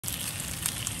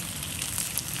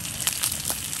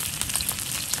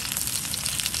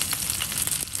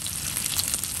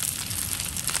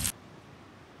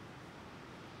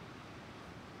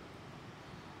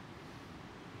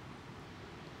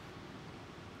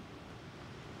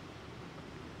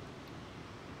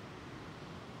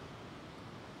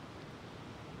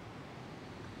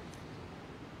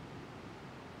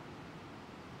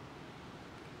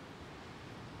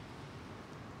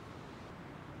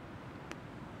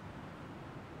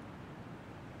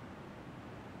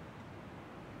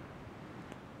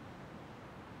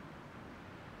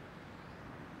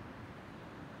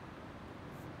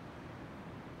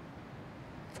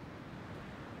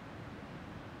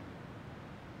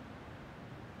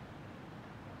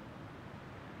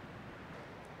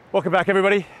Welcome back,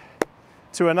 everybody,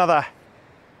 to another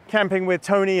camping with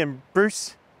Tony and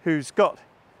Bruce, who's got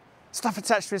stuff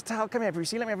attached to his tail. Come here,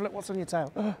 Brucey, let me have a look. What's on your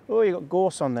tail? Oh, you got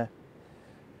gorse on there.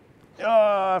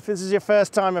 Oh, if this is your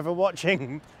first time ever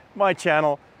watching my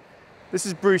channel, this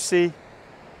is Brucey.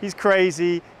 He's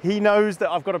crazy. He knows that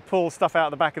I've got to pull stuff out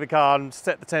of the back of the car and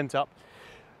set the tent up.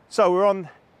 So we're on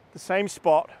the same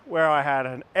spot where I had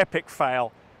an epic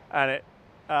fail, and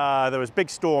there was a big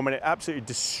storm and it absolutely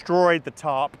destroyed the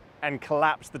tarp and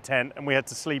collapsed the tent, and we had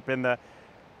to sleep in the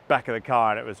back of the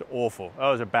car, and it was awful. That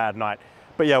was a bad night.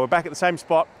 But yeah, we're back at the same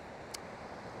spot,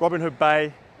 Robin Hood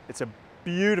Bay. It's a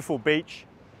beautiful beach,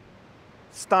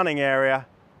 stunning area,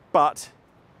 but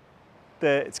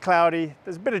it's cloudy.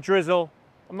 There's a bit of drizzle.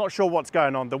 I'm not sure what's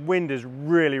going on. The wind is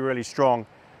really, really strong.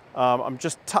 I'm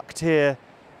just tucked here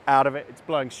out of it. It's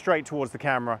blowing straight towards the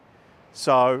camera.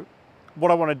 So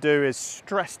what I want to do is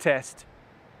stress test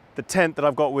the tent that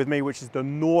I've got with me, which is the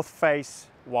North Face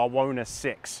Wawona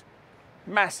 6.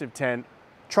 Massive tent.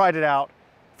 Tried it out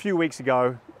a few weeks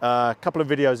ago, a couple of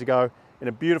videos ago, in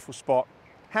a beautiful spot.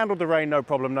 Handled the rain, no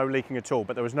problem, no leaking at all,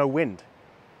 but there was no wind.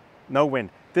 No wind.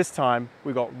 This time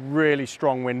we got really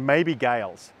strong wind, maybe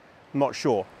gales, I'm not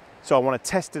sure. So I want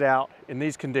to test it out in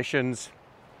these conditions.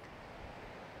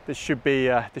 This should be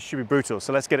brutal.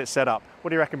 So let's get it set up. What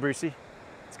do you reckon, Brucey?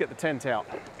 Let's get the tent out.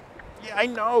 Yeah, I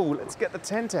know. Let's get the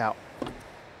tent out.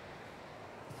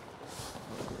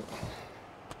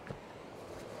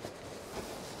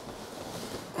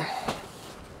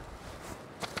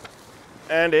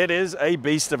 And it is a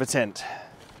beast of a tent.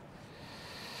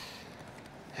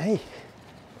 Hey,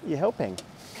 you helping?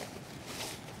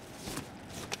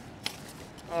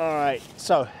 All right,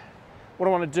 so what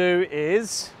I want to do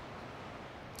is,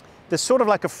 there's sort of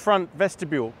like a front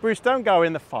vestibule. Bruce, don't go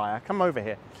in the fire. Come over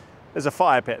here. There's a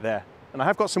fire pit there, and I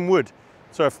have got some wood.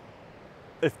 So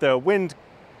if the wind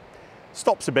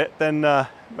stops a bit, then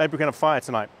maybe we can have fire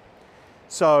tonight.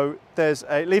 So there's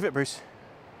a, leave it, Bruce.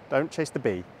 Don't chase the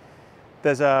bee.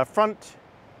 There's a front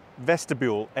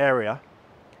vestibule area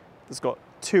that's got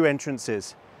 2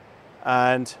 entrances,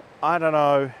 and I don't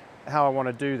know how I want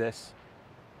to do this,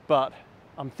 but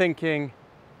I'm thinking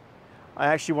I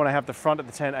actually want to have the front of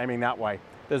the tent aiming that way.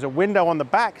 There's a window on the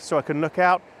back so I can look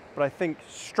out, but I think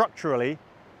structurally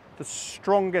the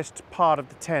strongest part of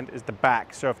the tent is the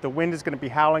back. So if the wind is going to be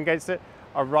howling against it,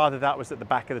 I'd rather that was at the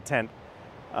back of the tent.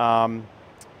 So I'm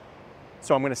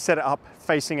going to set it up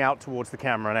facing out towards the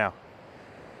camera now.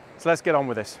 So let's get on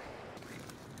with this.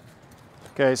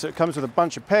 Okay, so it comes with a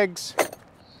bunch of pegs,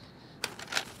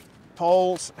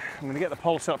 poles. I'm going to get the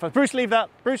pole set up first. Bruce, leave that.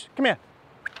 Bruce, come here.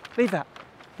 Leave that.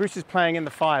 Bruce is playing in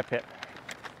the fire pit.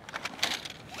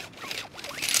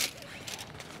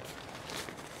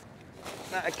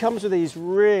 Now, it comes with these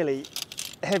really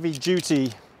heavy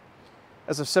duty,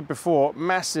 as I've said before,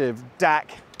 massive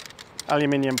DAC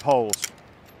aluminium poles.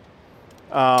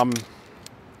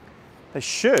 They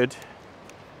should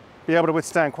be able to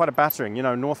withstand quite a battering. You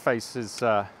know, North Face is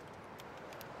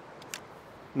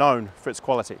known for its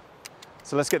quality.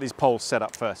 So let's get these poles set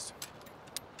up first.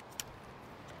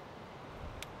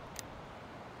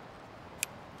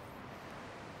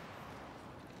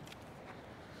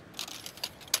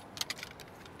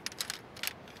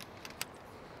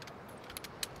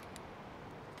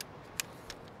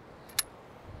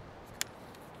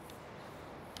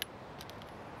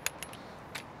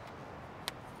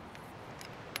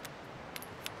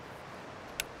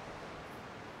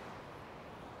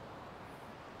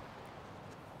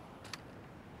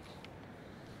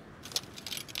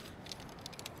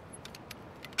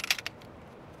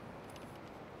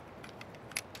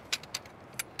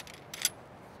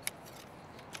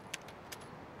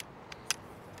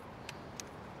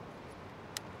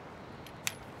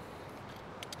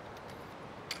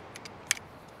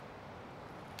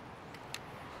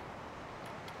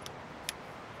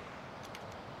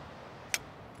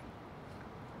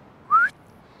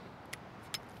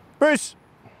 Bruce!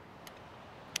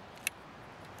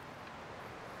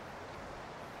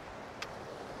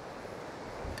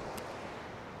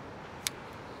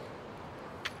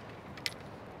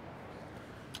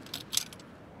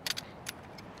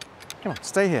 Come on,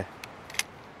 stay here.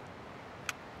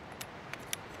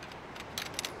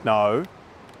 No.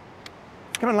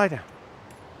 Come on, lie down.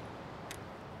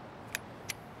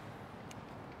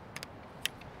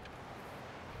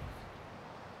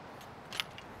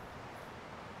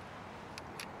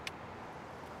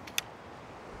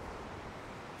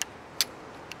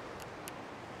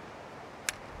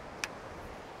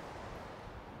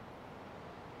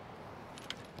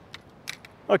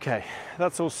 Okay,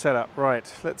 that's all set up. Right,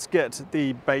 let's get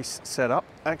the base set up.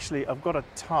 Actually, I've got a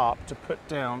tarp to put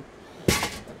down.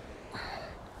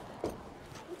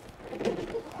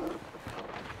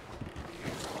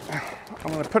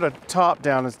 I'm going to put a tarp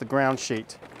down as the ground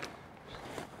sheet.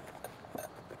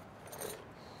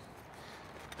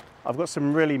 I've got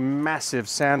some really massive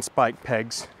sand spike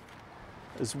pegs,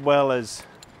 as well as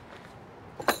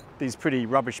these pretty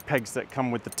rubbish pegs that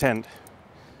come with the tent.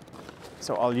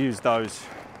 So I'll use those.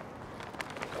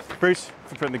 Bruce,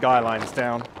 for putting the guy lines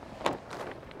down.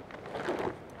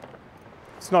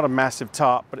 It's not a massive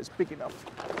tarp, but it's big enough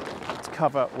to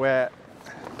cover where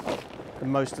the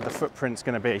most of the footprint's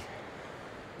going to be.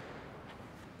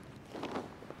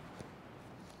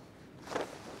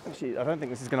 Actually, I don't think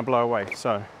this is going to blow away,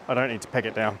 so I don't need to peg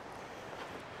it down.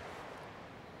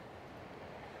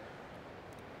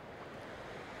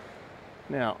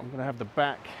 Now, I'm going to have the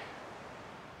back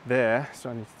there,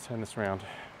 so I need to turn this around.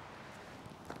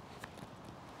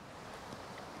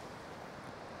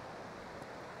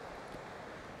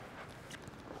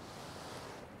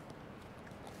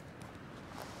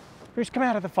 Bruce, come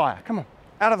out of the fire. Come on,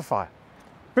 out of the fire.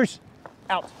 Bruce,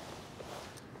 out.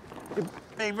 You're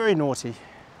being very naughty.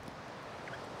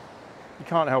 He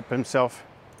can't help himself.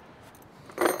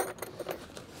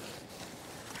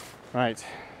 Right,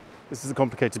 this is the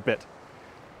complicated bit.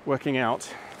 Working out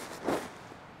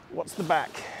what's the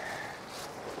back.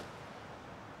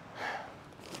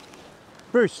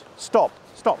 Bruce, stop,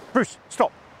 stop. Bruce,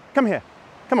 stop. Come here,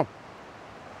 come on.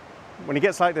 When he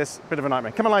gets like this, a bit of a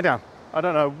nightmare. Come and lie down. I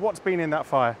don't know what's been in that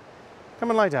fire.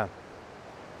 Come and lie down.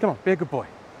 Come on, be a good boy.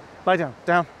 Lie down,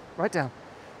 down, right down.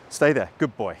 Stay there,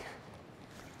 good boy.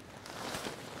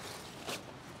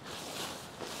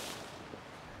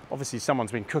 Obviously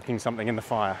someone's been cooking something in the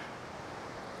fire.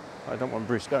 I don't want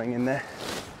Bruce going in there,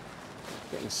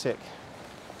 getting sick.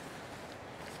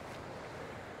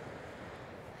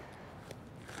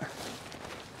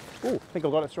 Oh, I think I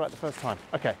got it right the first time.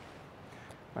 Okay,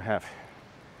 I have.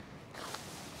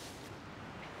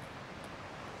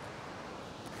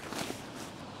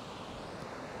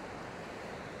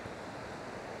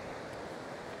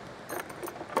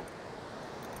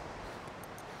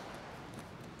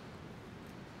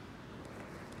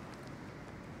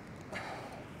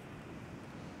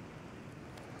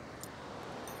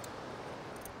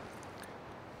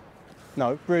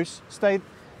 No, Bruce, stay,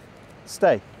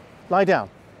 lie down.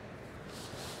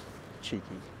 Cheeky.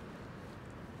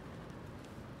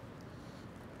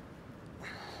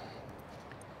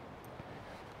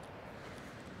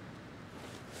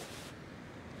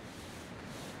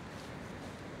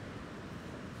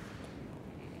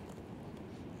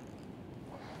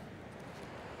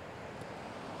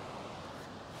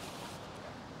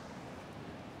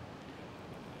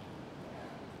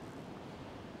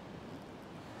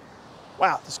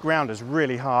 Wow, this ground is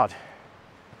really hard.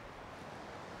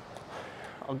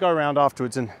 I'll go around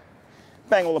afterwards and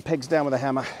bang all the pegs down with a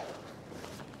hammer.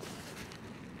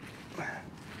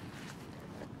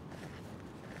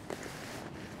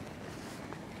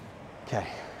 Okay,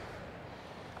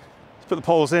 let's put the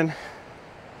poles in.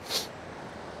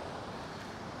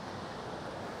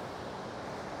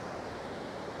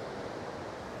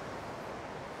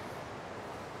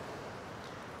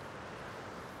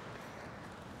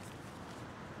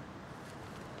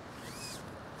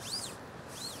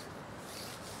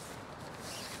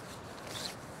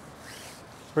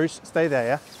 Bruce, stay there,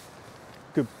 yeah?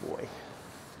 Good boy.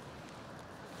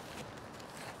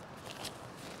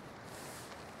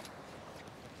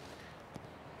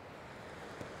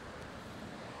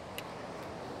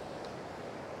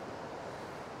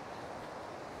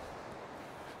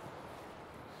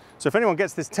 So if anyone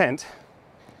gets this tent,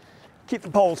 keep the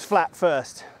poles flat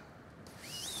first.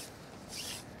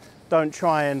 Don't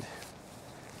try and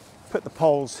put the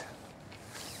poles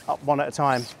up one at a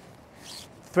time.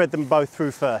 Thread them both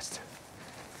through first.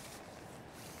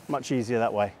 Much easier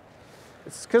that way.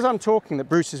 It's because I'm talking that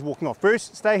Bruce is walking off.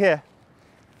 Bruce, stay here.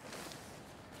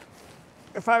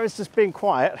 If I was just being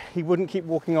quiet, he wouldn't keep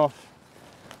walking off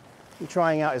and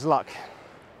trying out his luck.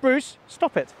 Bruce,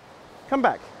 stop it. Come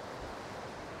back.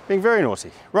 Being very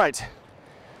naughty. Right,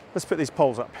 let's put these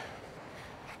poles up.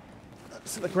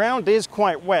 So the ground is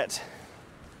quite wet.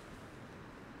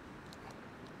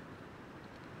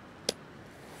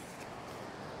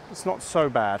 It's not so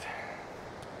bad.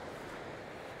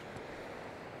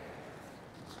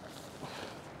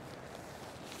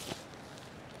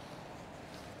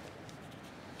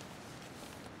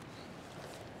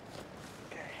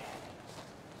 Okay.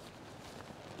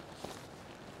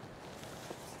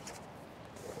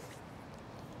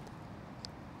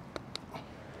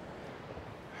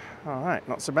 All right,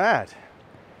 not so bad.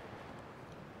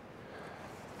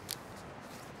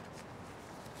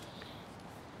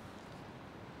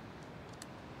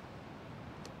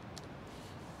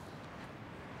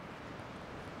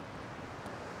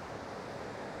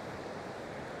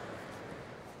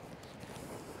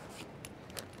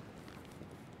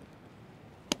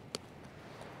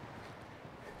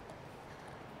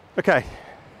 Okay,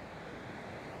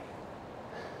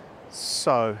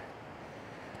 so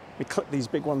we clip these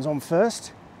big ones on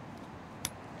first.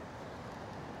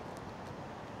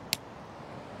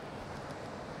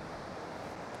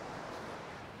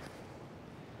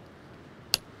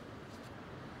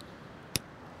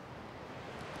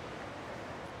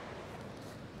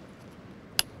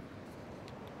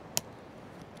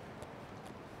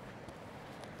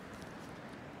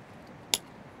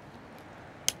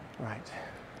 Right.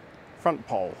 Front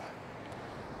pole.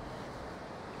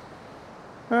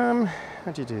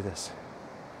 How do you do this?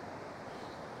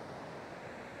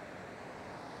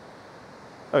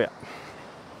 Oh yeah.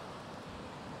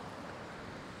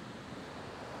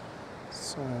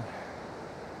 So I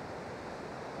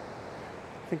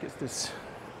think it's this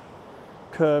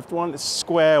curved one, this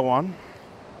square one.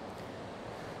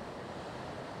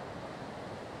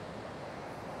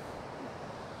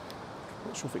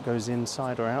 Not sure if it goes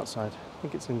inside or outside. I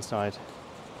think it's inside.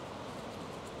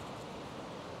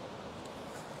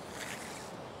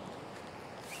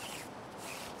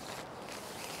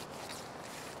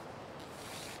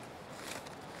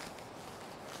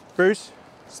 Bruce,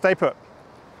 stay put.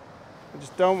 I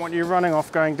just don't want you running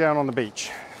off going down on the beach.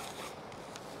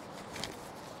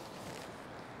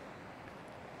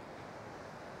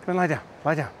 Come on, lie down,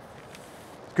 lie down.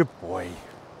 Good boy.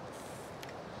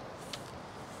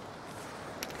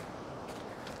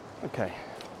 Okay,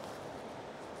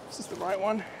 is this the right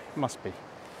one? Must be.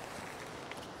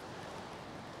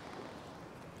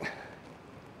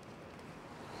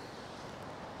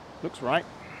 Looks right.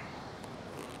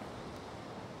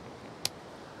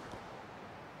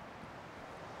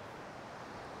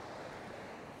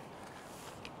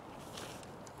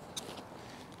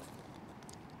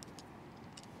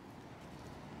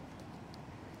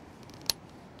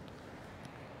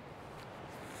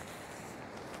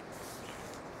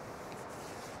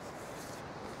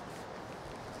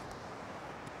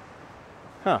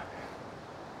 Huh.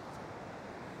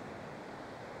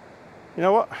 You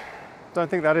know what? Don't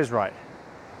think that is right.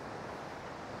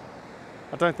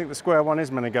 I don't think the square one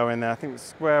is meant to go in there. I think the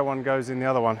square one goes in the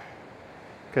other one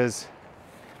because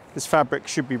this fabric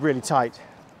should be really tight.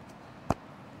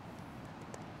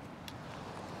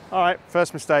 All right,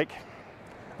 first mistake.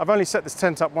 I've only set this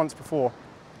tent up once before.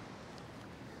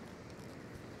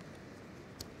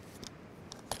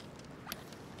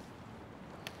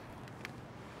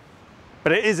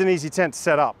 But it is an easy tent to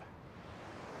set up.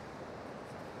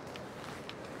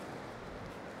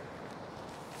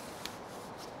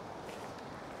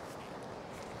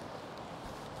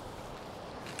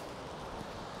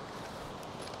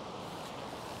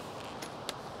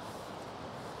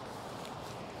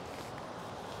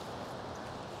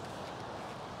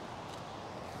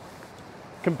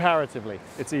 Comparatively,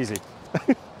 it's easy.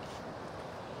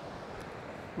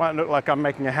 Might look like I'm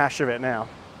making a hash of it now.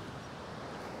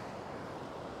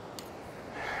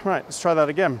 Right, let's try that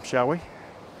again, shall we?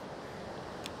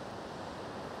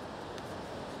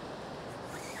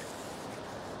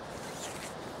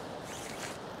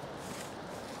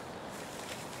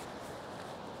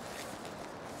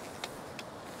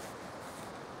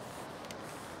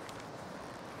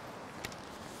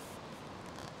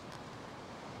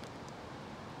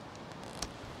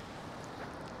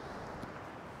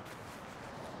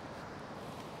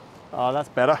 Oh, that's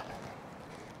better.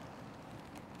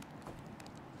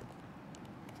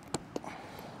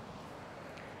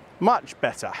 Much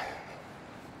better.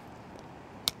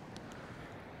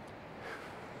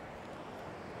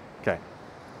 Okay.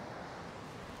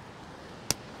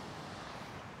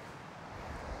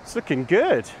 It's looking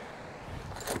good.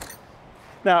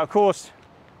 Now, of course,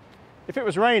 if it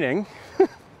was raining,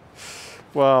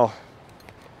 well,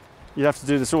 you'd have to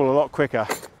do this all a lot quicker.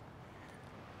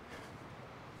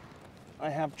 I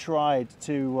have tried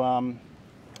to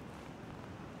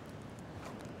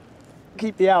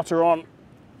keep the outer on,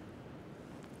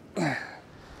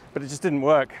 but it just didn't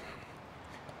work.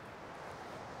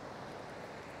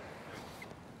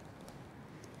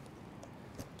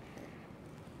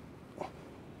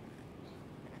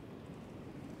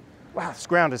 Wow, this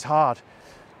ground is hard.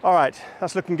 All right,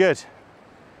 that's looking good.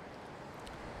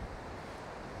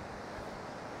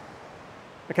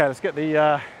 Okay, let's get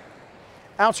the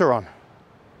outer on.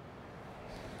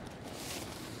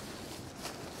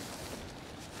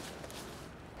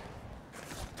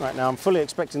 Right, now I'm fully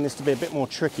expecting this to be a bit more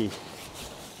tricky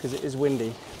because it is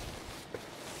windy.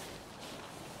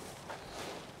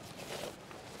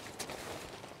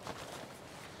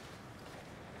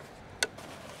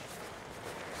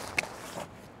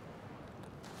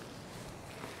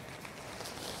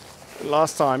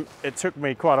 Last time it took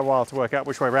me quite a while to work out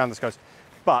which way around this goes,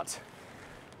 but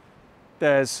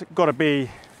there's got to be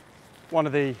one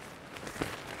of the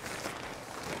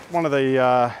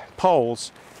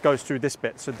poles goes through this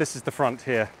bit, so this is the front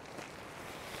here.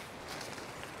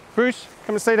 Bruce,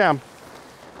 come and stay down.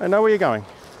 I know where you're going.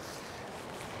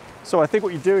 So I think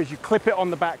what you do is you clip it on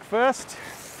the back first.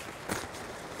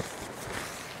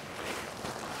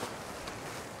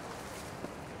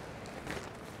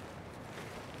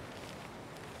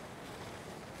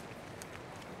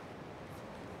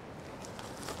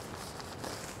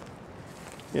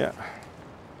 Yeah,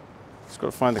 just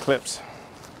got to find the clips.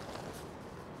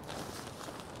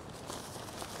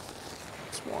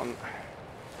 This one.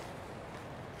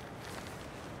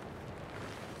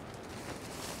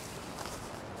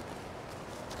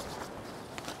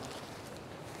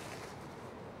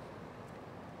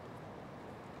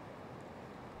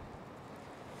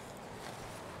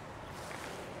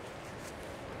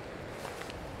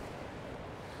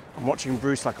 I'm watching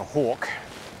Bruce like a hawk.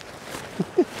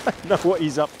 I don't know what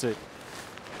he's up to.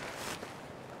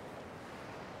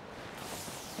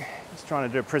 He's trying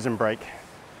to do a prison break.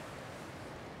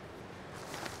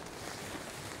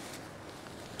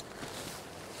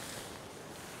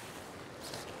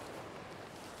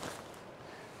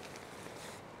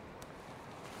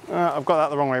 I've got that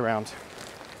the wrong way around.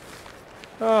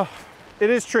 Oh, it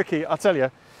is tricky, I'll tell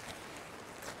you.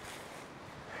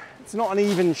 It's not an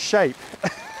even shape.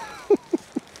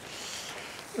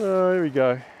 Oh, here we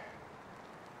go.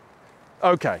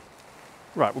 Okay,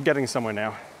 right, we're getting somewhere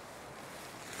now.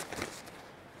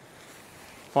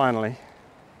 Finally.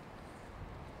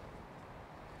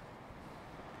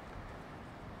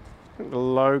 I think the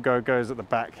logo goes at the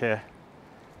back here.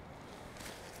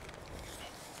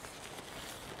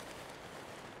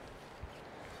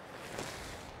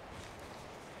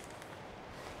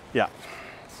 Yeah.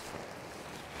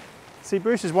 See,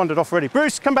 Bruce has wandered off already.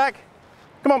 Bruce, come back.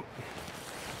 Come on.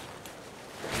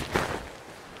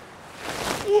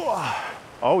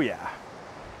 Oh yeah.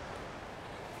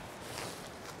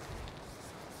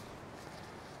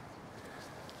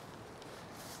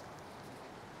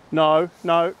 No,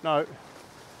 no, no.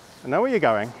 I know where you're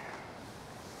going.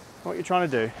 What you're trying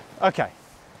to do. Okay.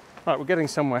 Right, we're getting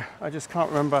somewhere. I just can't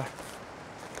remember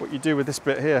what you do with this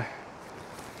bit here.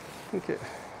 I think it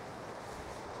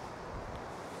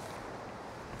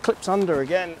clips under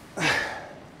again.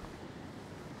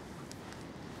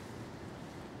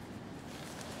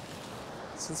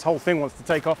 This whole thing wants to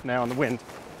take off now in the wind.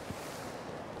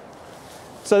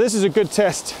 So this is a good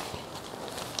test.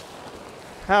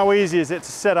 How easy is it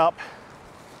to set up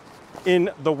in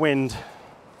the wind?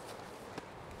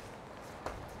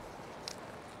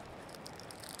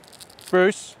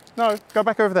 Bruce, no, go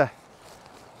back over there.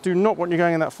 Do not want you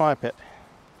going in that fire pit.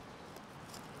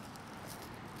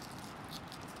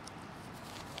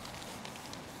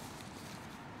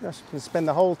 I'm going to spend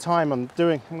the whole time I'm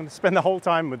going to spend the whole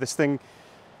time with this thing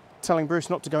telling Bruce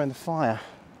not to go in the fire.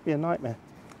 It'd be a nightmare.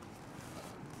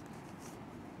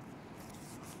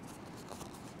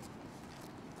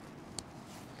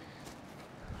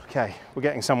 Okay, we're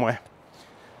getting somewhere.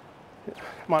 It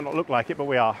might not look like it, but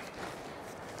we are.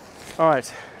 All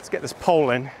right, let's get this pole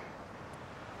in.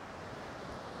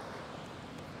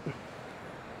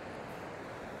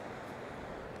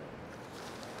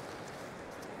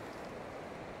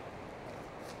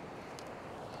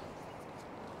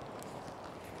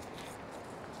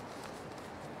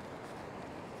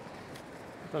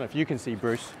 I don't know if you can see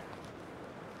Bruce.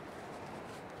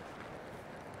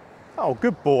 Oh,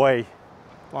 good boy.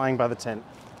 Lying by the tent.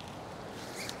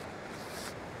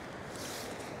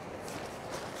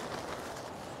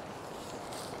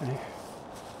 Okay.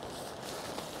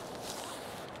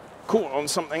 Caught on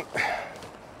something.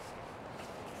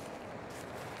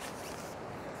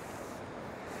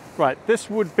 Right, this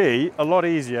would be a lot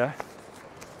easier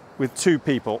with two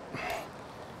people.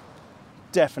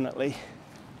 Definitely.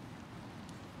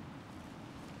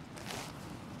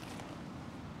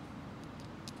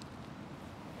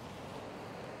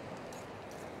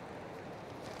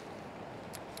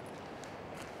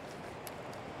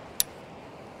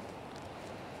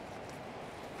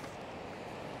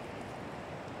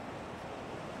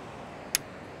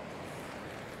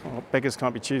 Oh, beggars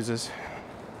can't be choosers.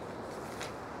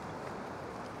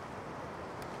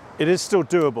 It is still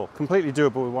doable, completely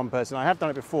doable with one person. I have done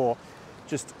it before,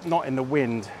 just not in the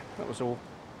wind, that was all.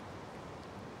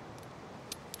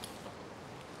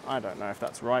 I don't know if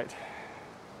that's right.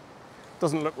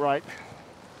 Doesn't look right.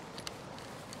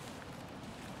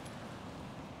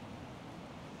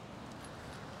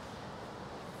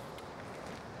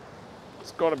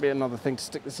 There's got to be another thing to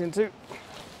stick this into.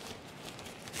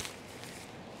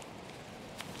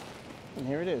 And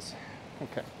here it is.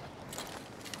 Okay.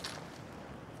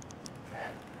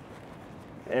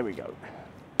 There we go.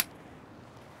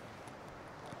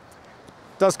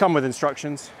 Does come with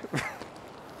instructions.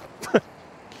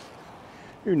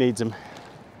 Who needs them?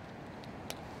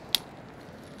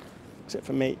 Except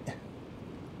for me.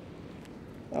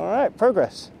 All right,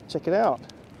 progress. Check it out.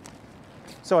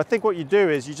 So I think what you do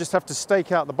is you just have to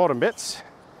stake out the bottom bits,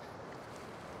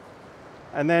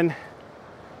 and then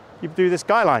you do this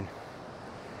guy line.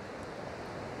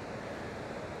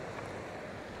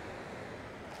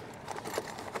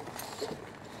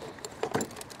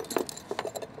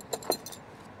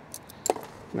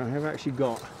 Now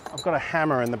I've got a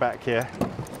hammer in the back here,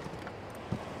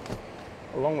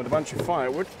 along with a bunch of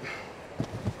firewood.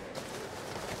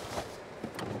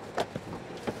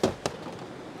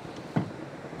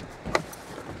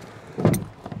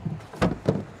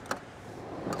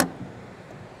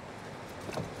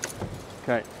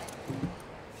 Okay,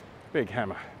 big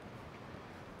hammer.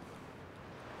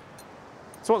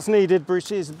 So what's needed,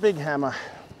 Brucey, is a big hammer.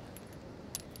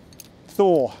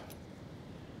 Thor.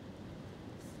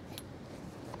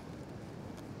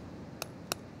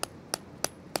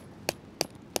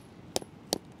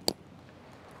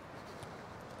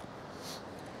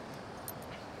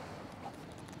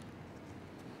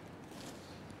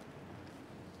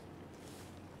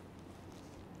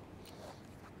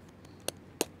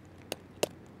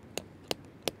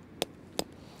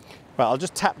 Right, I'll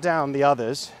just tap down the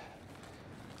others,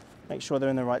 make sure they're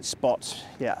in the right spots.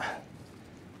 Yeah.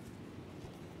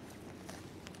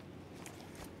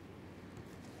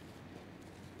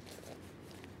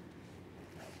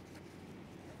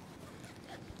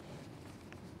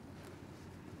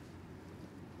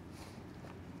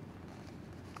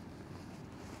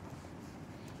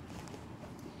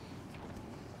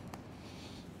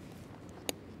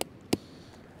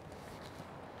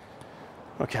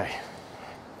 Okay.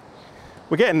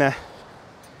 We're getting there.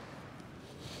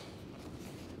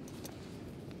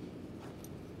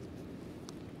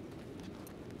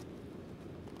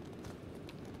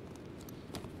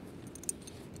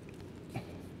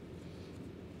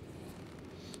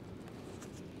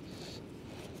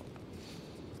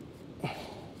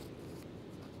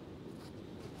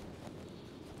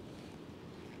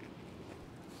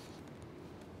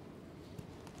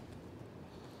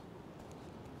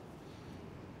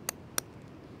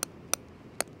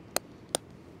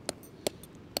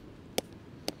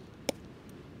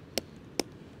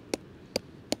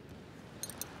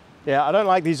 Yeah, I don't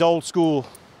like these old school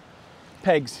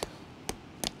pegs.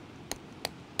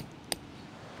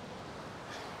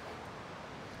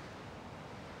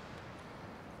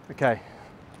 Okay,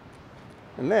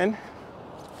 and then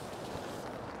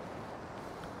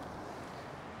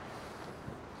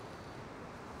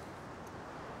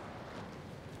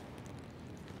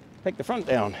take the front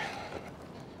down.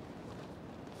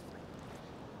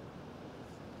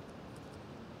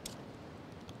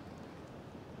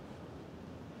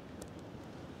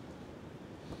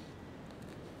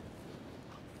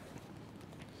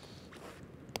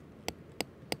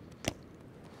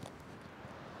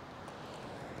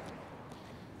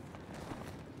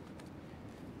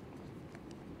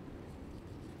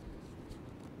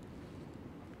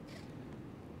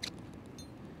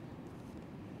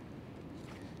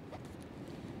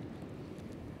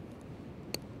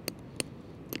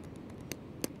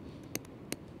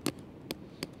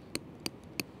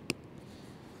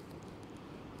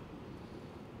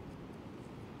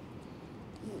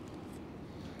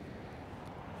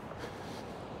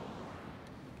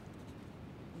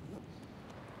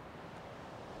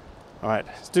 All right,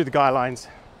 let's do the guy lines.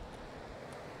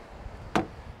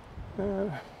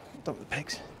 Done with the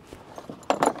pegs.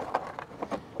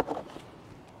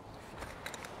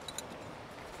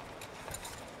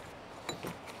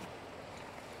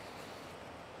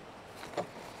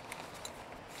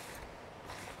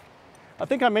 I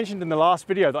think I mentioned in the last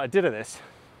video that I did of this,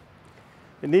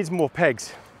 it needs more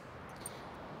pegs.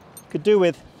 Could do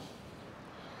with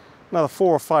another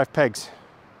 4 or 5 pegs.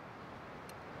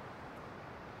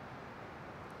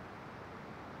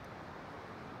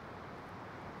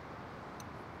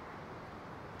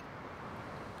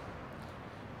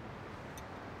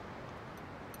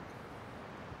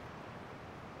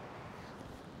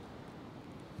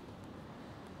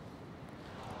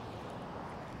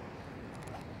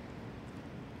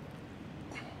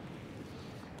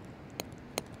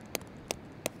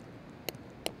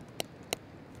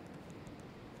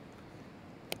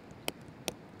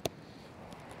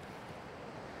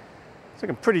 It's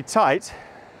looking pretty tight.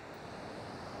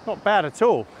 Not bad at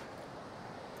all.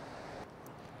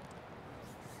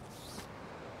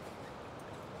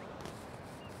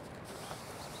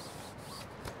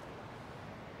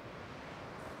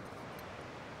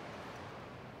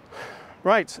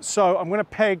 Right, so I'm going to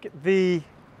peg the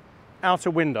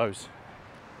outer windows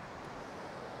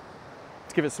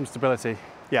to give it some stability.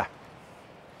 Yeah.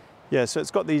 Yeah, so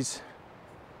it's got these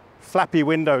flappy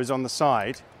windows on the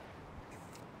side.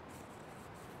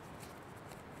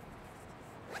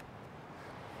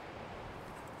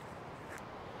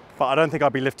 But I don't think I'll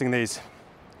be lifting these.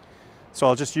 So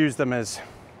I'll just use them as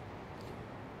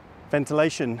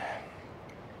ventilation.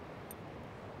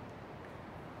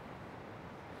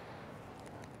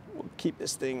 We'll keep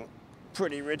this thing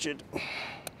pretty rigid.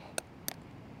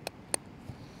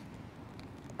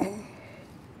 And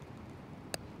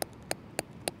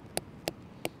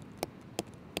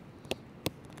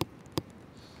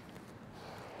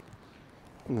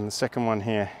then the second one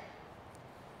here.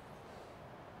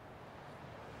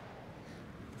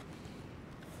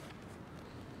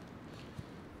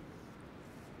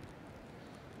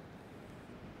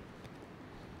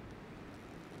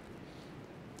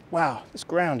 Wow, this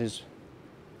ground is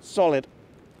solid.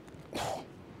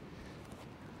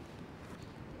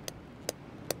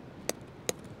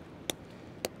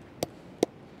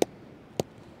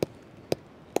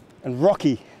 And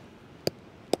rocky.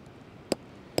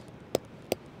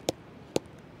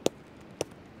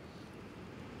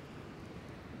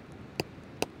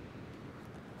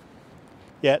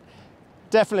 Yeah,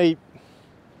 definitely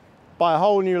buy a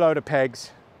whole new load of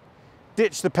pegs,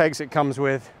 ditch the pegs it comes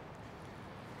with,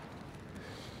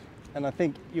 and I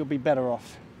think you'll be better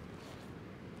off.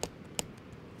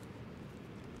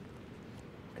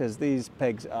 Because these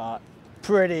pegs are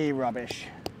pretty rubbish,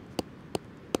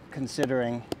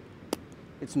 considering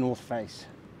it's North Face.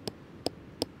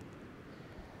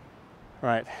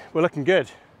 Right, we're looking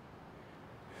good.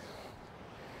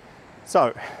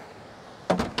 So,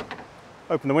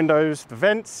 open the windows, the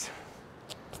vents.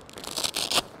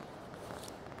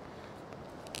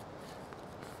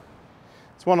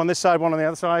 There's one on this side, one on the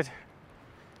other side.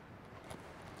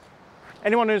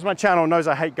 Anyone who knows my channel knows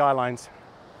I hate guy lines.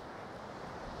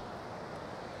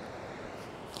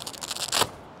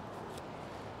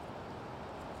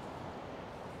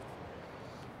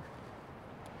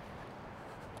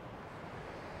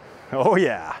 Oh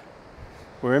yeah,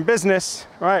 we're in business.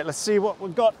 Right, let's see what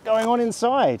we've got going on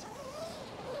inside.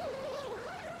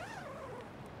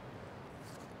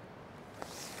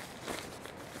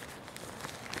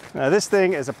 Now this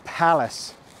thing is a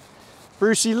palace.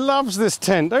 Brucey loves this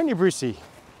tent, don't you, Brucey?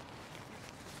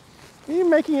 Are you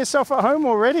making yourself at home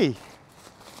already?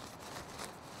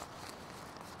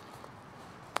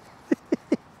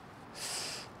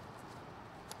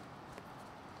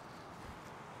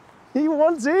 He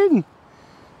wants in.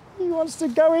 He wants to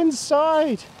go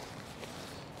inside.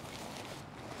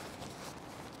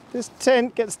 This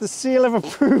tent gets the seal of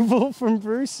approval from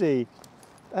Brucey.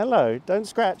 Hello, don't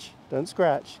scratch, don't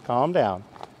scratch. Calm down.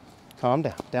 Calm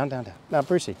down, down, down, down. Now,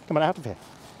 Brucey, come on out of here.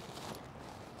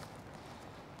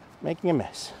 Making a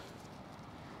mess.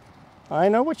 I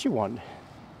know what you want.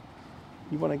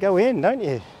 You want to go in, don't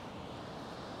you?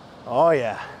 Oh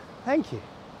yeah, thank you.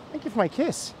 Thank you for my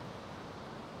kiss.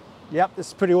 Yep, this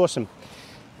is pretty awesome.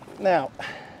 Now,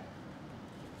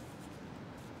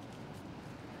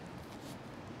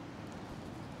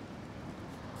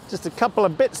 just a couple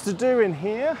of bits to do in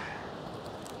here.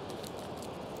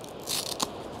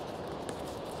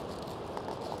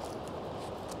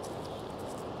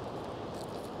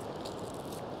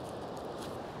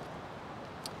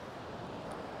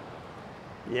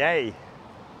 Yay.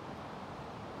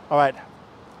 All right,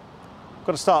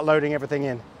 got to start loading everything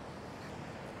in.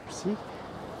 See?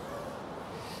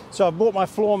 So I bought my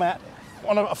floor mat,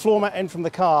 a floor mat in from the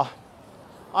car.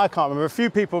 I can't remember, a few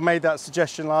people made that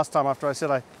suggestion last time after I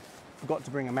said I forgot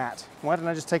to bring a mat. Why didn't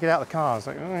I just take it out of the car? I was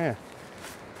like, oh yeah.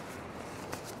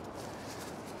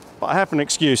 But I have an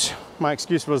excuse. My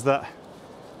excuse was that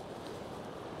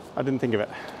I didn't think of it.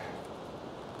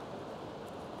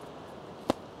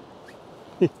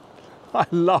 I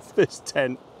love this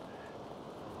tent.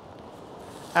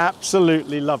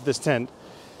 Absolutely love this tent.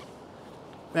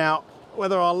 Now,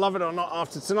 whether I'll love it or not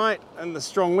after tonight and the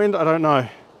strong wind, I don't know.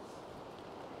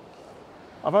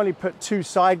 I've only put 2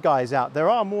 side guys out. There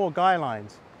are more guy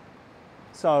lines.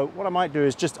 So what I might do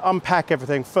is just unpack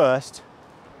everything first,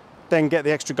 then get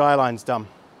the extra guy lines done.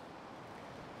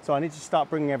 So I need to start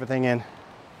bringing everything in.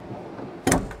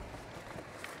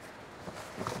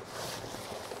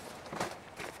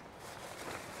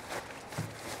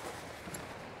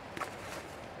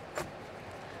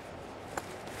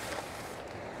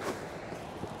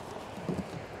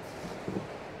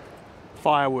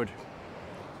 firewood.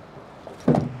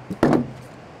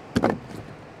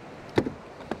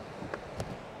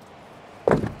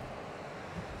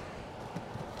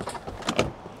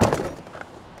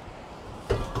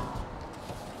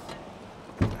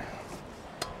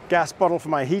 Gas bottle for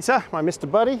my heater, my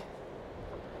Mr. Buddy.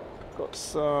 Got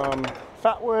some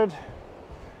fat wood,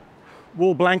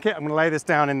 wool blanket. I'm gonna lay this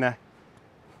down in there.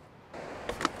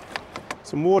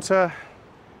 Some water,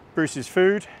 Bruce's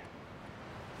food.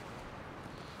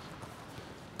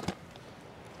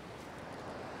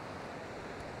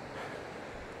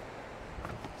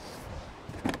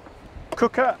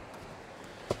 Cooker,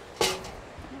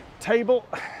 table.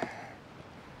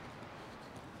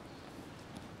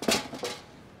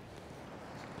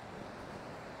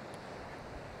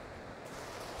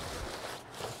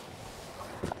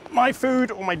 My food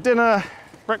or my dinner,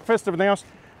 breakfast, everything else.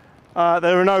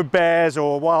 There are no bears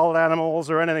or wild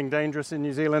animals or anything dangerous in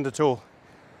New Zealand at all,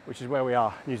 which is where we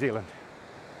are, New Zealand.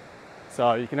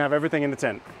 So you can have everything in the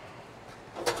tent.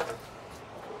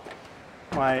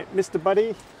 My Mr.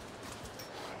 Buddy,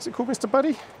 is it called Mr.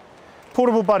 Buddy?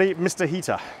 Portable Buddy, Mr.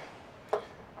 Heater.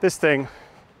 This thing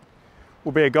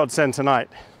will be a godsend tonight.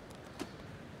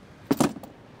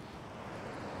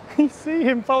 You see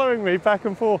him following me back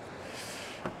and forth.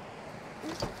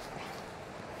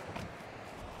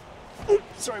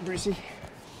 Sorry, Brucey.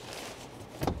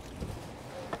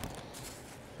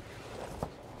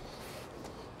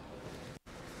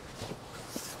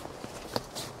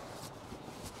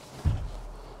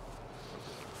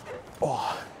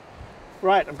 Oh.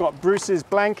 Right, I've got Bruce's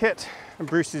blanket and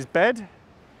Bruce's bed.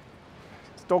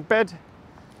 It's dog bed.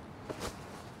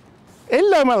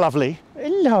 Hello, my lovely.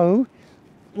 Hello.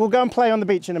 We'll go and play on the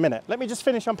beach in a minute. Let me just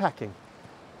finish unpacking.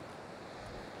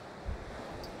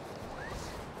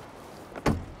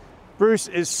 Bruce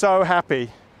is so happy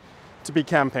to be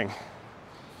camping.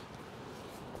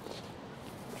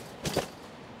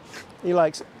 He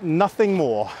likes nothing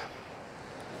more.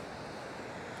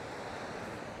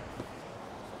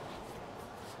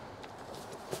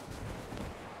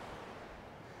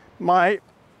 My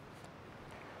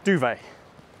duvet.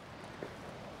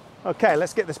 Okay,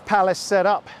 let's get this palace set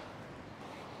up.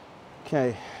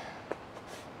 Okay.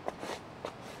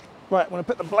 Right, I'm gonna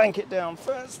put the blanket down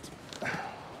first.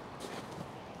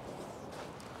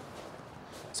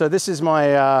 So this is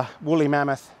my woolly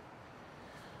mammoth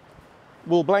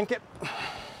wool blanket.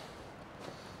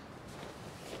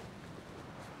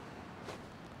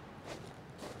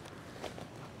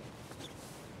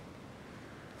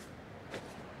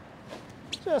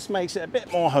 Just makes it a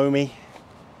bit more homey.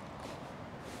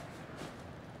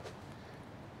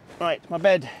 Right, my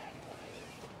bed.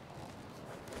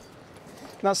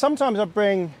 Now sometimes I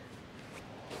bring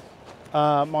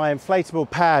my inflatable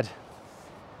pad,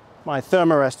 my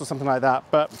thermarest or something like that,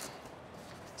 but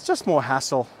it's just more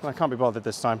hassle and I can't be bothered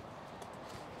this time.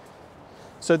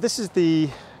 So this is the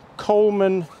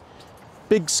Coleman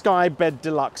Big Sky Bed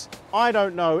Deluxe. I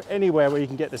don't know anywhere where you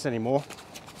can get this anymore,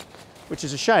 which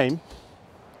is a shame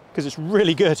because it's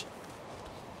really good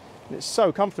and it's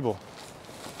so comfortable.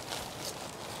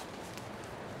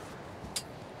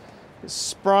 It's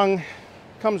sprung,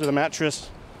 comes with a mattress.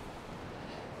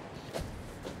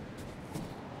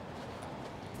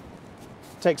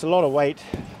 Takes a lot of weight.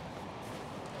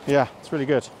 Yeah, it's really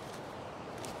good.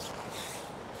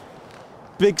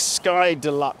 Big Sky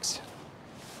Deluxe.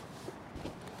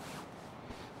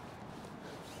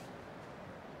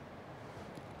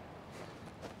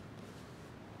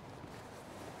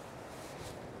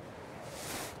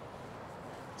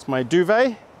 It's my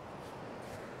duvet,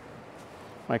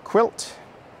 my quilt.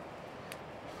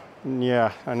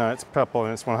 Yeah, I know it's purple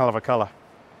and it's one hell of a color.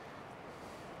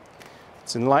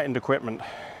 It's Enlightened Equipment.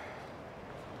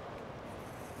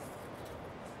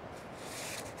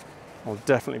 I'll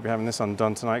definitely be having this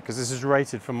undone tonight because this is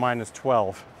rated for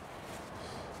 -12.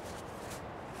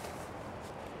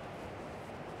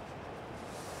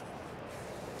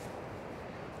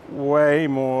 Way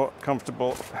more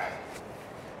comfortable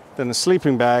than a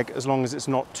sleeping bag as long as it's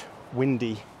not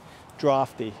windy,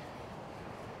 drafty.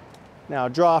 Now,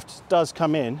 draft does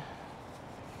come in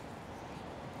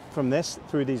from this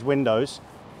through these windows,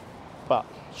 but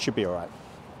should be all right.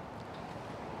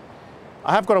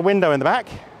 I have got a window in the back.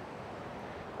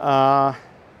 I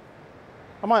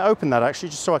might open that actually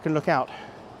just so I can look out.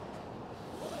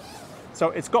 So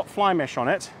it's got fly mesh on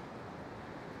it.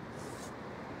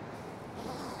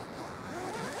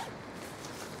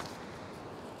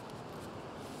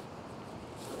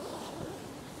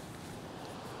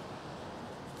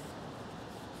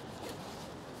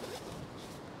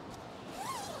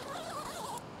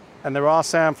 And there are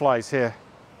sandflies here.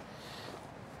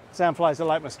 Sandflies are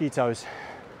like mosquitoes.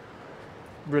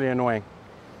 Really annoying.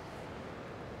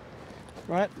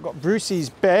 Right, got Brucey's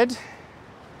bed.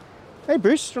 Hey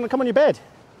Bruce, do you want to come on your bed?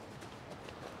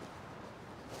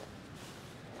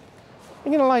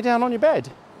 You're gonna lie down on your bed.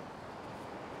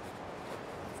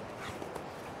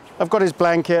 I've got his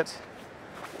blanket.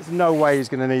 There's no way he's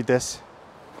gonna need this.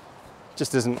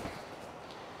 Just isn't.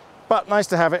 But nice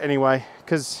to have it anyway,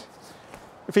 because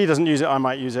if he doesn't use it, I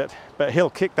might use it. But he'll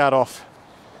kick that off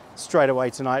straight away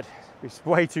tonight. It's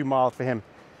way too mild for him.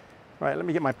 Right, let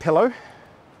me get my pillow.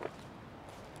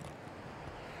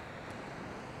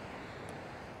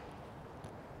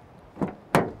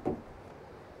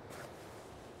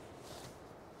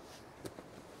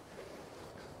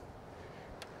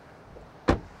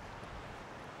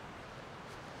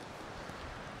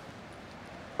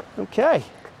 Okay.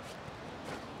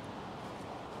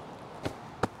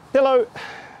 Pillow.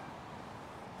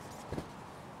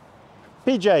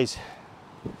 PJs.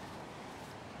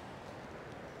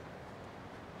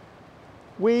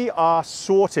 We are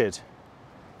sorted.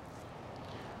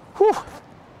 Whew.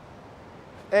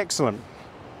 Excellent.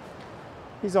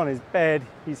 He's on his bed.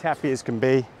 He's happy as can be.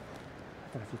 I don't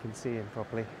know if you can see him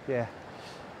properly. Yeah.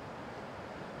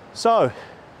 So,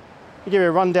 I'll give you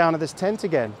a rundown of this tent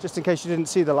again, just in case you didn't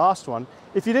see the last one.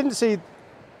 If you didn't see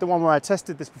the one where I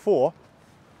tested this before,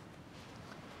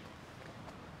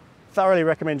 thoroughly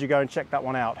recommend you go and check that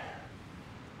one out.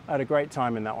 I had a great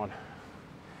time in that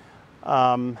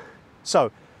one.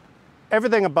 So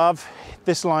everything above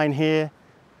this line here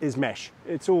is mesh.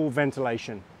 It's all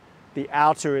ventilation. The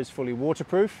outer is fully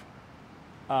waterproof,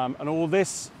 and all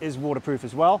this is waterproof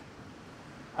as well.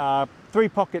 3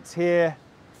 pockets here,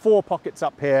 4 pockets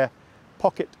up here,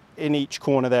 pocket in each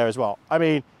corner there as well. I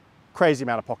mean, crazy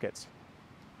amount of pockets.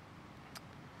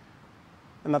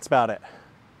 And that's about it.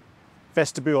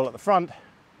 Vestibule at the front,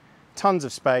 tons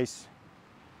of space.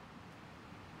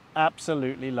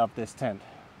 Absolutely love this tent.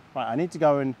 Right, I need to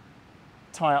go and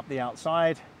tie up the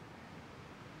outside.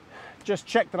 Just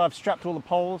check that I've strapped all the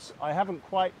poles. I haven't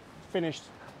quite finished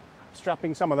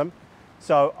strapping some of them.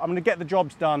 So I'm gonna get the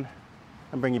jobs done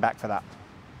and bring you back for that.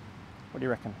 What do you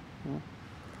reckon?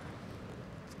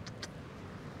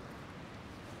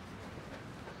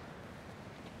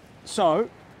 So,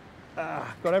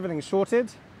 got everything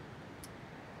sorted.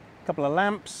 A couple of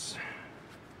lamps.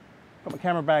 Got my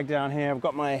camera bag down here. I've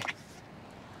got my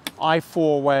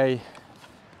i4-way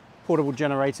portable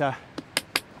generator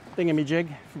thingamajig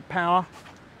for power.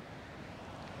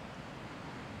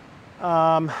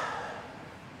 Got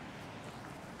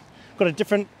a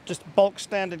different, just bulk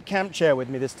standard camp chair with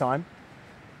me this time,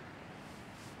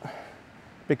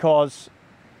 because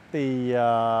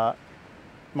the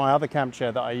my other camp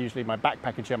chair that I usually, my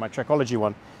backpacking chair, my Trekology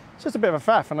one, it's just a bit of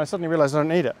a faff, and I suddenly realized I don't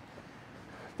need it.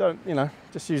 Don't, you know,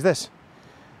 just use this.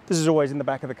 This is always in the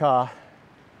back of the car.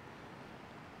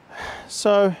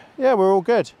 So yeah, we're all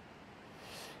good.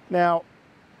 Now,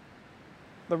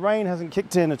 the rain hasn't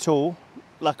kicked in at all,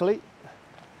 luckily.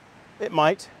 It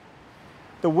might.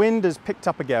 The wind has picked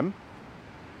up again,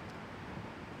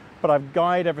 but I've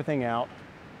guyed everything out.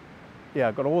 Yeah,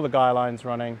 I've got all the guy lines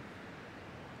running.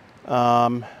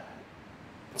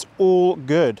 It's all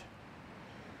good.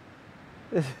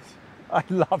 I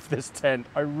love this tent.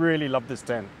 I really love this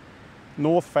tent.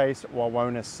 North Face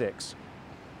Wawona 6.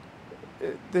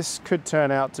 This could turn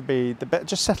out to be the best.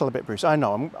 Just settle a bit, Bruce. I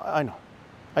know.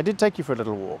 I did take you for a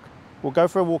little walk. We'll go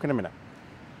for a walk in a minute.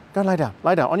 Go lie down.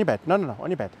 Lie down on your bed. No, on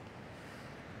your bed.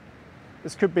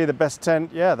 This could be the best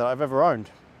tent, yeah, that I've ever owned.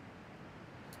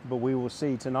 But we will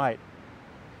see tonight.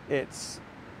 It's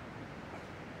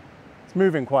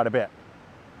moving quite a bit.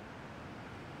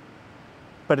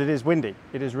 But it is windy.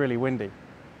 It is really windy.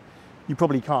 You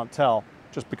probably can't tell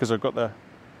just because I've got the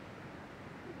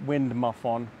wind muff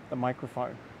on the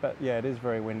microphone. But yeah, it is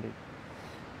very windy.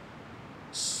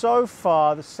 So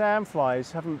far, the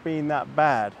sandflies haven't been that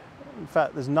bad. In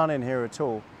fact, there's none in here at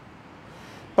all.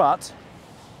 But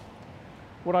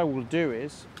what I will do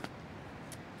is,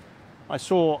 I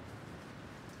saw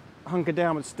Hunker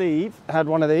Down with Steve had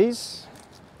one of these,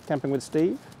 Camping with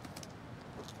Steve.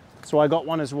 So I got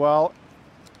one as well,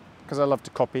 because I love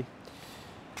to copy.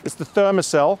 It's the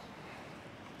Thermacell.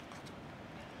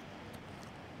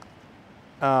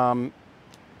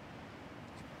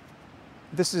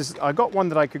 This is, I got one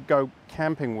that I could go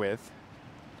camping with.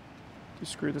 Do you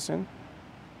screw this in?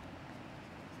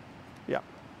 Yeah.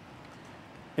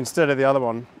 Instead of the other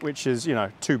one, which is, you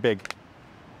know, too big,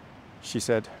 she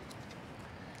said.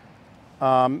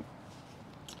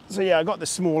 So yeah, I got the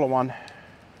smaller one.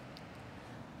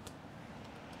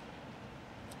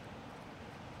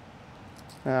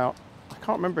 Now, I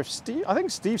can't remember if Steve, I think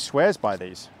Steve swears by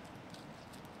these.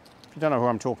 If you don't know who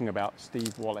I'm talking about,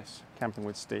 Steve Wallis, Camping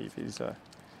with Steve.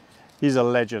 He's a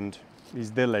legend. He's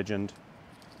the legend.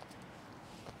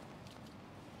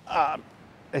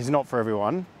 It's not for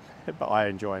everyone, but I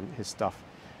enjoy his stuff.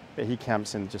 But he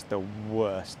camps in just the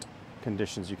worst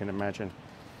conditions you can imagine.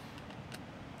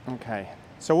 Okay,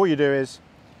 so what you do is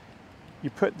you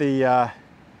put the,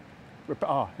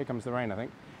 oh, here comes the rain, I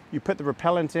think. You put the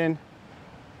repellent in,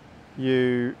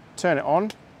 you turn it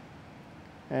on,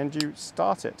 and you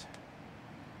start it.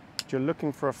 You're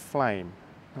looking for a flame.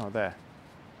 Oh, there.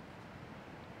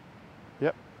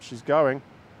 Yep, she's going.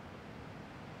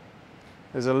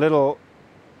 There's a little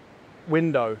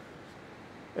window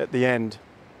at the end.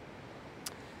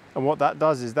 And what that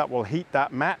does is that will heat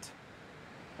that mat,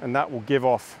 and that will give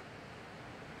off,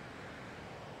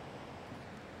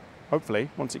 hopefully,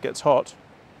 once it gets hot,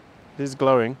 it is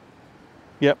glowing.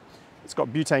 Yep, it's got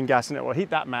butane gas in it. It will heat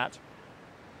that mat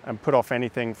and put off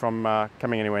anything from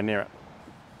coming anywhere near it.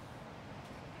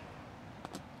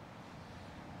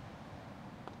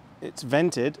 It's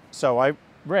vented, so I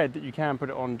read that you can put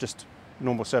it on just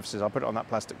normal surfaces. I'll put it on that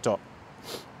plastic top.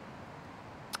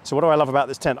 So what do I love about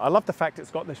this tent? I love the fact it's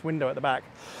got this window at the back.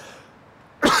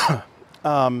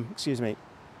 Excuse me.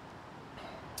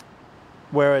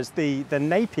 Whereas the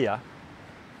Napier,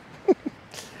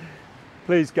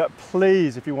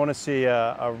 please, if you want to see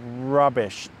a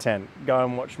rubbish tent, go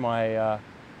and watch my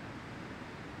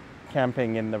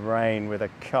camping in the rain with a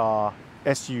car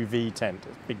SUV tent,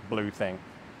 a big blue thing.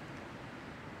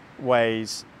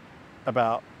 Weighs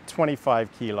about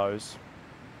 25 kilos.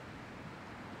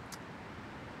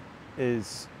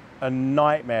 Is a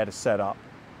nightmare to set up.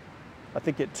 I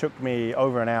think it took me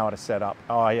over an hour to set up.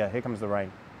 Oh yeah, here comes the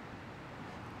rain.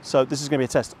 So this is going to be a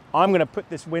test. I'm going to put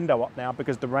this window up now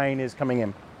because the rain is coming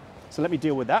in. So let me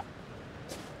deal with that.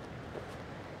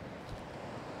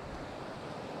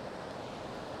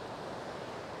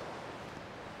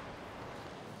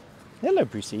 Hello,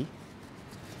 Brucey.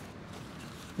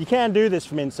 You can do this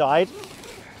from inside,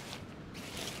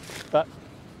 but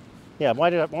yeah,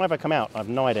 why have I come out? I have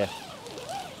no idea.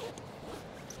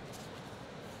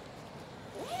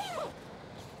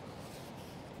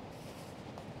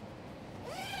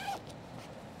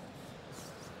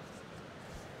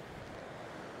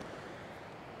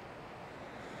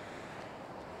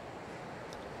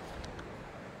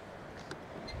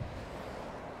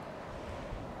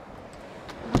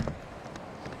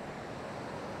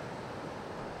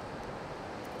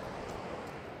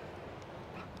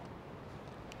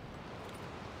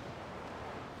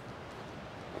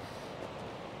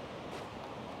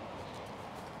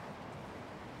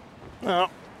 Oh,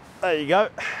 there you go.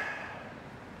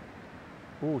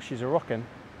 Oh, she's a rockin'.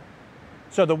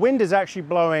 So the wind is actually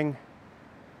blowing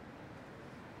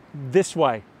this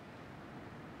way.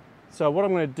 So what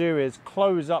I'm going to do is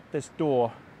close up this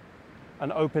door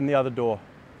and open the other door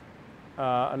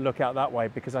and look out that way,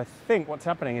 because I think what's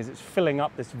happening is it's filling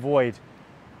up this void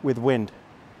with wind.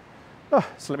 Oh,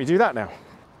 so let me do that now.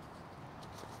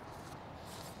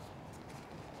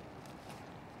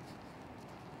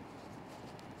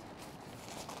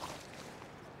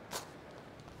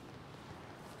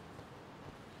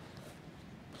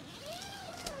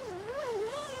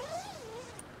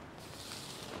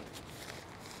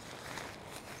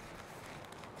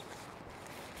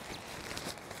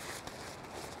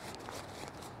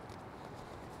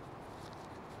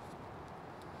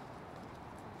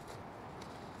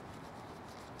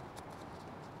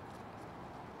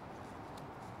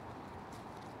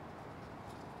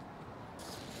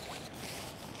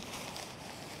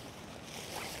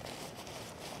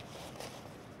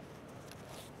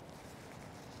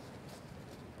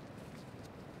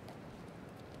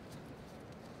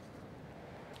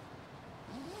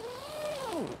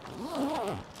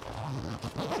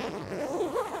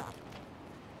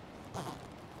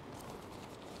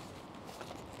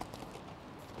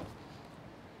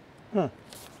 Huh.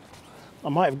 I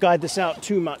might have guyed this out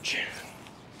too much.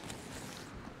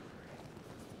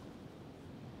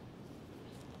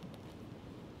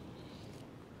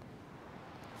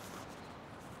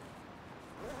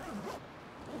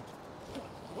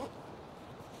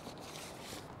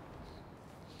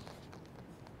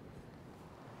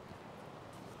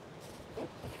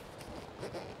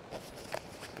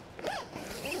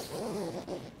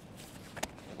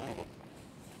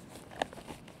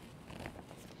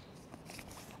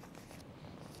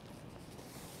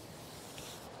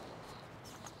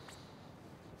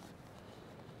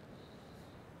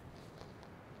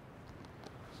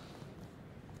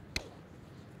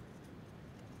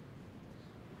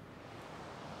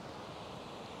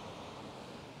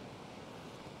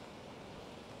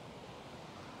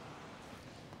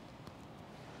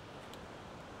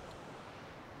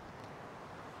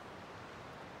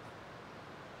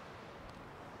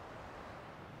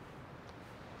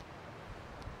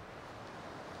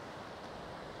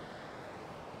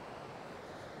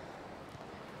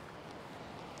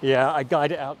 Yeah, I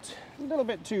guyed it out a little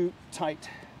bit too tight.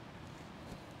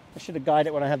 I should have guyed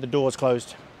it when I had the doors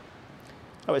closed.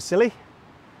 That was silly.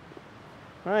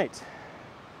 Right.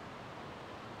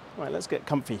 Right, let's get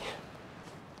comfy.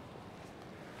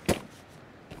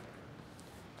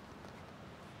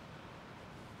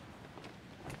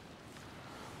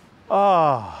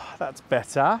 Oh, that's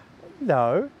better.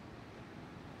 No.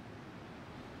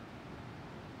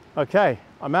 Okay,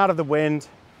 I'm out of the wind,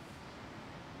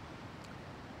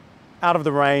 out of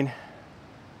the rain.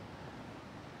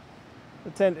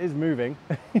 The tent is moving.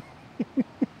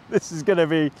 This is going to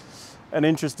be an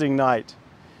interesting night.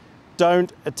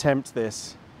 Don't attempt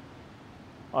this.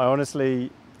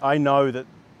 I know that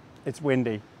it's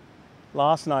windy.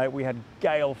 Last night we had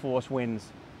gale force winds,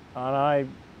 and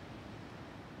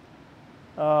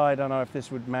I don't know if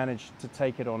this would manage to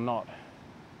take it or not.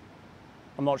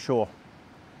 I'm not sure.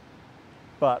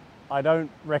 But I don't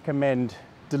recommend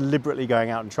deliberately going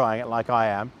out and trying it like I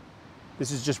am. This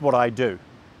is just what I do.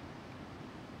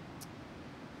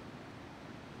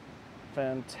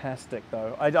 Fantastic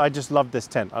though. I just love this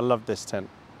tent. I love this tent.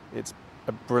 It's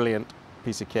a brilliant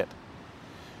piece of kit.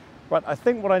 Right, I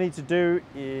think what I need to do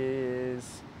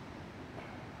is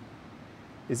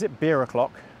it beer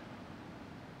o'clock?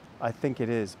 I think it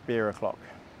is beer o'clock.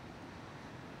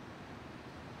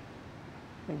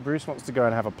 I think Bruce wants to go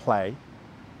and have a play.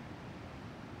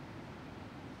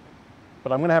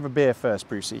 But I'm going to have a beer first,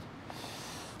 Brucey.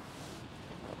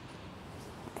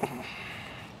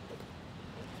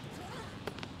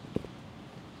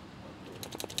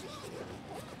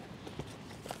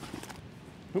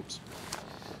 Oops.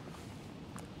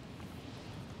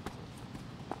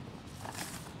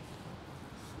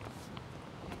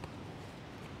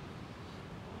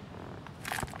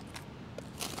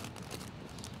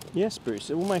 Yes,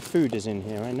 Bruce, all my food is in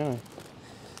here, I know.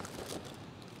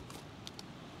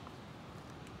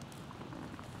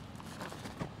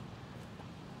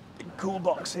 Big cool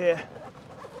box here.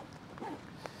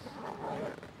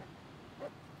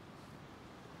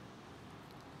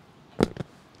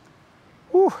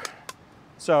 Whew.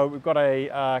 So we've got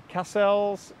a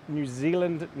Cassell's New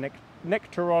Zealand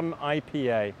Nectaron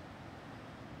IPA.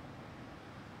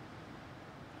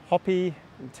 Hoppy,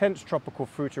 intense tropical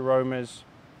fruit aromas.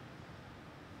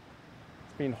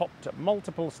 It's been hopped at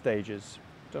multiple stages.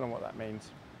 Don't know what that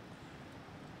means.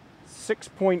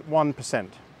 6.1%.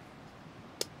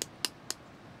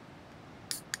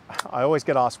 I always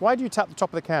get asked, why do you tap the top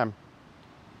of the cam?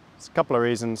 It's a couple of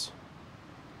reasons.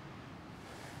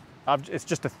 It's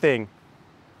just a thing.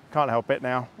 Can't help it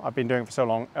now. I've been doing it for so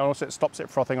long. And also it stops it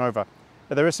frothing over.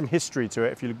 But there is some history to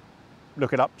it. If you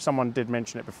look it up, someone did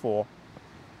mention it before.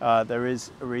 There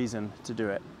is a reason to do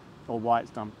it, or why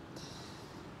it's done.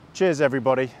 Cheers,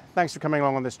 everybody. Thanks for coming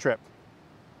along on this trip.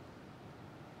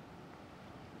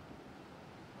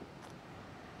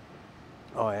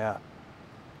 Oh, yeah.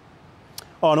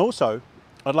 Oh, and also,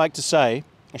 I'd like to say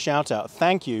a shout out.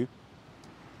 Thank you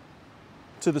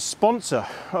to the sponsor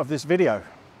of this video,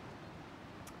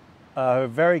 who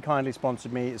very kindly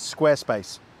sponsored me. It's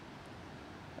Squarespace.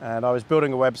 And I was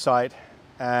building a website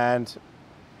and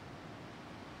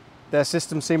their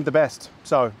system seemed the best.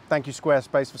 So thank you,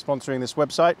 Squarespace, for sponsoring this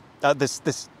website,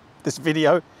 this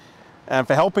video, and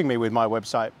for helping me with my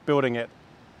website, building it,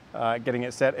 getting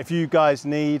it set. If you guys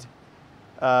need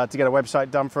to get a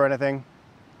website done for anything,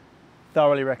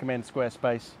 thoroughly recommend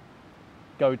Squarespace.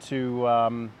 Go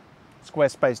to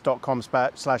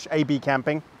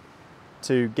squarespace.com/abcamping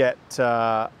to get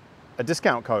a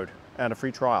discount code and a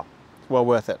free trial. It's well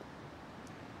worth it.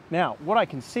 Now, what I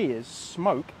can see is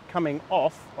smoke coming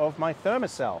off of my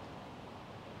thermocell.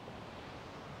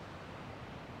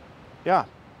 Yeah,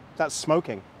 that's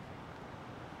smoking.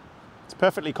 It's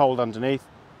perfectly cold underneath,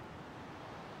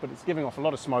 but it's giving off a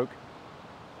lot of smoke.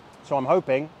 So I'm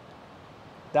hoping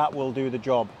that will do the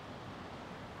job.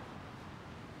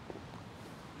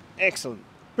 Excellent.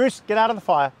 Bruce, get out of the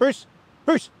fire. Bruce,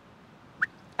 Bruce,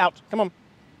 out, come on.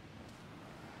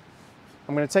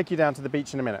 I'm going to take you down to the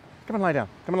beach in a minute. Come and lie down,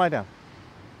 come and lie down.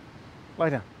 Lie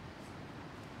down.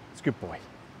 It's a good boy.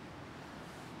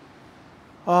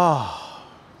 Oh.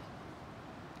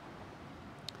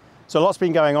 So lots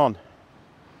been going on.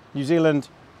 New Zealand,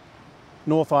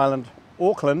 North Island,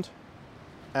 Auckland,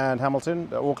 and Hamilton.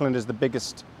 Auckland is the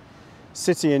biggest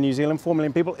city in New Zealand, 4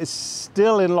 million people, is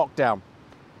still in lockdown.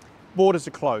 Borders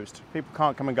are closed. People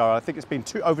can't come and go. I think it's been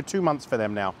over 2 months for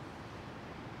them now.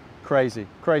 Crazy,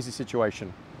 crazy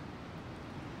situation.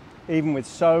 Even with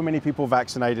so many people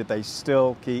vaccinated, they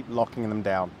still keep locking them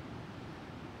down.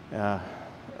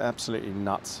 Absolutely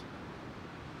nuts.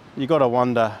 You got to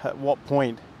wonder at what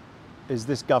point is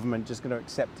this government just going to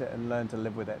accept it and learn to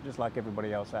live with it, just like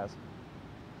everybody else has?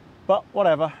 But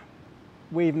whatever.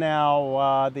 We've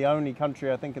now the only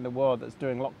country, I think, in the world that's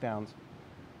doing lockdowns.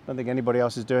 I don't think anybody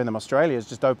else is doing them. Australia's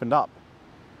just opened up.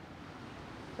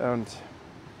 And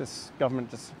this government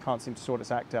just can't seem to sort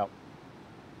its act out.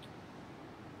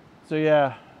 So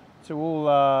yeah, to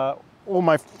all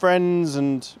my friends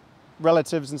and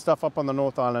relatives and stuff up on the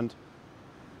North Island,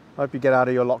 I hope you get out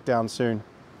of your lockdown soon.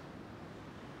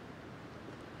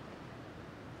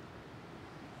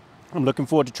 I'm looking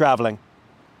forward to traveling.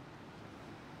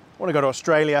 I want to go to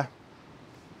Australia.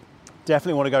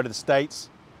 Definitely want to go to the States.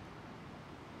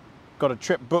 Got a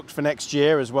trip booked for next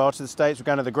year as well to the States. We're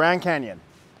going to the Grand Canyon.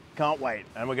 Can't wait.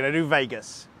 And we're going to do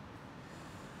Vegas.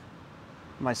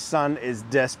 My son is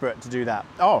desperate to do that.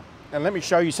 Oh, and let me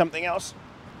show you something else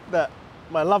that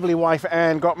my lovely wife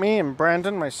Anne got me, and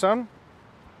Brandon, my son.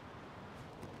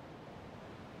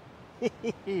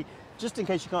 Just in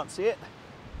case you can't see it.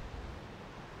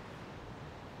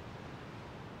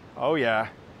 Oh yeah,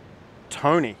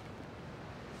 Tony.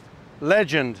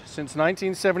 Legend since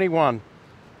 1971.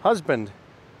 Husband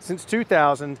since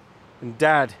 2000, and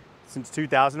dad since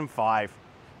 2005.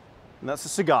 And that's a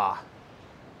cigar.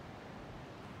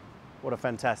 What a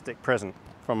fantastic present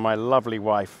from my lovely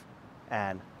wife,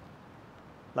 Anne.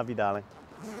 Love you, darling.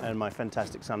 And my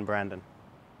fantastic son, Brandon.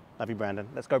 Love you, Brandon.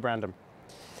 Let's go, Brandon.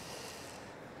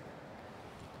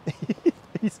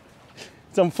 It's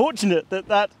unfortunate that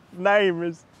that name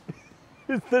is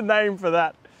the name for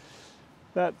that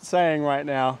saying right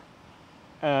now.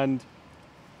 And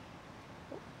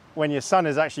when your son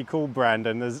is actually called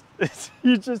Brandon,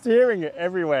 you're just hearing it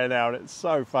everywhere now, and it's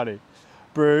so funny.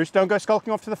 Bruce, don't go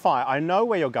skulking off to the fire. I know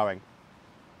where you're going.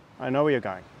 I know where you're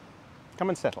going. Come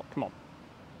and settle, come on.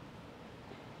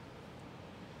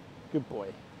 Good boy.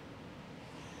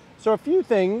 So a few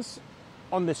things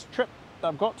on this trip that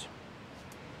I've got.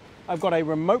 I've got a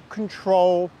remote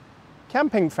control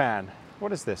camping fan.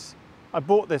 What is this? I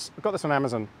got this on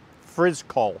Amazon. Frizz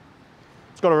Coal.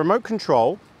 It's got a remote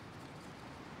control.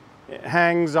 It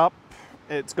hangs up.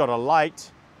 It's got a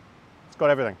light. It's got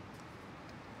everything.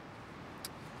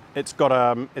 It's got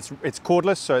it's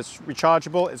cordless, so it's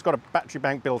rechargeable. It's got a battery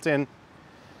bank built in.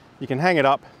 You can hang it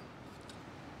up.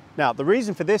 Now, the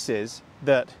reason for this is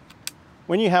that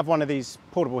when you have one of these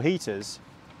portable heaters,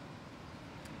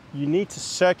 you need to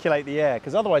circulate the air,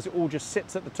 because otherwise it all just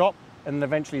sits at the top and then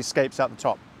eventually escapes out the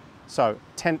top. So,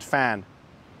 tent fan.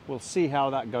 We'll see how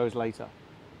that goes later.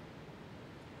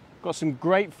 Got some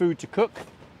great food to cook.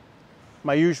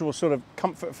 My usual sort of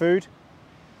comfort food.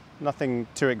 Nothing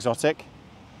too exotic.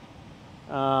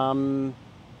 What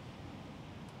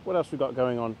else we got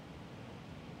going on?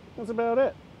 That's about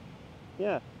it.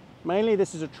 Yeah. Mainly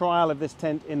this is a trial of this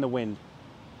tent in the wind.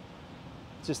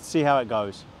 Just to see how it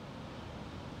goes.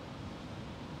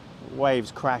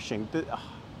 Waves crashing.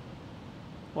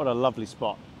 What a lovely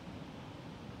spot.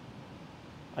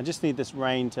 I just need this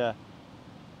rain to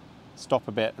stop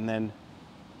a bit, and then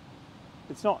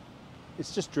it's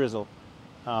just drizzle.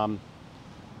 And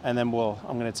then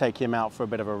I'm going to take him out for a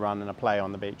bit of a run and a play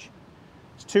on the beach.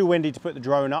 It's too windy to put the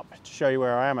drone up to show you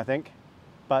where I am, I think.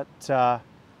 But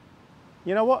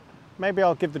you know what? Maybe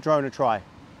I'll give the drone a try.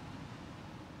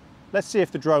 Let's see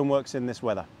if the drone works in this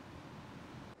weather.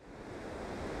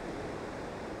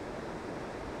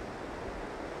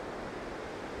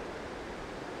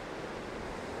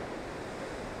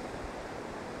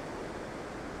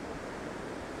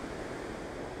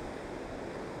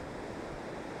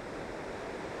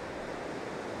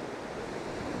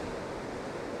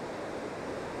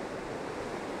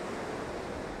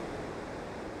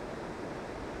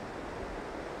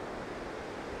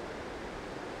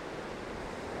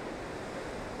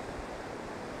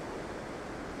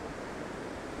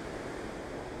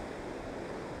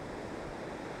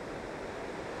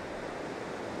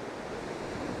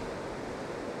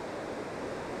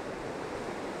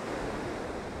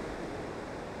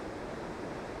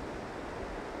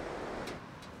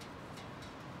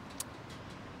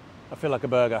 I feel like a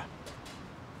burger.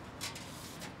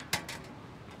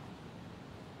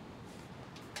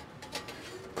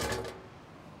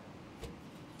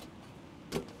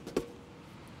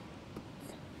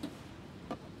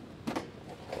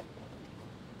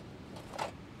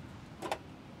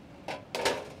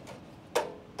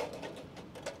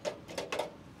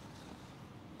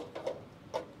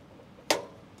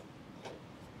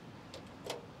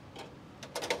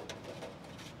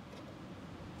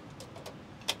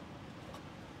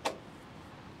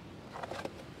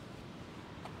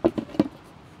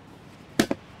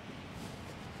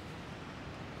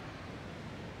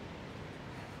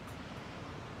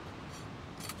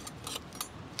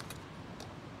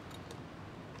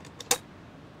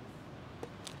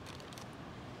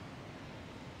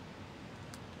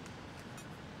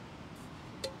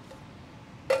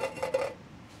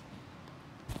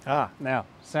 Ah, now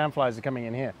sandflies are coming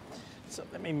in here. So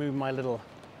let me move my little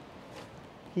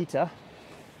heater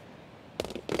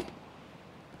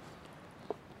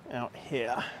out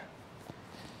here.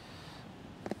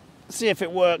 See if it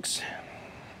works.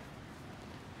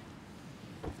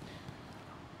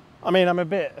 I mean, I'm a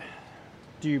bit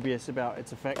dubious about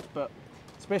its effect, but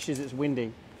especially as it's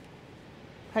windy.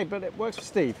 Hey, but it works for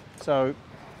Steve, so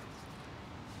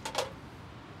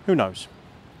who knows?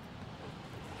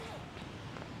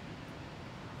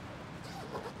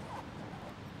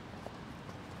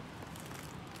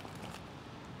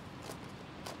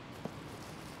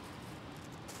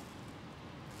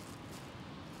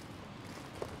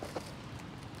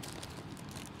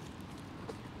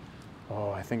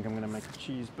 Oh, I think I'm going to make a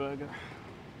cheeseburger.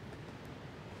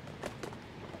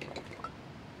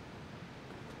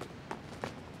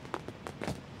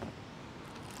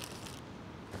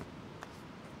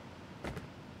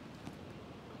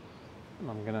 And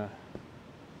I'm going to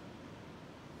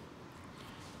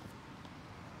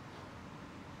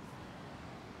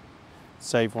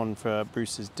save one for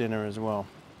Bruce's dinner as well.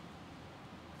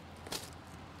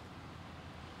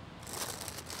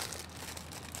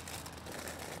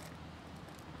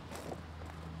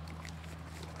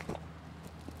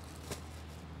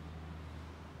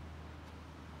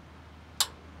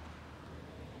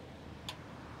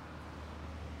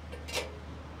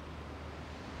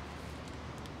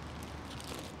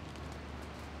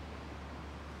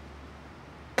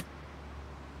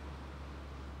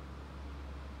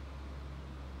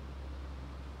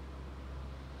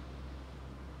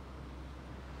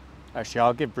 Actually, I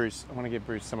want to give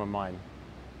Bruce some of mine.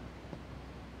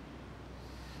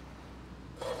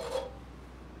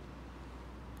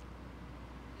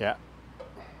 Yeah.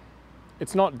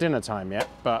 It's not dinner time yet,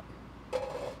 but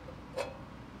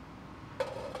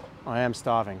I am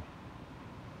starving.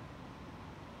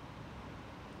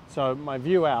 So my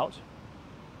view out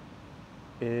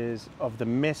is of the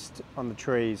mist on the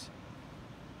trees,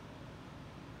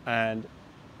 and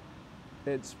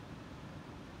it's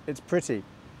pretty.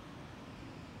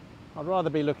 I'd rather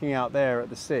be looking out there at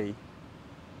the sea.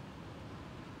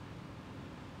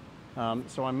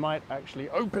 So I might actually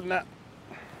open that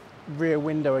rear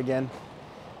window again,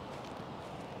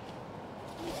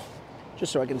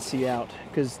 just so I can see out,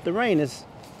 because the rain has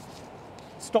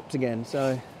stopped again,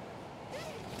 so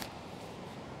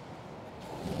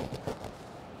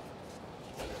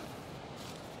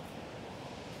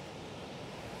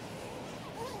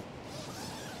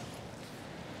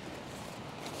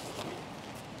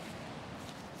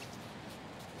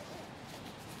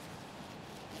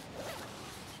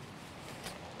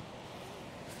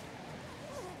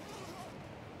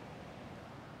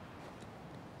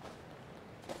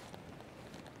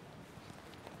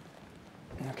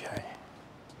okay,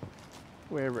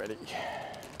 we're ready.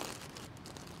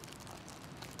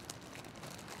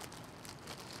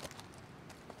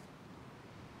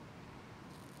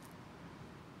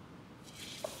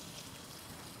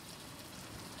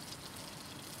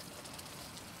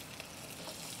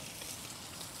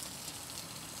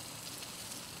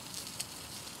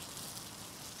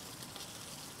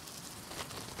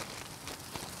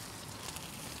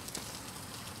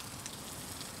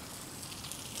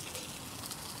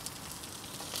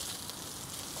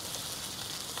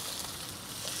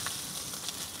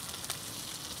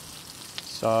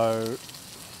 So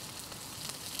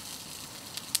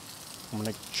I'm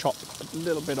going to chop a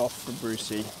little bit off for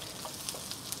Brucey,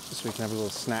 so we can have a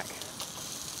little snack.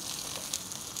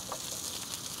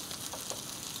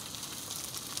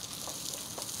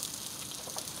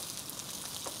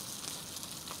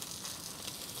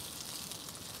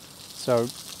 So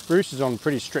Bruce is on a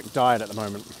pretty strict diet at the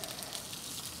moment.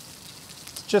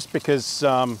 It's just because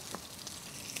he's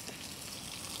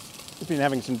been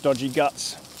having some dodgy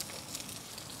guts.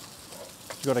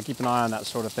 You've got to keep an eye on that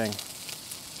sort of thing.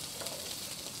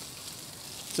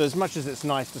 So as much as it's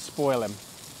nice to spoil him,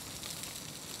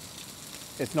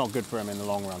 it's not good for him in the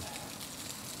long run.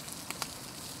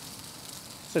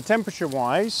 So temperature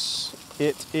wise,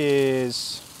 it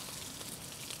is,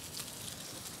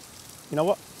 you know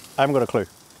what? I haven't got a clue.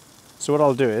 So what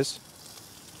I'll do is,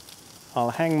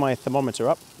 I'll hang my thermometer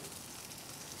up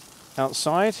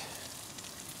outside.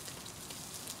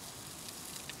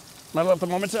 My little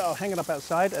thermometer, I'll hang it up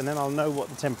outside and then I'll know what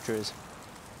the temperature is.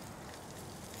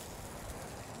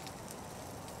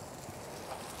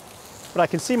 But I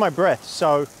can see my breath,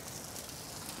 so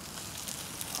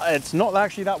it's not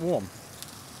actually that warm.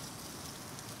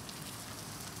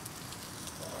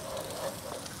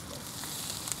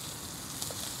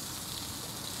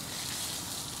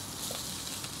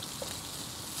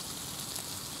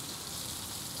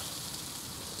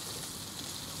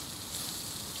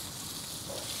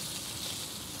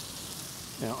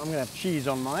 Now I'm going to have cheese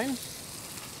on mine.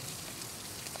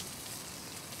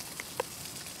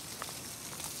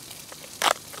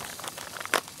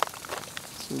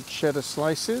 Some cheddar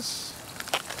slices.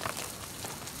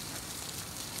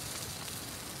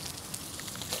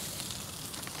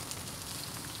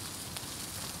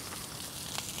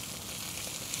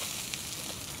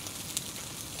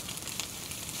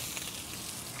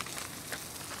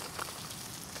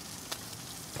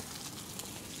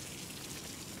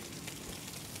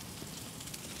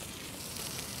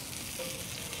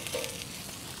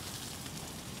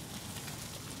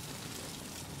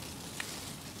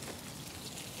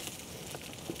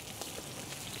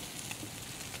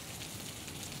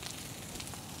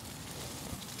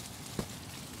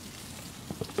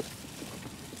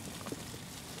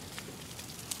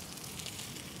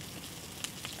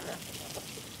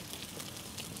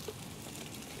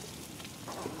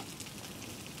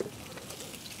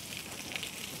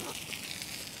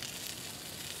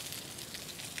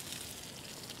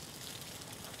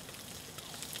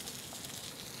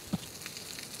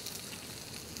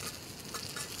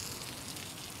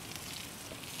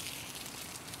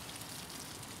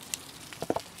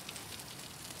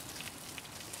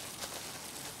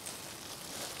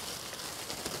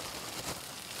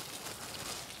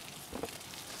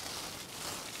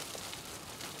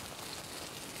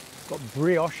 Got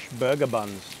brioche burger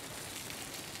buns.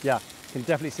 Yeah, can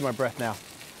definitely see my breath now.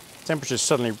 Temperature's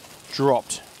suddenly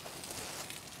dropped.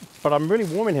 But I'm really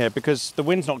warm in here because the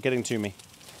wind's not getting to me.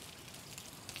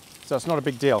 So it's not a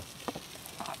big deal.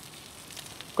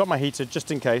 Got my heater just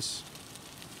in case.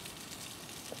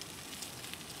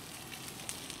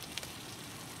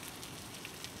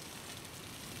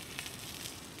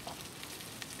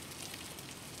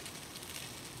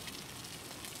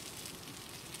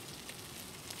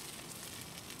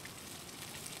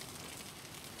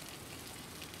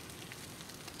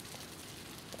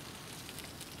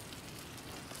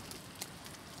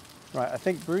 Right, I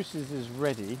think Bruce's is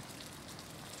ready.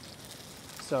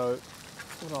 So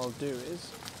what I'll do is,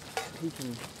 he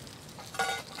can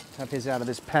have his out of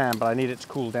this pan, but I need it to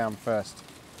cool down first.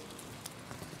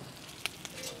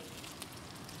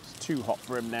 It's too hot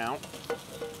for him now.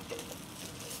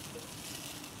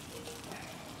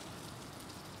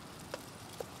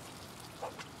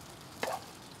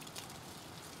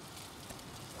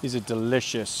 These are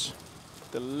delicious,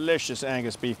 delicious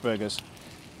Angus beef burgers.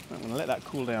 I'm going to let that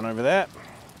cool down over there.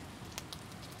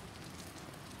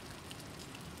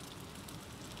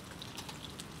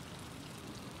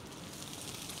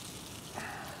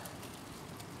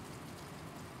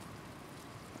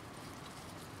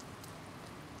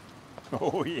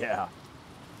 Oh yeah.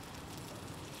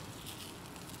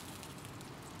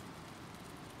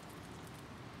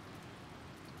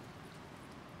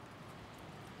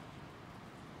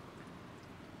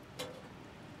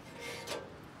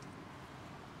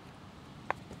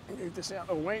 Move this out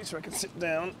of the way so I can sit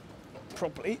down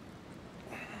properly.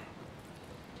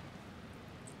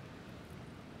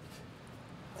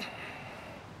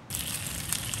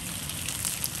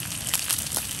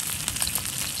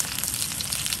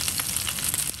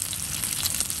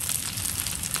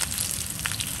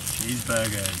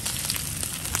 Cheeseburgers.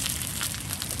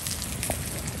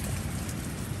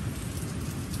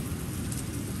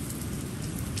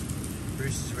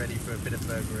 Bruce is ready for a bit of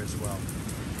burger as well.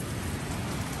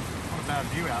 Not a bad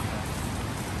view out there.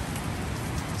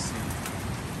 Let's see.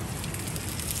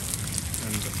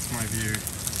 And that's my view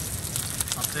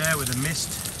up there with the mist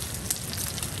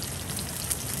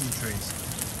and trees.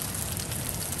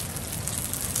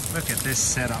 Look at this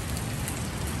setup.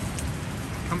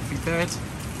 Comfy bed,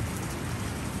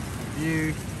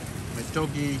 view, my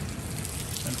doggy,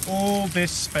 and all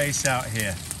this space out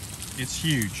here. It's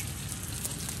huge.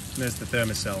 There's the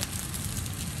thermocell.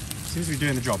 Seems to be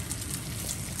doing the job.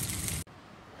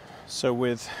 So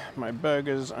with my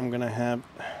burgers, I'm going to have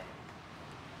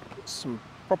some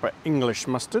proper English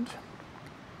mustard.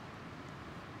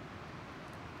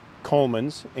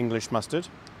 Coleman's English mustard.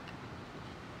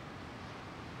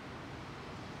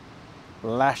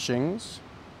 Lashings.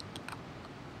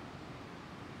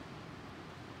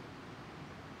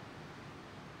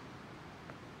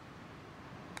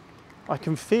 I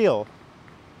can feel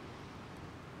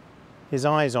his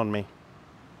eyes on me.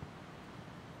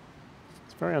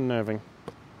 It's very unnerving.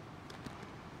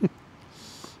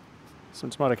 Some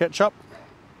tomato ketchup.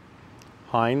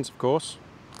 Heinz, of course.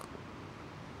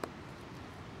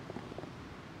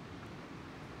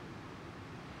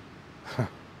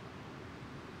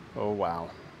 Oh wow.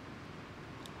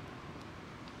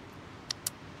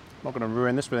 Not going to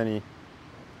ruin this with any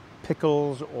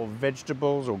pickles or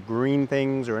vegetables or green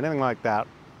things or anything like that.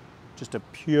 Just a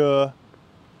pure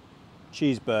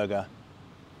cheeseburger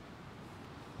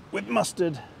with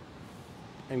mustard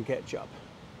and ketchup.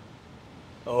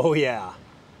 Oh yeah,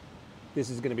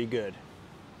 this is gonna be good.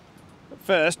 But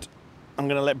first, I'm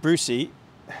gonna let Brucey.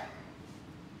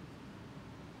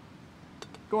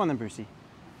 Go on then, Brucey.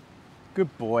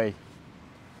 Good boy.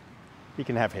 He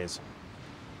can have his.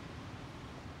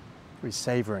 He's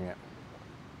savoring it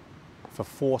for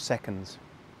 4 seconds.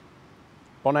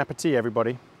 Bon appetit,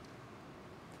 everybody.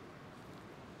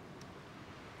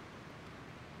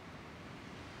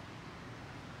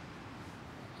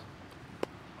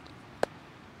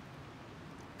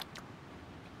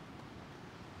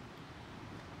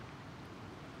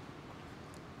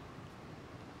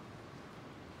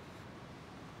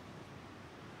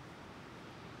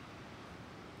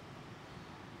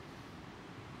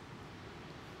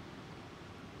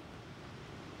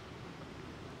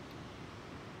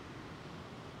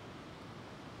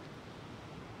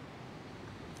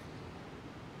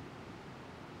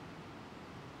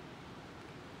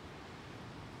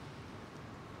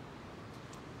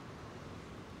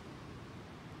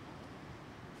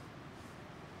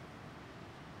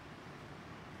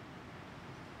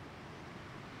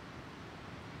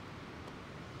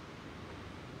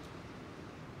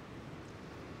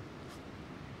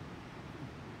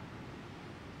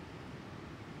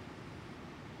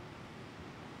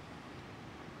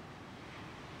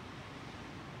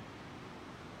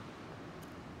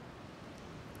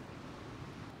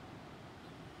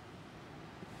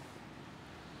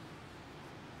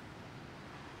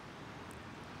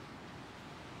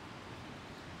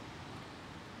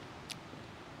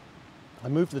 I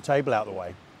moved the table out of the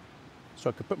way so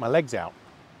I could put my legs out.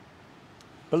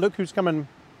 But look who's come and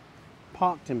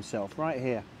parked himself right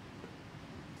here.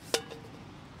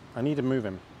 I need to move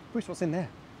him. Bruce, what's in there?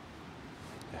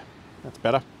 Yeah, that's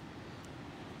better.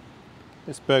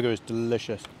 This burger is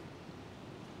delicious.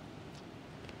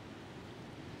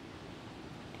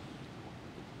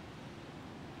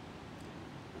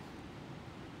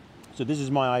 So this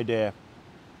is my idea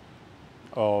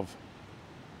of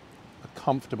a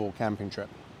comfortable camping trip.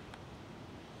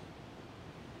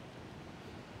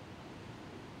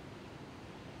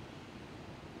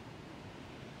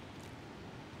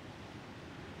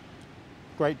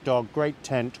 Great dog, great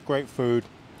tent, great food,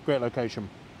 great location.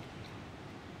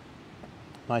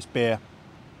 Nice beer.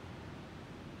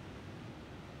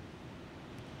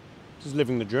 Just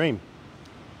living the dream.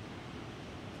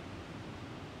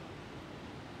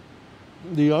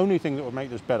 The only thing that would make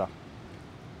this better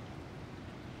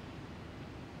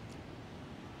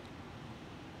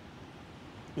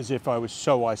is if I was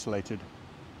so isolated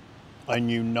I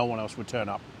knew no one else would turn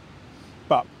up.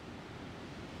 But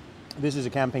this is a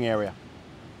camping area.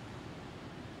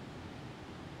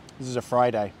 This is a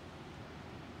Friday.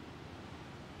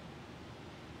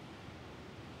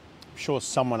 I'm sure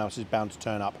someone else is bound to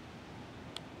turn up.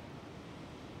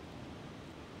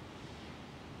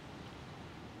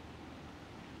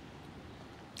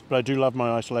 But I do love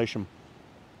my isolation,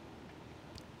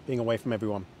 being away from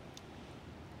everyone.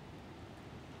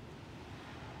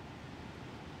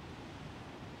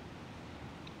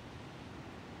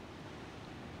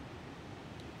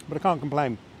 But I can't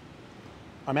complain.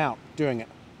 I'm out doing it.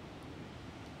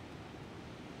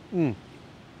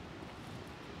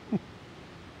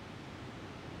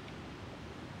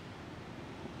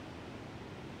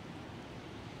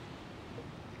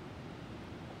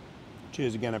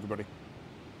 Cheers again, everybody.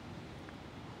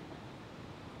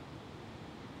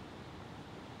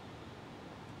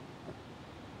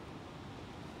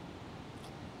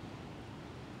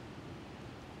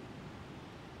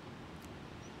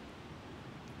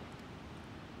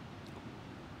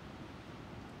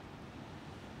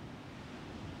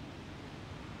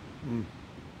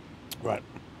 Right,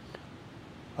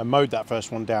 I mowed that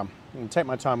first one down. I'm going to take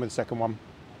my time with the second one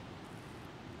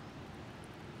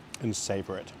and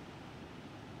savor it.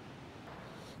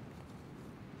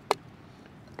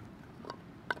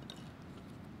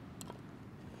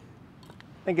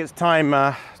 I think it's time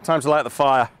to light the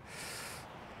fire.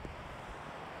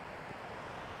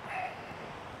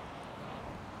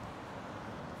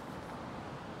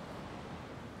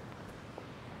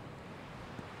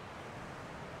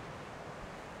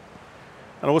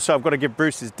 And also I've got to give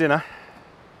Bruce his dinner.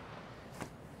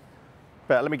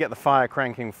 But let me get the fire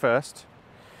cranking first.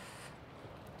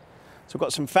 So I've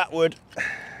got some fat wood.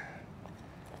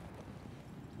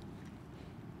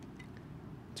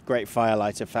 It's a great fire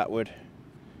lighter, fat wood.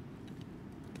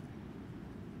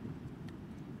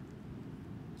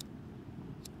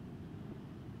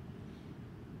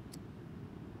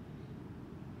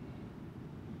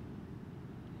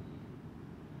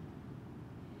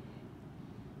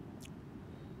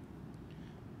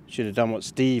 Should have done what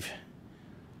Steve,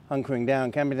 hunkering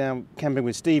down, camping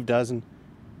with Steve does, and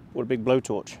bought a big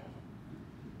blowtorch.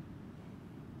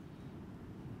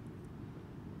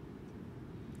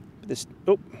 But this,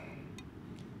 oh,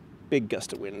 big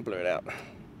gust of wind blew it out.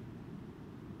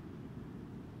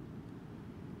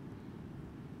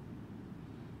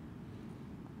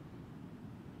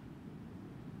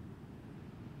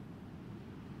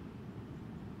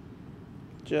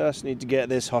 Just need to get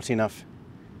this hot enough.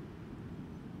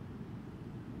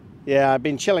 Yeah, I've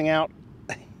been chilling out.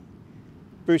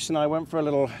 Bruce and I went for a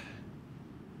little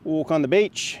walk on the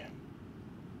beach,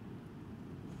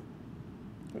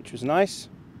 which was nice.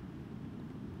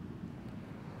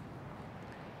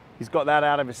 He's got that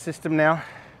out of his system now.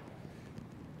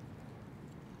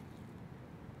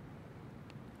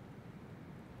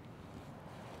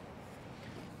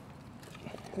 I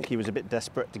think he was a bit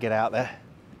desperate to get out there.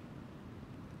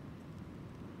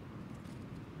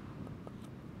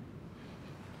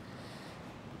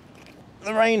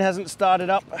 The rain hasn't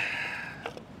started up,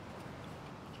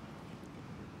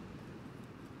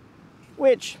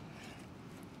 which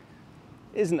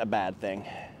isn't a bad thing.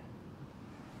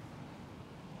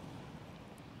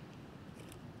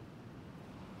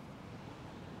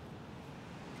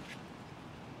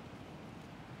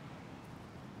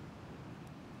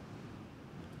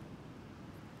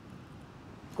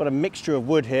 Got a mixture of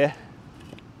wood here.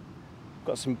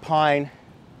 Got some pine.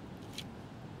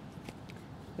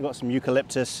 I've got some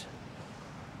eucalyptus.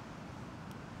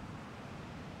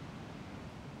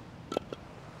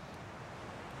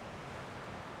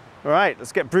 All right,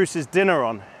 let's get Bruce's dinner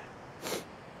on.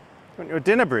 Want your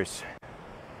dinner, Bruce?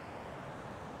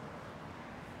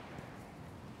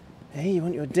 Hey, you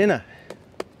want your dinner?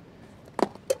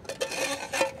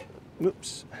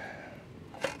 Whoops.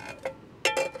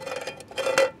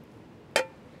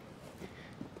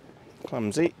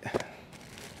 Clumsy.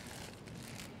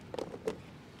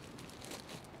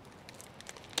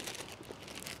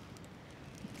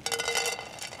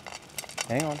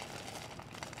 Hang on.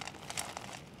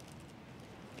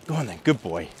 Go on then, good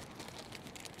boy.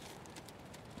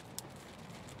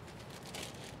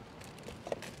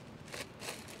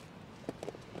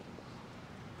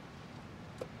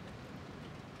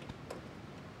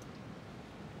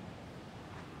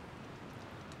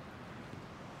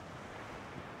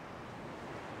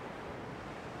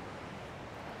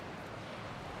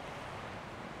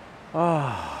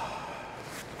 Oh,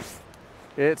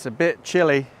 it's a bit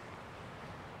chilly.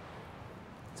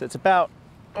 So it's about,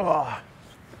 I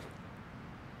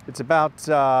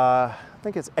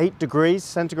think it's 8 degrees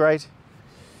centigrade.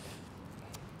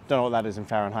 Don't know what that is in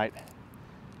Fahrenheit.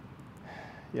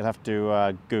 You'll have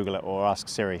to Google it or ask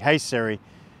Siri. Hey Siri,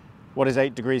 what is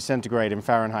 8 degrees centigrade in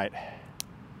Fahrenheit?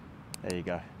 There you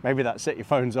go. Maybe that set your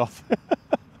phones off.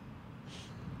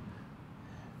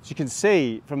 As you can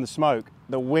see from the smoke,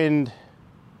 the wind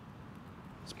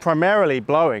is primarily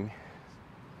blowing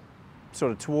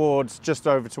sort of just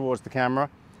over towards the camera,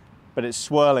 but it's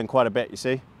swirling quite a bit, you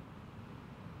see,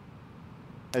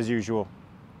 as usual.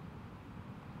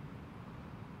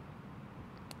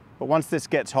 But once this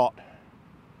gets hot,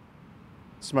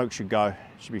 smoke should go,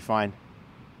 should be fine.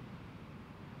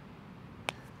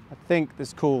 I think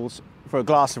this calls for a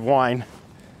glass of wine.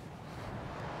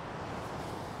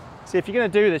 See, if you're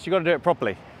going to do this, you've got to do it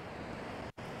properly.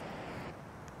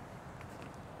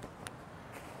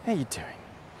 How are you doing?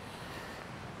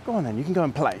 Go on then, you can go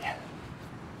and play.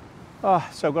 Oh,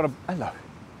 so I've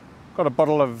got a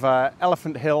bottle of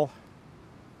Elephant Hill.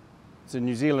 It's a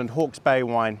New Zealand Hawke's Bay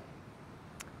wine.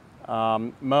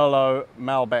 Merlot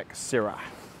Malbec Syrah.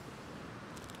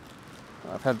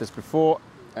 I've had this before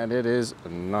and it is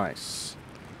nice.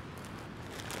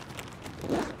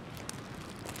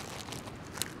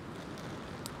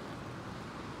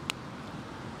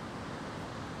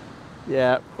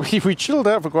 Yeah, we chilled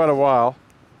out for quite a while.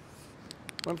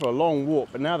 Went for a long walk,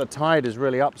 but now the tide is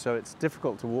really up, so it's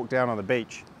difficult to walk down on the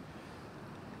beach.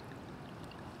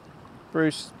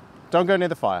 Bruce, don't go near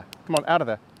the fire. Come on, out of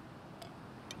there.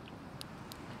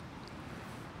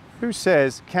 Who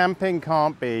says camping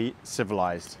can't be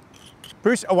civilized?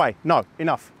 Bruce, away. No,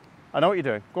 enough. I know what you're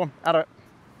doing. Go on, out of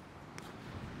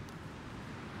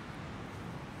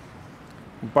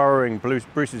it. Borrowing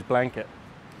Bruce's blanket.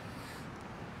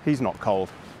 He's not cold.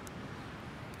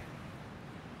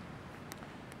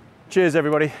 Cheers,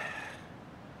 everybody.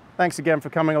 Thanks again for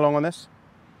coming along on this.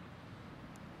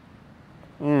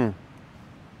 Oh,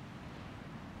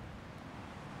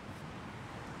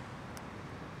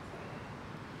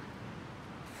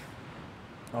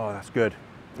 that's good.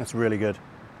 That's really good.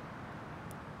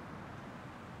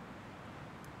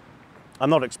 I'm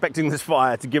not expecting this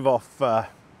fire to give off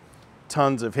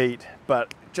tons of heat,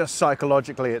 but just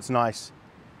psychologically it's nice.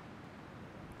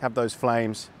 Have those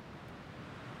flames.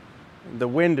 The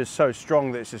wind is so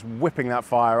strong that it's just whipping that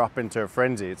fire up into a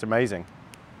frenzy. It's amazing.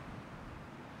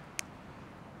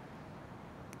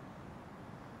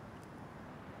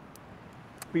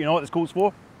 But you know what this calls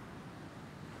for?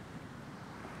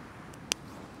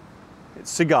 It's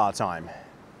cigar time.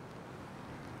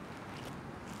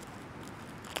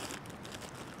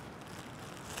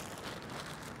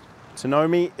 To know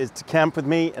me is to camp with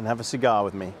me and have a cigar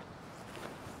with me.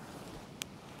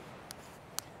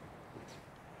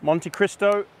 Monte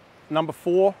Cristo, number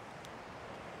 4.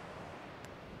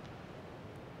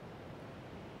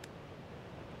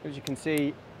 As you can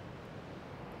see,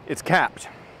 it's capped.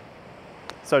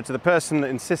 So to the person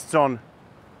that insists on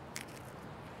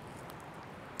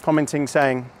commenting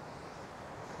saying,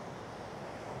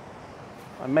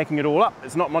 I'm making it all up,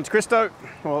 it's not Monte Cristo,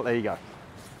 well, there you go.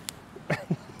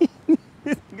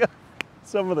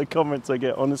 Some of the comments I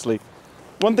get, honestly.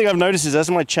 One thing I've noticed is as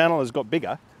my channel has got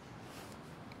bigger,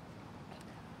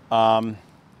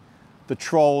 the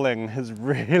trolling has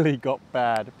really got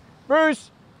bad.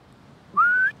 Bruce!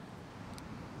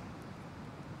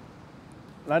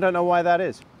 And I don't know why that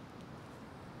is.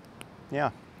 Yeah,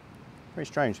 very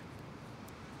strange.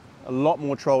 A lot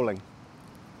more trolling.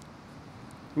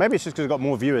 Maybe it's just because I've got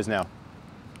more viewers now.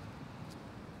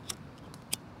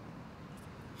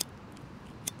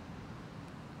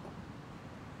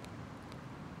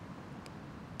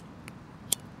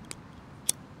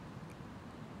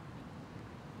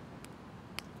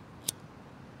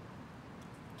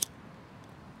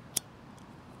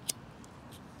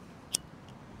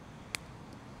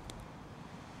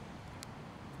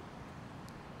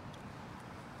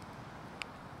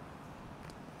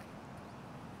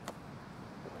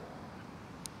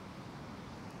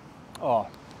 Oh,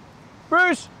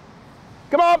 Bruce,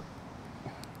 come on.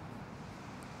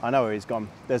 I know where he's gone.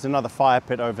 There's another fire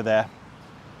pit over there.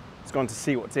 He's gone to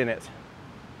see what's in it.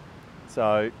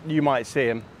 So you might see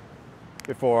him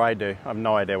before I do. I have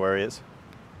no idea where he is.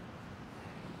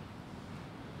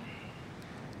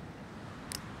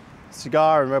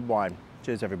 Cigar and red wine.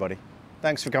 Cheers, everybody.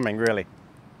 Thanks for coming, really.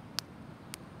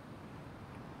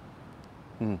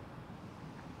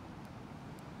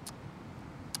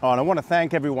 Oh, and I want to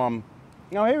thank everyone.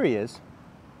 Oh, here he is.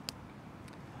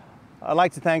 I'd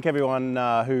like to thank everyone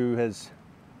who has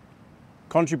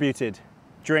contributed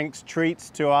drinks, treats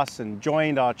to us and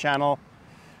joined our channel.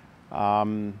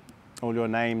 All your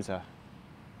names are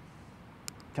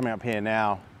coming up here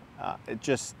now. It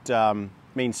just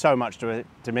means so much to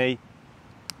me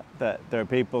that there are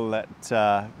people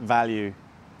that value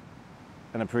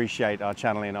and appreciate our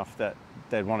channel enough that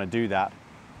they'd want to do that.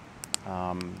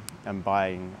 And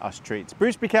buying us treats.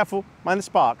 Bruce, be careful, mind the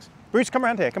sparks. Bruce, come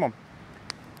around here, come on.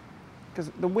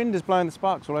 Because the wind is blowing the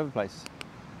sparks all over the place.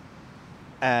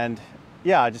 And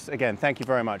yeah, just again, thank you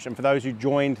very much. And for those who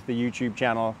joined the YouTube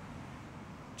channel,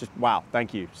 just wow,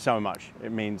 thank you so much.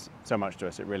 It means so much to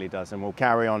us, it really does. And we'll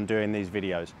carry on doing these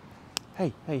videos.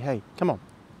 Hey, hey, hey, come on.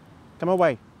 Come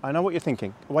away. I know what you're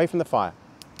thinking. Away from the fire.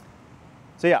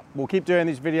 So yeah, we'll keep doing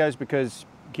these videos because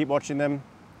keep watching them.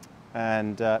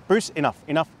 And Bruce, enough,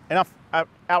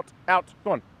 out,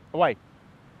 go on,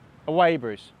 away,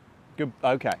 Bruce. Good,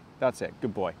 okay, that's it,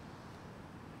 good boy.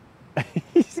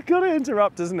 He's got to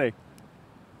interrupt, doesn't he?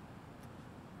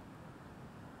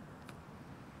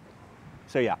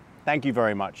 So yeah, thank you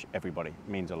very much, everybody, it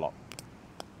means a lot.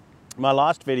 My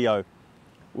last video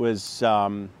was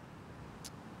in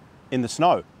the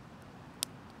snow,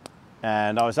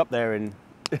 and I was up there in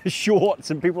shorts,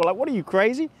 and people were like, what are you,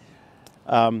 crazy?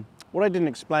 What I didn't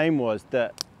explain was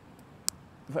that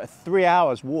for a 3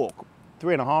 hours walk,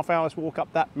 3.5 hours walk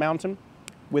up that mountain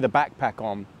with a backpack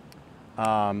on,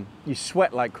 you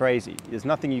sweat like crazy. There's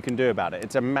nothing you can do about it.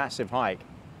 It's a massive hike.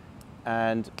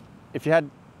 And if you had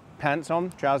pants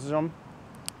on, trousers on,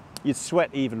 you'd sweat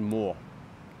even more.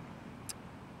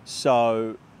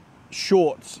 So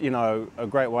shorts, you know, a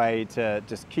great way to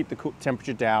just keep the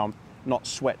temperature down, not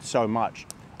sweat so much.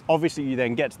 Obviously, you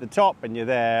then get to the top and you're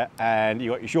there and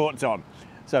you got your shorts on.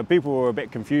 So people were a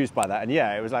bit confused by that. And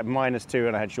yeah, it was like -2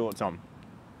 and I had shorts on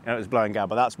and it was blowing out,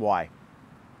 but that's why.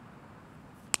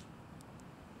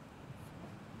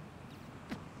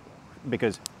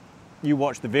 Because you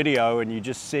watch the video and you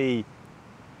just see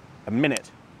a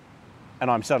minute and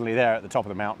I'm suddenly there at the top of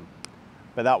the mountain.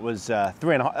 But that was that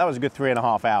was a good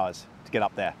 3.5 hours to get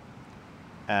up there,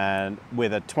 and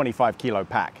with a 25 kilo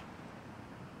pack.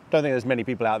 Don't think there's many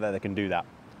people out there that can do that.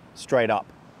 Straight up,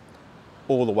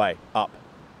 all the way up.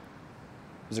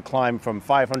 There's a climb from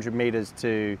 500 meters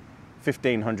to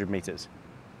 1,500 meters.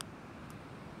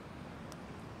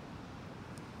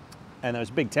 And there was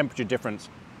a big temperature difference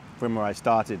from where I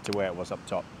started to where it was up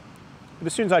top. But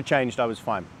as soon as I changed, I was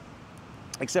fine.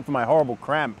 Except for my horrible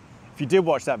cramp. If you did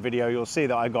watch that video, you'll see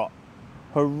that I got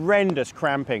horrendous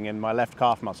cramping in my left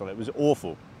calf muscle. It was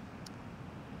awful.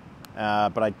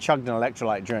 But I chugged an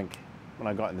electrolyte drink when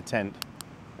I got in the tent,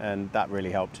 and that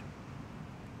really helped.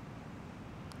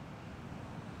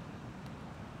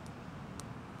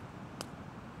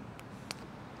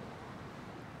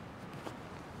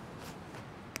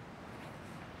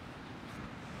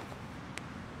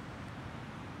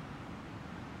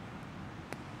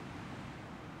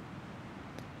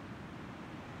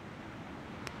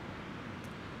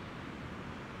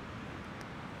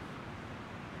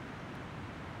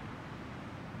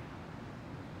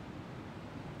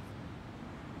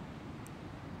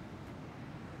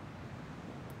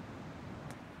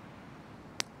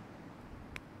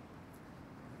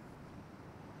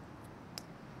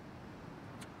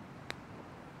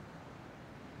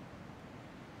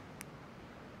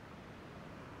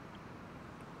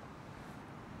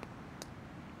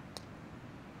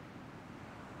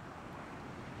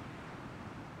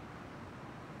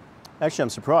 Actually, I'm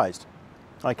surprised.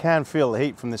 I can feel the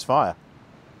heat from this fire.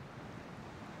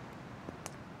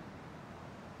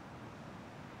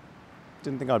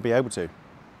 Didn't think I'd be able to.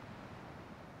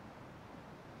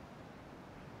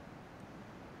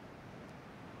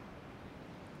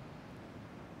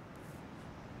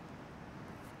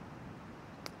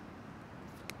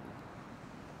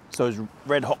 So those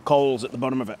red hot coals at the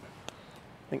bottom of it.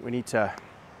 I think we need to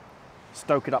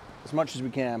stoke it up as much as we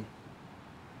can.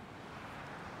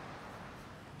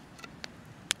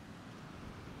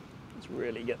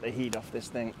 Really get the heat off this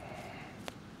thing.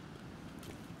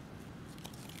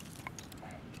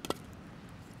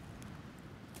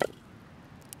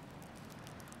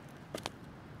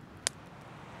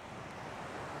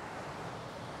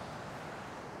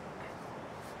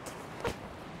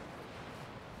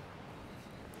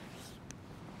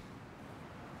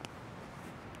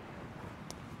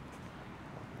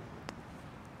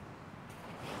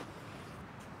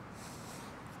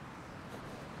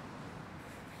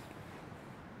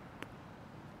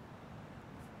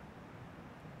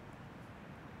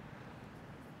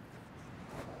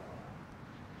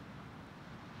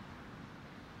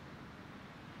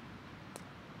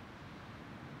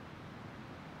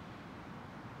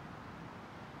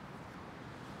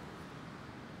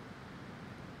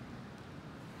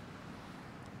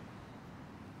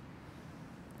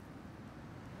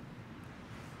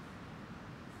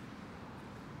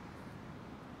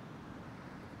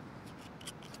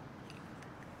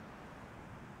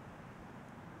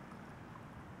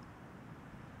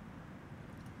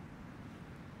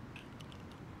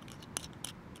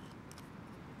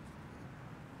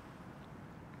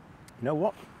 You know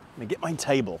what? Let me get my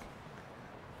table.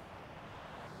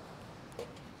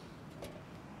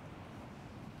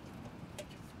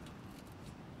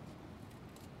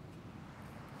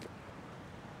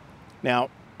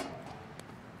 Now,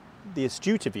 the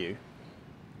astute of you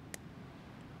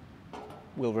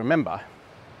will remember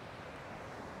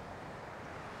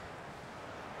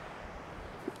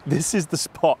this is the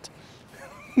spot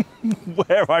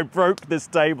where I broke this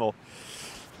table.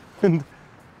 And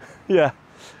yeah,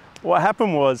 what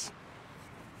happened was,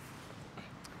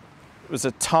 it was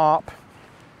a tarp.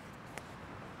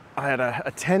 I had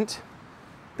a tent.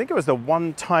 I think it was the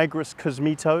One Tigris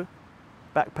Cosmito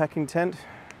backpacking tent.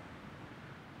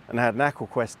 And I had an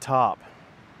AquaQuest tarp.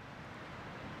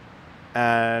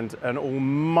 And an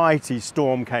almighty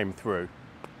storm came through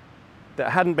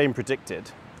that hadn't been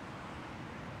predicted.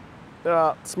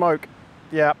 Smoke.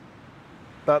 Yeah,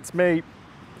 that's me.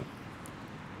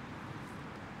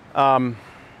 And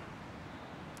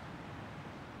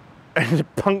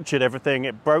it punctured everything.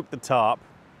 It broke the tarp,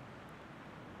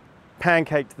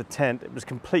 pancaked the tent. It was a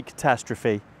complete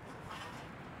catastrophe.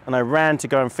 And I ran to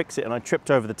go and fix it, and I tripped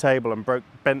over the table and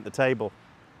bent the table.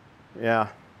 Yeah,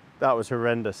 that was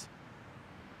horrendous.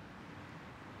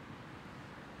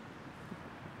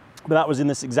 But that was in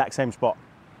this exact same spot.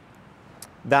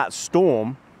 That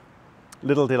storm,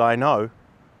 little did I know,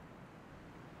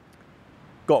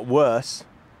 got worse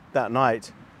that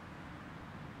night.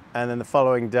 And then the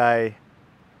following day,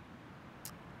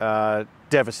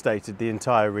 devastated the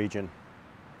entire region.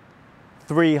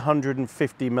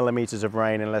 350 millimeters of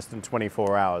rain in less than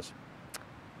 24 hours.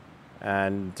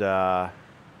 And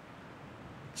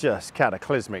just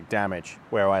cataclysmic damage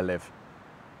where I live.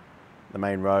 The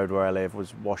main road where I live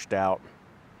was washed out.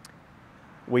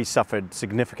 We suffered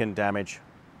significant damage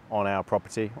on our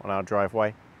property, on our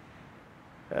driveway.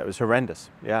 It was horrendous.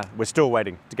 Yeah, we're still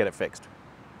waiting to get it fixed.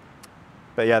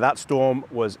 But yeah, that storm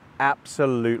was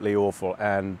absolutely awful.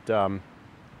 And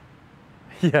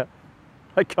yeah,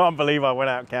 I can't believe I went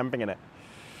out camping in it.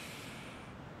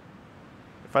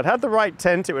 If I'd had the right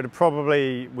tent, it would have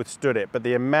probably withstood it, but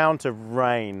the amount of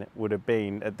rain would have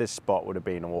been, at this spot, would have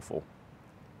been awful.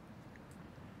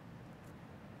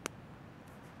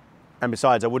 And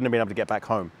besides, I wouldn't have been able to get back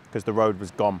home because the road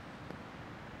was gone.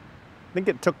 I think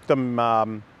it took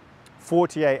them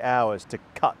 48 hours to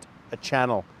cut a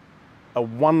channel, a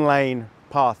one-lane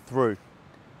path through.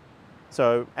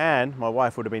 So, and my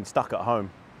wife would have been stuck at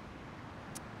home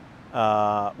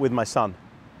with my son,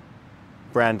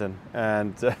 Brandon,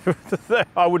 and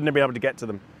I wouldn't have been able to get to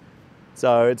them.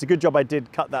 So it's a good job I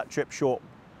did cut that trip short.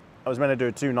 I was meant to do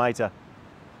a two-nighter,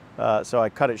 so I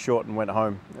cut it short and went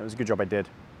home. It was a good job I did.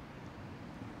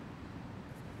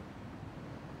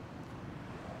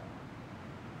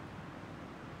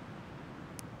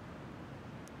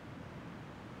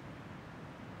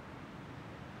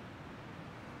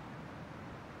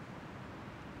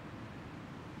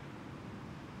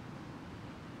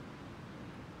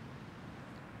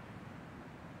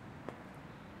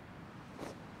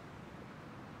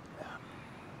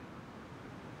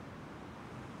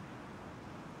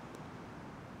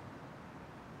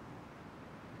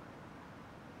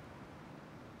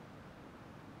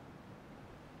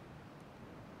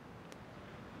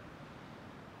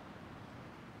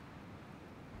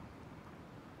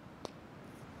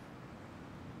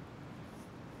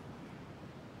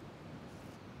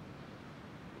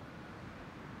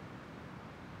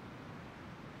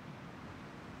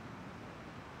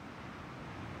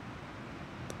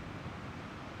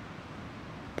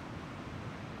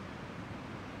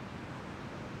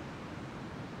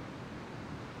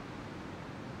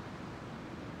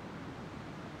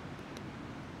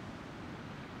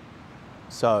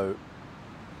 So,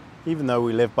 even though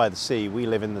we live by the sea, we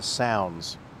live in the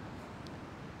sounds.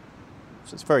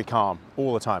 So it's very calm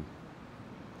all the time.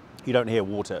 You don't hear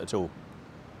water at all.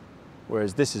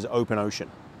 Whereas this is open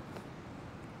ocean.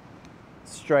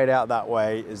 Straight out that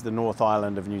way is the North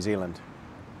Island of New Zealand.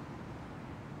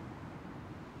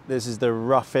 This is the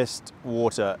roughest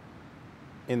water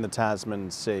in the Tasman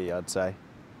Sea, I'd say.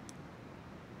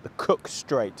 The Cook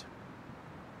Strait.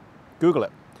 Google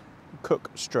it. Cook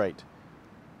Strait.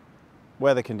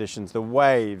 Weather conditions, the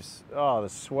waves, oh, the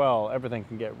swell, everything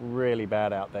can get really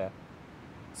bad out there.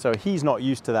 So he's not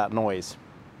used to that noise.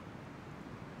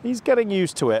 He's getting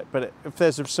used to it, but if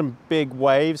there's some big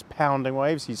waves, pounding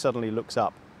waves, he suddenly looks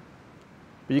up.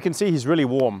 But you can see he's really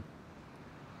warm.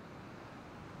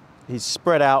 He's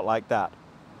spread out like that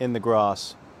in the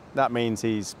grass. That means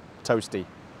he's toasty.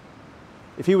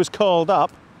 If he was curled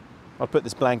up, I'd put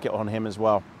this blanket on him as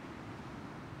well.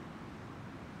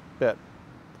 But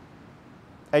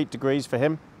 8 degrees for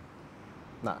him?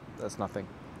 Nah, that's nothing.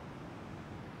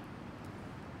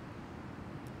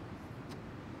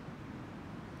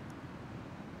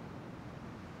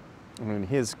 I mean,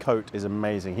 his coat is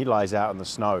amazing. He lies out in the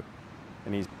snow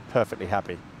and he's perfectly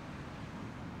happy.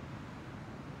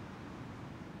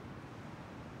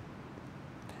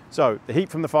 So, the heat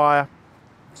from the fire,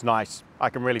 it's nice. I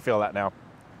can really feel that now.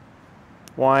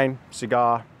 Wine,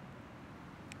 cigar,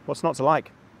 what's not to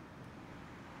like?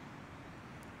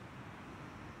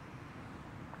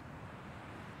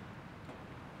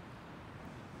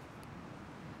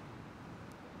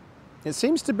 It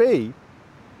seems to be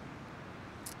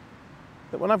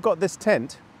that when I've got this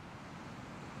tent,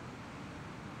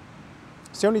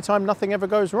 it's the only time nothing ever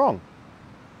goes wrong.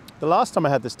 The last time I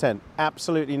had this tent,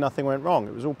 absolutely nothing went wrong.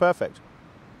 It was all perfect.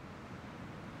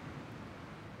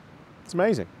 It's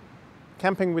amazing.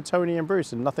 Camping with Tony and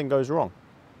Bruce and nothing goes wrong.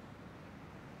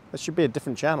 That should be a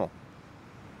different channel.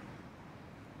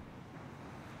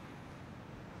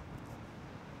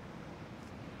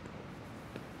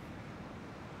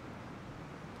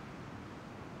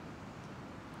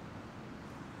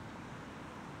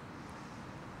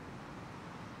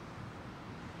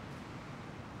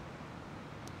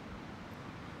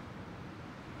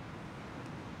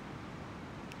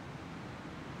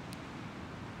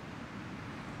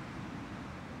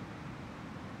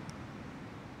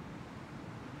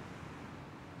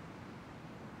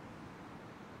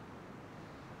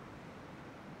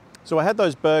 So I had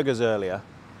those burgers earlier.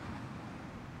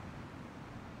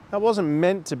 That wasn't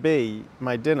meant to be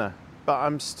my dinner, but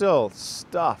I'm still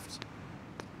stuffed.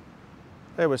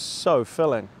 They were so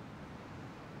filling.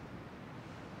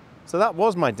 So that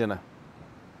was my dinner.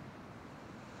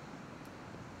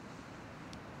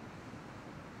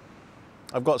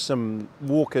 I've got some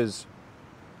Walker's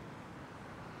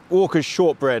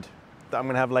shortbread that I'm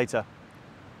gonna have later.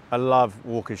 I love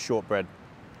Walker's shortbread.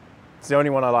 It's the only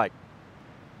one I like.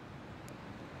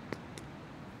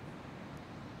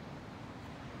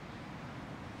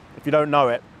 If you don't know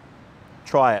it,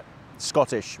 try it.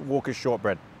 Scottish Walker's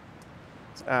shortbread.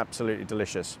 It's absolutely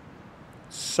delicious.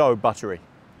 So buttery.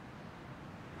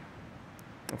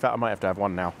 In fact, I might have to have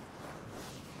one now.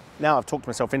 Now I've talked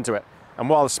myself into it. And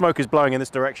while the smoke is blowing in this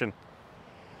direction,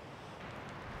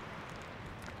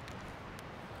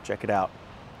 check it out.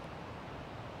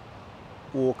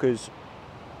 Walker's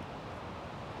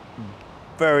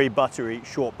very buttery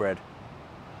shortbread.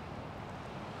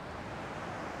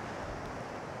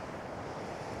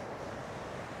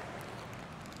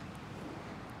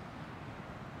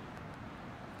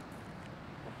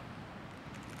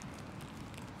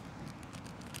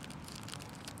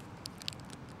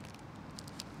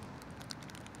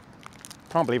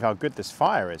 Can't believe how good this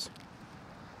fire is.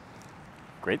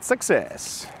 Great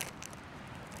success.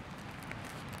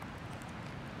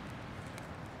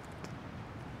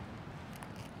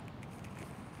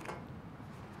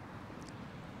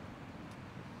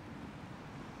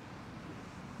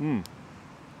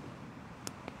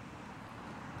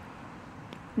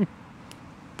 The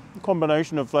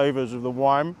combination of flavors of the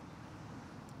wine,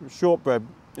 the shortbread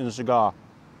in the cigar.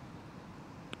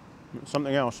 It's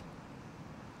something else.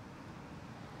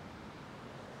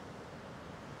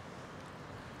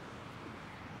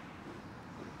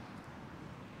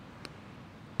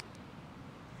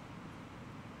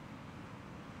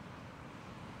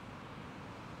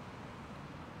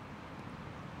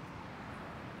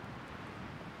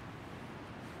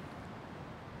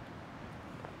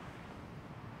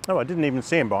 Oh, I didn't even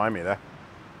see him behind me there.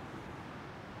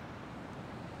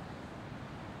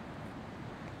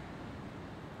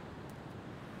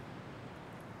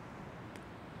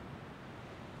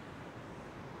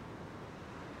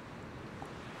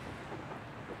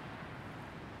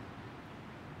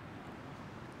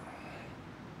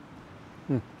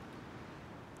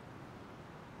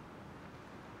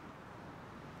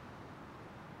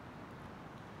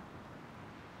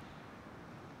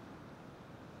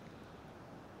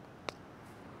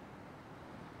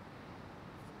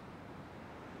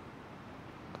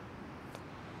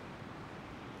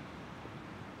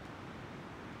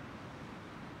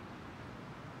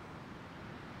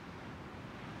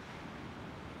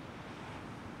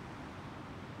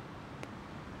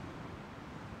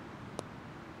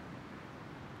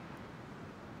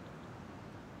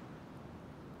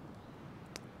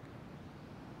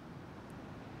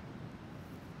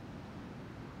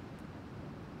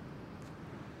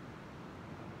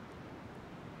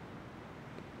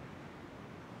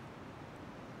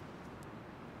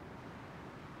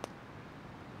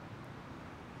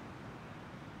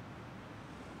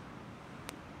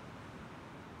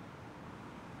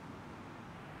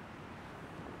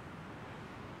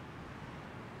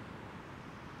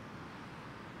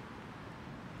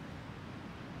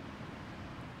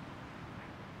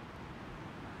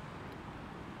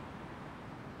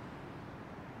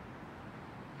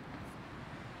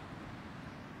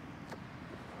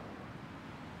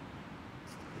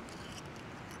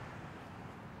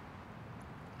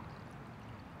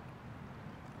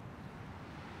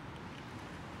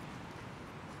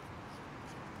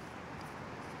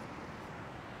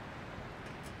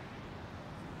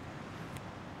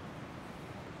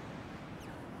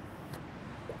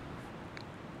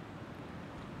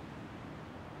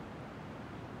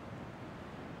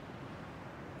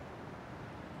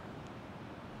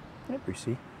 Hey,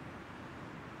 Brucey.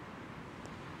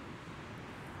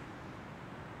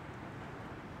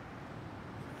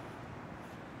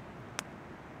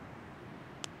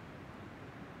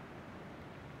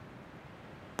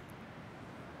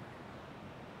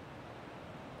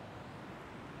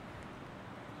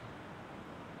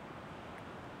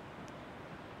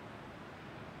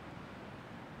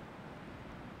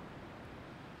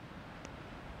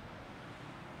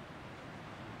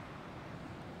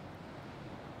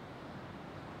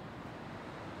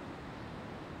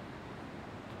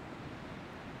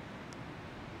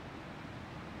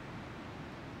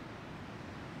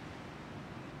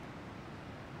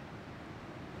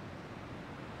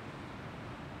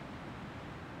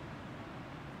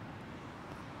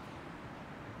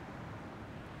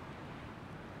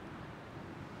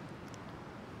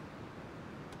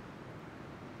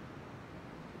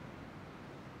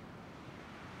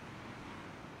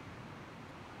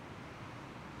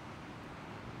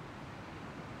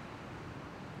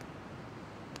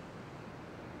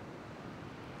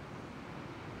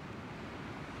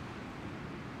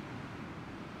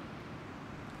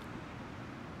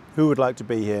 Who would like to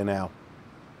be here now?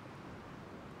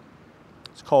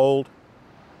 It's cold,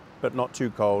 but not too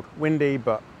cold. Windy,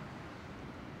 but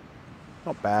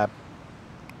not bad.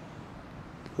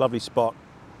 Lovely spot.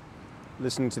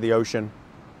 Listening to the ocean.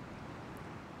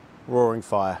 roaring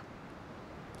fire.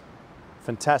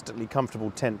 Fantastically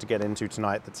comfortable tent to get into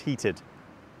tonight that's heated.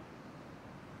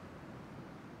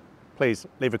 Please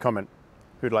leave a comment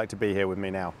who'd like to be here with me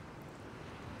now.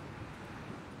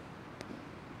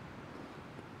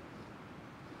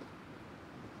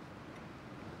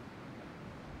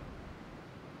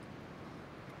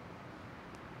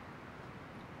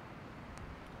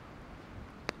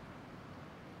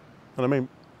 And I mean,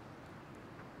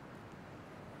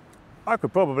 I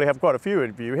could probably have quite a few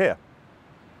in view here.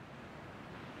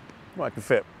 Well, I could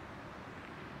fit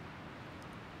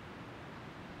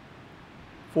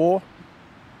 4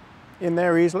 in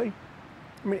there easily.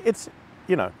 I mean, it's,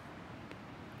 you know,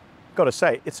 gotta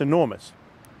say, it's enormous,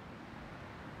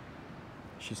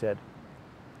 she said.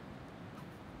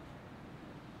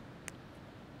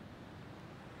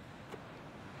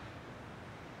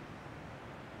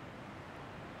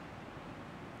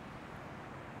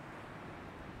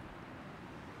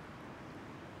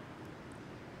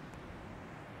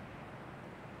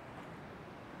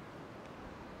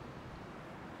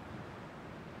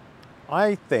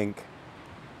 I think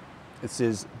this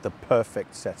is the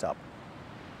perfect setup.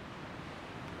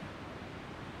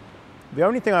 The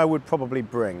only thing I would probably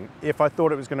bring, if I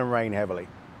thought it was going to rain heavily,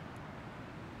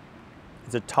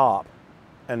 is a tarp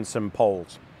and some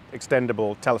poles,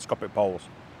 extendable telescopic poles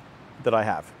that I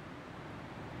have.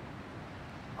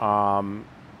 And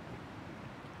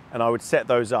I would set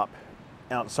those up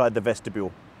outside the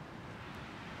vestibule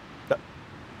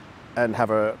and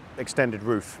have an extended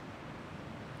roof,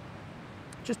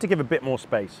 just to give a bit more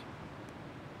space.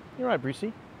 You're right,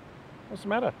 Brucey. What's the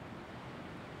matter?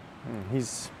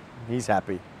 He's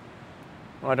happy.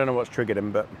 I don't know what's triggered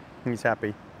him, but he's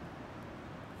happy.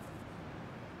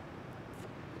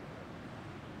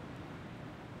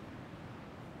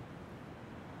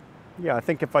 Yeah, I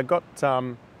think if I got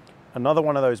another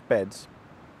one of those beds,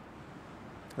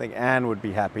 I think Anne would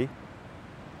be happy.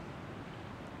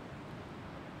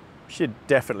 She'd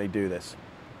definitely do this.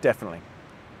 Definitely.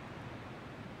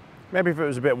 Maybe if it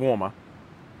was a bit warmer,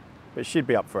 but she'd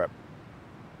be up for it,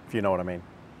 if you know what I mean.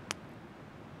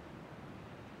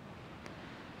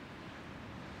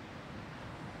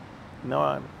 No,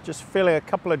 I'm just feeling a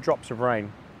couple of drops of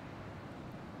rain.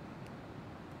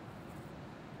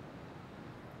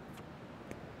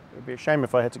 It would be a shame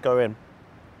if I had to go in.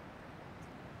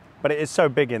 But it is so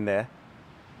big in there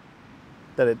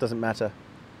that it doesn't matter.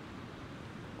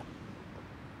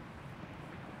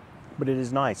 But it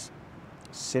is nice.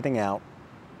 Sitting out,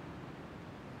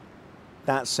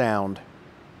 that sound,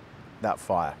 that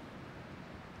fire.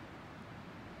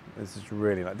 This is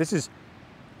really nice. This is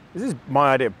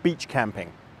my idea of beach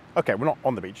camping. Okay, we're not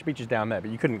on the beach. The beach is down there, but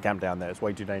you couldn't camp down there. It's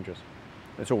way too dangerous.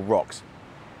 It's all rocks.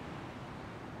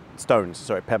 Stones,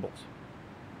 sorry, pebbles.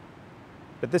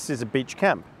 But this is a beach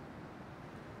camp.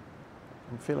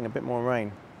 I'm feeling a bit more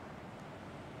rain.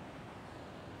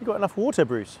 You got enough water,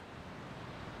 Bruce?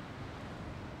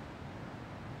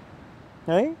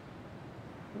 Hey?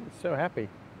 You're so happy.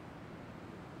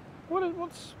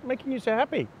 What's making you so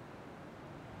happy?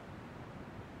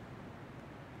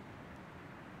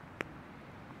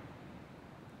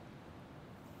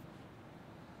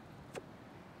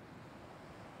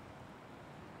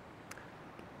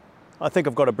 I think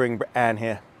I've got to bring Anne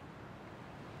here.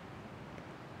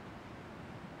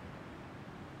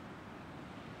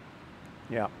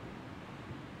 Yeah.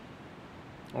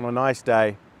 On a nice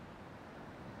day,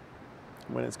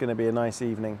 when it's going to be a nice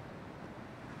evening.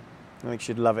 I think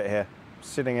she'd love it here.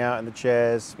 Sitting out in the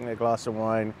chairs, getting a glass of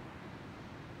wine.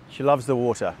 She loves the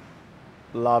water.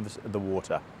 Loves the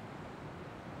water.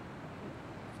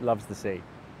 Loves the sea.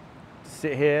 To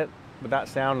sit here with that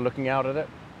sound, looking out at it,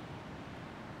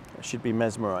 she'd be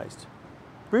mesmerized.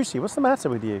 Brucey, what's the matter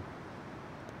with you?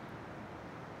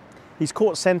 He's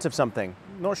caught scent of something.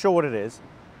 Not sure what it is.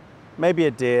 Maybe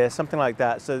a deer, something like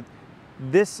that. So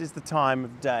this is the time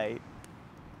of day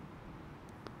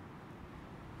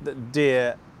that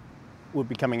deer would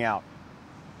be coming out.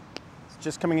 It's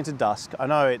just coming into dusk. I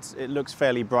know it looks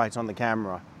fairly bright on the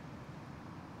camera,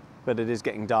 but it is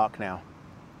getting dark now.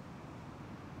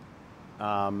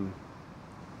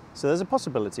 So there's a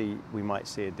possibility we might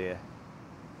see a deer.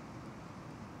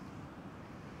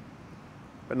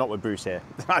 But not with Bruce here.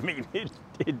 I mean,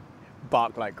 it'd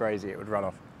bark like crazy, it would run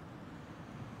off.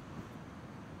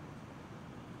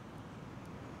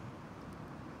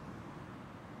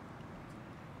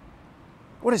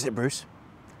 What is it, Bruce?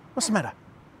 What's the matter?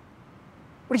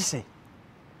 What do you see?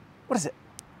 What is it?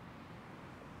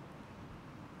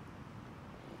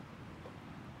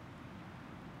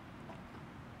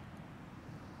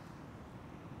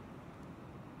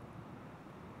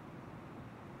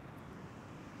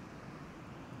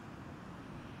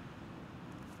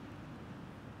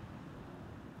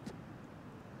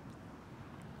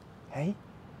 Hey?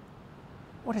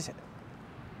 What is it?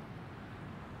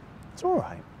 It's all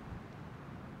right.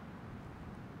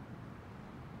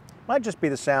 Might just be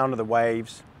the sound of the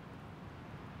waves.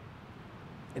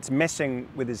 It's messing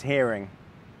with his hearing.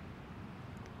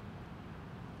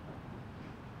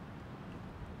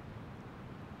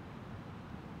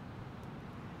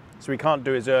 So we can't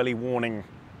do his early warning,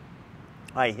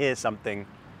 I hear something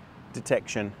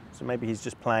detection. So maybe he's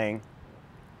just playing.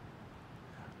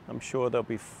 I'm sure they'll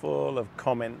be full of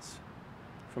comments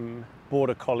from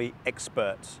Border Collie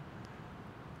experts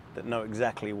that know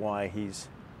exactly why he's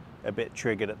a bit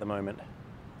triggered at the moment.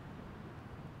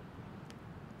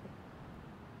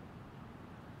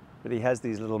 But he has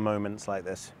these little moments like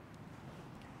this.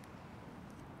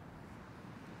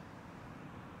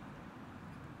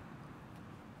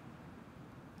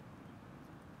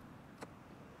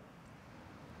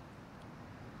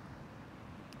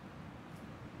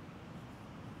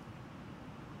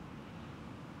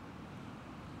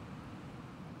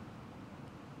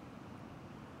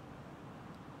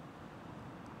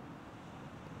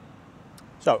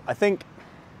 So I think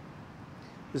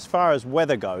as far as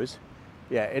weather goes,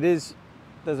 yeah, it is,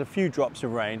 there's a few drops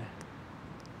of rain.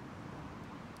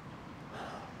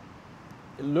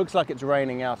 It looks like it's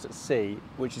raining out at sea,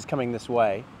 which is coming this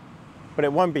way, but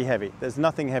it won't be heavy. There's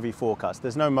nothing heavy forecast.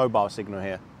 There's no mobile signal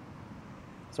here,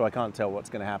 so I can't tell what's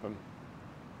going to happen.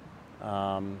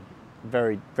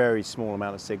 Very, very small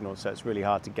amount of signal, so it's really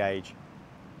hard to gauge.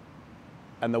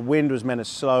 And the wind was meant to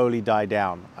slowly die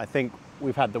down. I think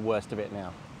we've had the worst of it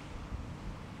now.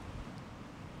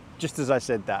 Just as I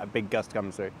said that, a big gust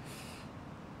comes through.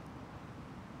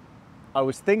 I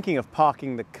was thinking of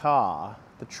parking the car,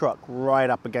 the truck, right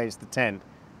up against the tent,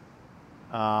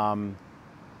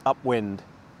 upwind,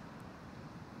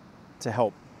 to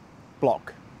help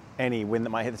block any wind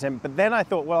that might hit the tent. But then I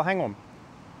thought, well, hang on.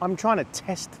 I'm trying to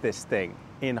test this thing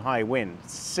in high wind,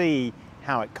 see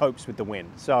how it copes with the wind.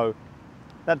 So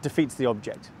that defeats the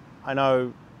object. I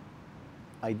know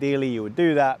ideally you would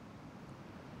do that.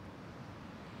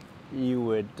 You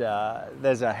would,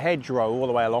 there's a hedgerow all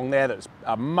the way along there that's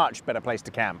a much better place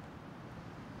to camp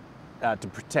to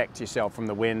protect yourself from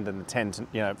the wind and the tent,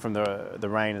 you know, from the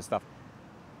rain and stuff.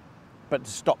 But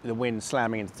to stop the wind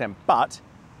slamming into the tent. But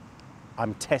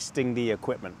I'm testing the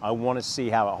equipment. I want to see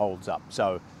how it holds up.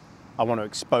 So I want to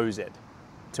expose it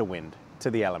to wind,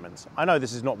 to the elements. I know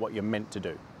this is not what you're meant to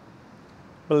do.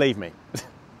 Believe me.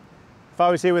 If I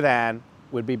was here with Anne,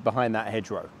 we'd be behind that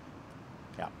hedgerow.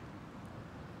 Yeah.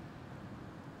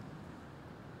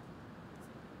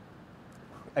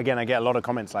 Again, I get a lot of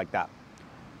comments like that.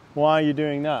 Why are you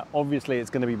doing that? Obviously it's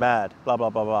going to be bad, blah, blah,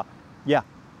 blah, blah. Yeah,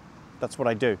 that's what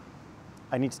I do.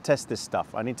 I need to test this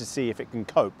stuff. I need to see if it can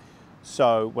cope.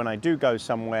 So when I do go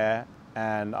somewhere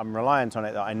and I'm reliant on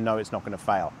it, that I know it's not going to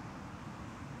fail.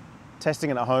 Testing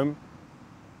it at home,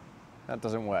 that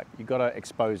doesn't work. You've got to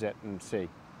expose it and see.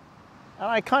 And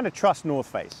I kind of trust North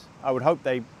Face. I would hope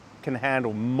they can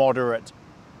handle moderate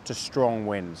to strong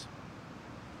winds.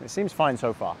 It seems fine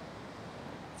so far.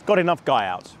 It's got enough guy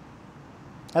outs,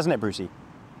 hasn't it, Brucey?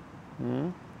 Hmm?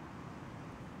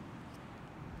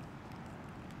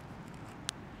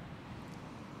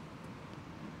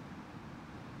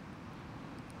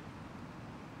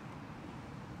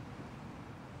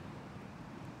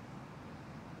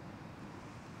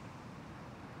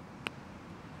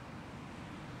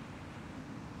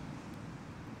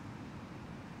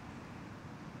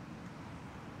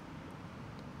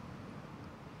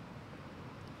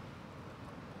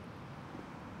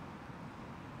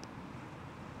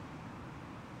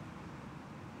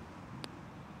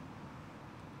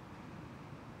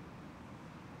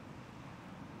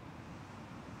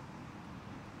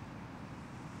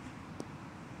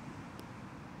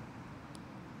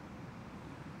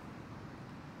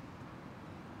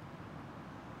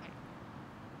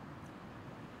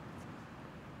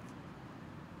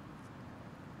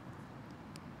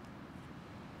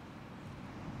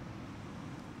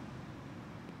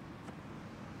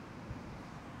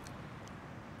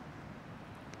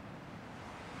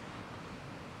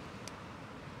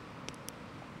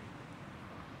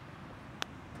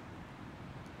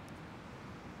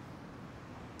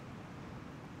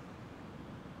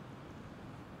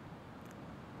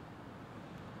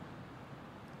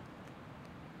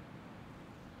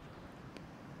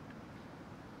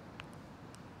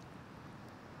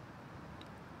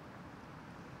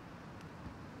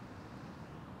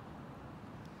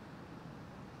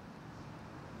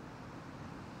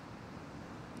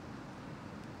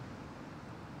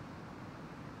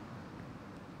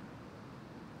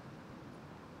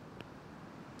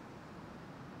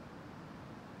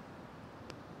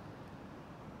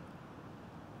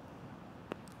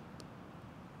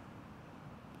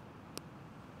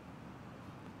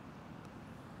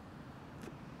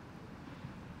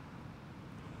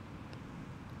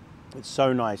 It's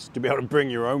so nice to be able to bring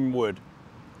your own wood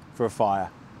for a fire.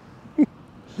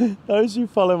 Those who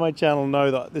follow my channel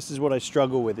know that this is what I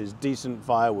struggle with, is decent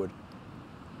firewood.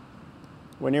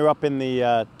 When you're up in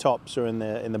the tops or in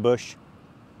the bush,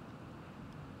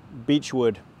 beech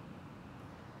wood,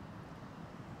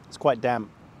 it's quite damp.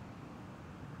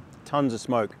 Tons of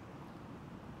smoke.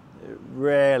 It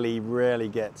rarely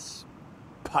gets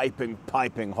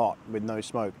piping hot with no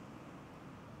smoke.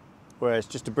 Whereas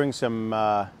just to bring some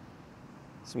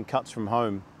cuts from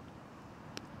home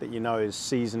that you know is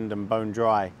seasoned and bone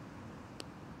dry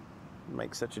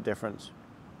makes such a difference.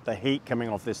 The heat coming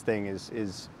off this thing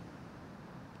is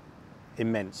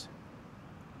immense.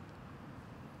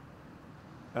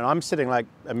 And I'm sitting like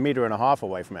 1.5 meters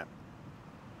away from it.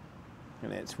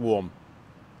 And it's warm.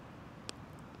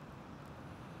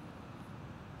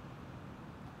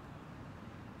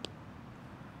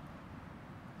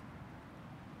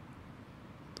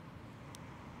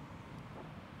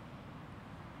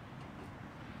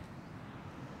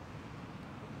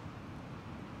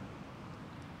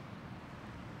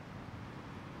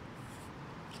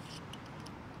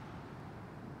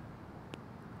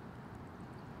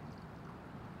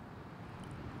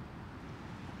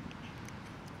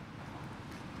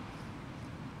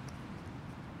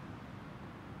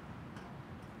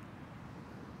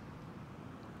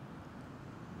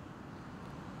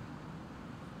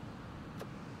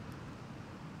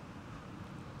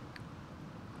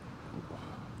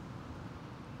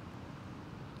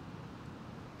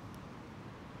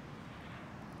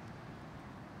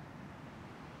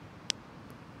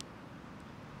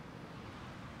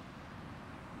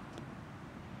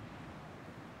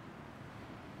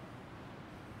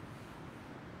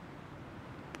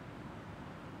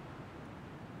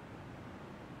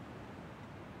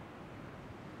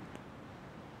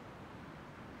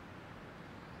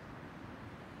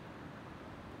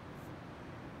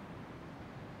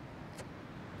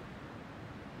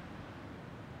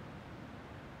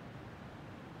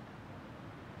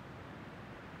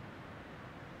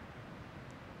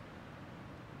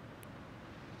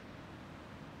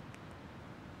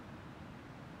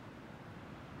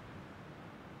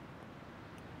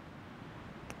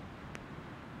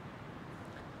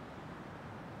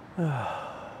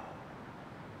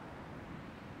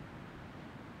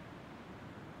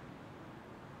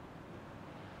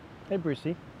 Hey,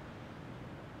 Brucey.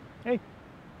 Hey.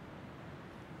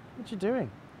 What you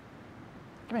doing?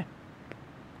 Come here.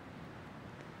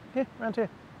 Here, round here.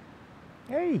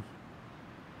 Hey.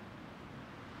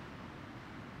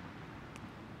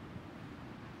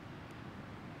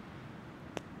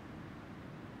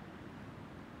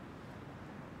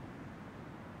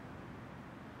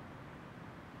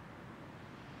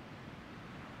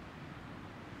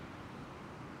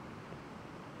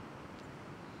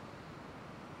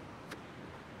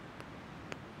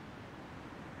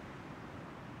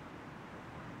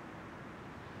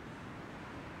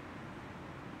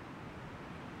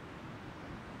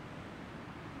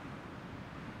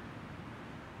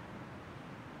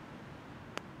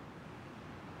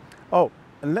 Oh,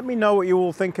 and let me know what you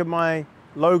all think of my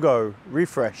logo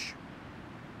refresh.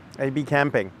 AB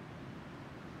Camping.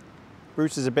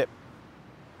 Bruce is a bit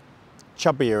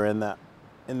chubbier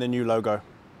in the new logo.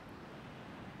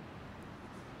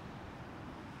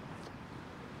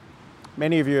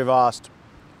 Many of you have asked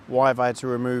why have I had to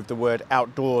remove the word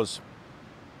outdoors.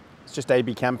 It's just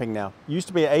AB Camping now. It used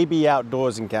to be AB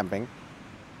Outdoors and Camping.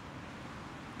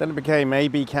 Then it became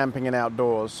AB Camping and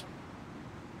Outdoors.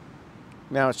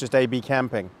 Now it's just AB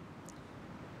Camping.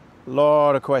 A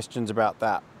lot of questions about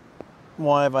that.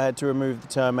 Why have I had to remove the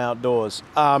term outdoors?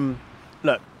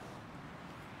 Look,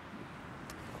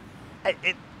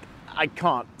 I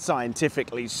can't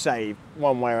scientifically say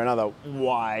one way or another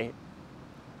why,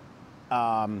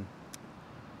 but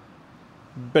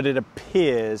it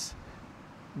appears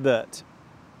that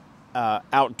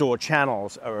outdoor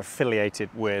channels are affiliated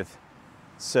with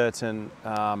certain,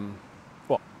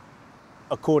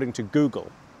 according to Google,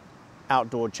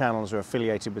 outdoor channels are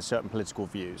affiliated with certain political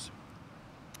views.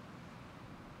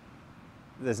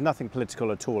 There's nothing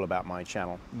political at all about my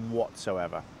channel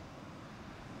whatsoever.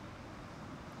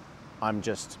 I'm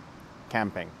just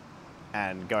camping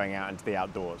and going out into the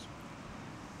outdoors.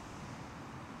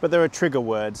 But there are trigger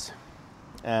words,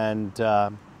 and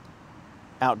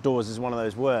outdoors is one of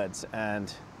those words,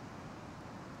 and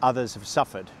others have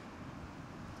suffered.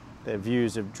 Their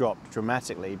views have dropped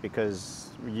dramatically because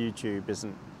YouTube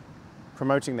isn't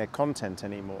promoting their content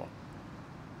anymore.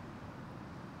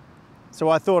 So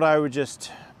I thought I would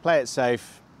just play it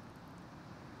safe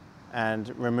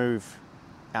and remove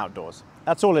outdoors.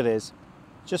 That's all it is,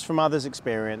 just from others'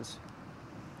 experience.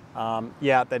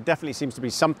 Yeah, there definitely seems to be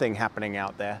something happening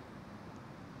out there,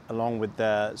 along with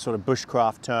the sort of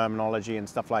bushcraft terminology and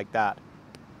stuff like that.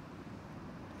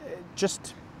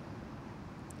 Just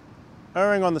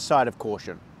erring on the side of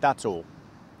caution, that's all.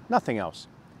 Nothing else.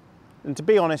 And to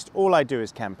be honest, all I do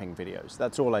is camping videos.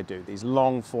 That's all I do. These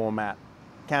long format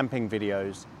camping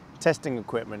videos, testing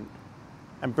equipment,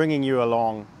 and bringing you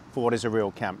along for what is a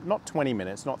real camp. Not 20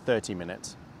 minutes, not 30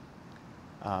 minutes,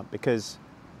 because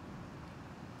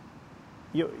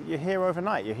you're here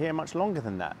overnight. You're here much longer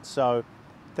than that. So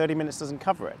 30 minutes doesn't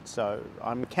cover it. So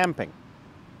I'm camping,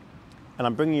 and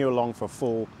I'm bringing you along for a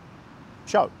full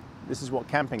show. This is what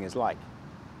camping is like.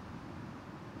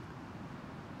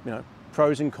 You know,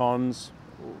 pros and cons,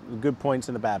 the good points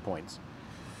and the bad points.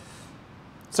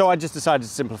 So I just decided to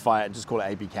simplify it and just call it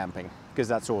AB camping, because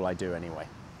that's all I do anyway.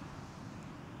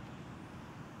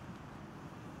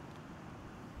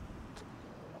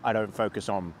 I don't focus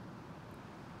on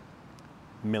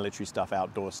military stuff,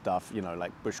 outdoor stuff, you know,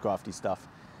 like bushcrafty stuff.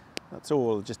 That's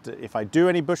all just, if I do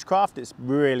any bushcraft, it's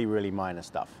really, really minor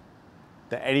stuff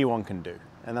that anyone can do.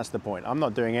 And that's the point. I'm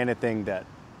not doing anything that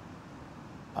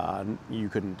you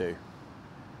couldn't do,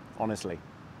 honestly.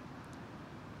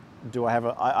 Do I have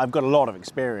I've got a lot of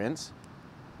experience,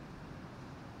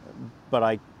 but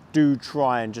I do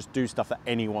try and just do stuff that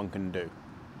anyone can do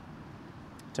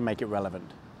to make it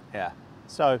relevant. Yeah.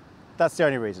 So that's the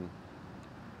only reason.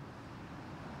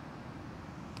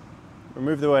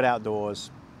 Remove the word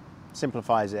outdoors,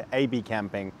 simplifies it. AB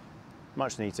camping,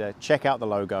 much neater. Check out the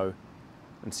logo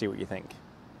and see what you think.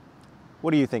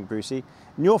 What do you think, Brucey?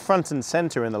 And you're front and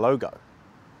center in the logo.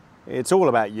 It's all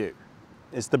about you.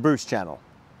 It's the Bruce channel.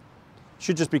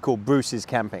 Should just be called Bruce's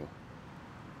Camping.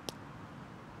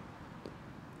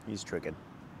 He's triggered.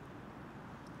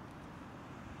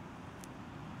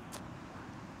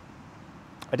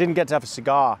 I didn't get to have a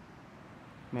cigar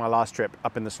on my last trip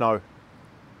up in the snow,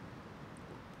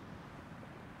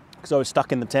 because I was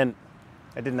stuck in the tent.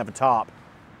 I didn't have a tarp.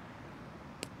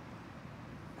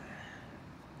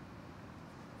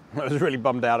 I was really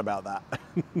bummed out about that,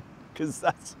 because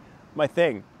that's my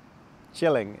thing.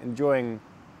 Chilling, enjoying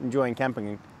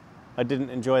camping. I didn't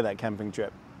enjoy that camping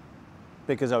trip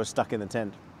because I was stuck in the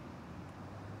tent.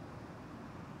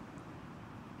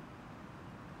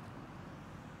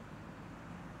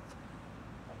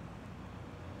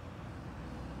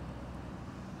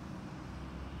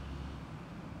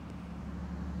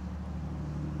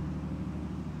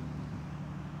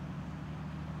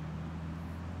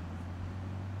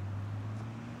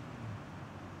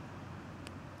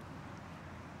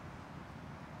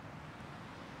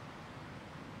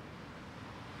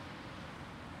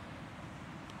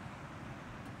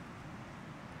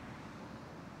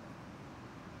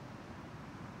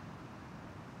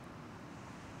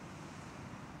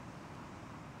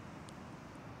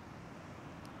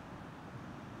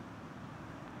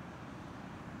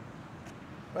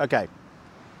 Okay,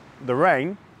 the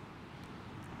rain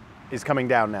is coming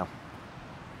down now.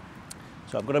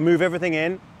 So I've got to move everything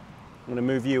in. I'm going to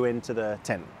move you into the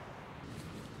tent.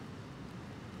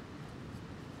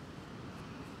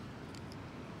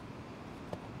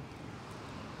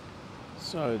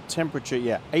 So temperature,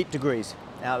 yeah, 8 degrees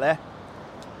out there.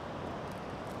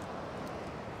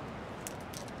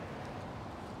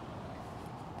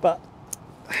 But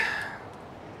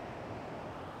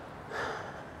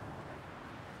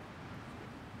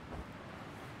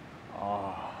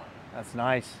that's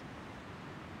nice.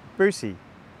 Brucey,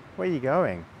 where are you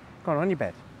going? Go on your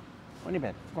bed. On your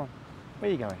bed, come on. Where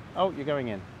are you going? Oh, you're going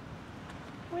in.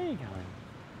 Where are you going?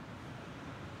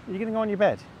 Are you going to go on your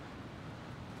bed?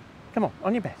 Come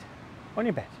on your bed. On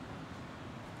your bed.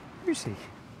 Brucey,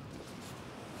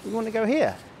 you want to go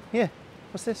here? Here,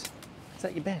 what's this? Is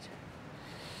that your bed?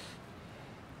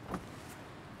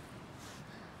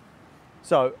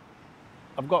 So,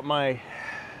 I've got my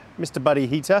Mr. Buddy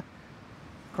heater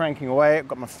cranking away. I've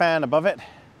got my fan above it,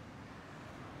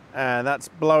 and that's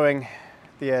blowing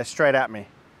the air straight at me,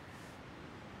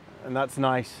 and that's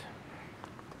nice.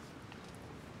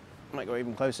 Might go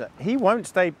even closer. He won't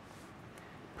stay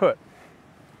put.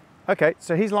 Okay,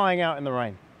 so he's lying out in the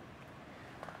rain.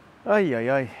 Ay, ay,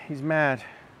 ay, he's mad,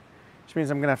 which means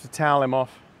I'm gonna have to towel him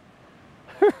off.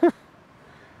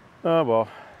 Oh well,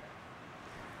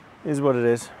 is what it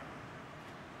is.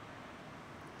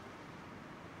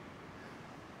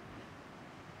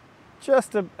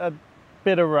 Just a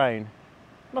bit of rain,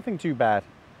 nothing too bad.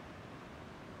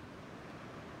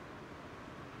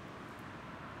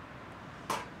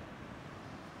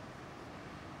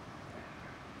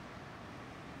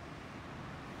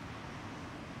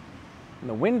 And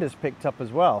the wind has picked up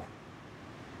as well.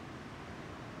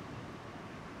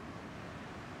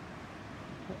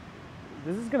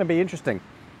 This is going to be interesting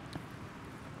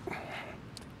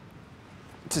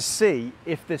to see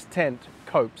if this tent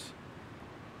copes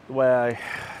the way I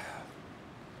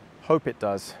hope it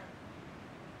does.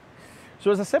 So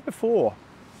as I said before,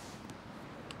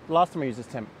 last time I used this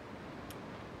tent,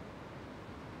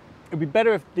 it'd be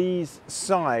better if these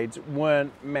sides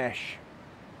weren't mesh.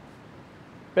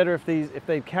 Better if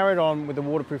they carried on with the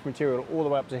waterproof material all the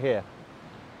way up to here.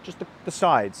 Just the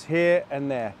sides, here and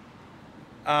there.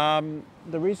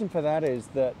 The reason for that is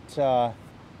that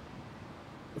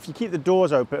if you keep the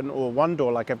doors open, or one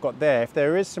door like I've got there, if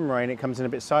there is some rain, it comes in a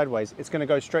bit sideways, it's going to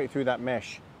go straight through that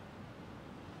mesh.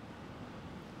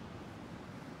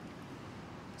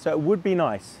 So it would be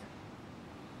nice.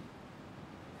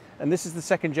 And this is the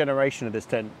second generation of this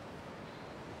tent.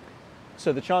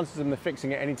 So the chances of them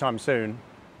fixing it anytime soon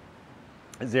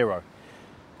is 0.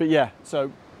 But yeah,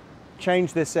 so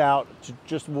change this out to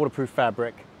just waterproof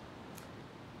fabric.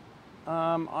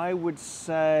 I would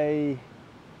say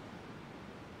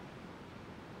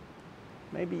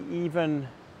maybe even,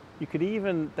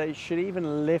 they should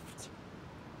even lift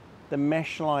the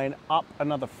mesh line up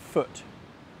another foot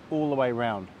all the way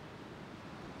around.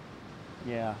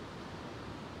 Yeah.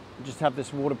 Just have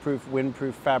this waterproof,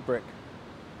 windproof fabric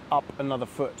up another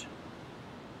foot.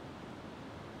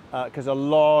 Because a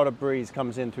lot of breeze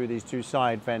comes in through these two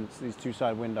side vents, these two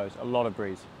side windows, a lot of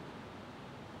breeze.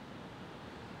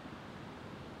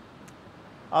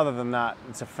 Other than that,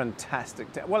 it's a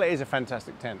fantastic tent. Well, it is a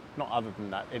fantastic tent. Not other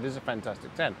than that, it is a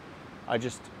fantastic tent.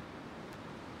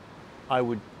 I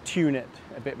would tune it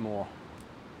a bit more.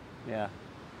 Yeah.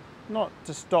 Not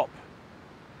to stop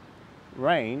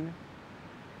rain,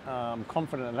 I'm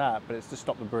confident of that, but it's to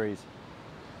stop the breeze.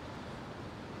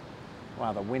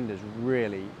 Wow, the wind is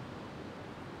really,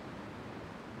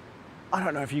 I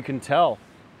don't know if you can tell,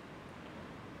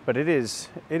 but it is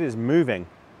moving.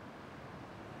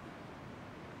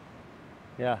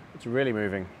 Yeah, it's really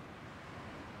moving.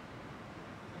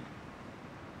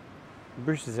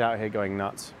 Bruce is out here going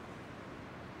nuts.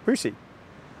 Brucey.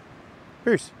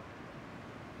 Bruce.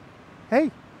 Hey,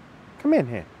 come in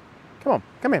here. Come on,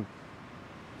 come in.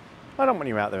 I don't want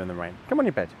you out there in the rain. Come on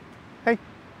your bed. Hey,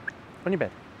 on your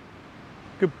bed.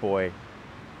 Good boy.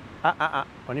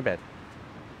 On your bed.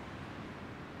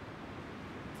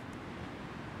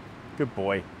 Good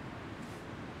boy.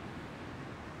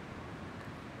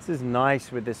 This is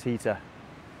nice with this heater.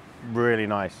 Really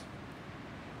nice.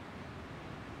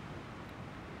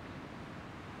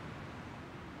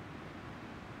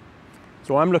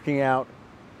 So I'm looking out.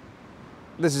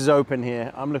 This is open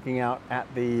here. I'm looking out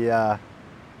at the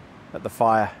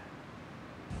fire.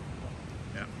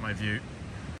 Yeah, my view.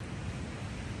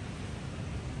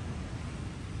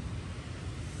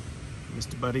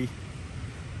 Mr. Buddy,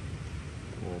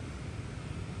 or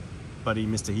Buddy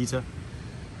Mr. Heater.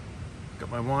 Got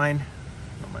my wine,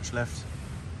 not much left.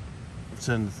 I've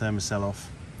turned the thermostat off,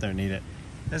 don't need it.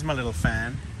 There's my little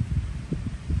fan.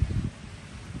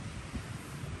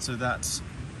 So that's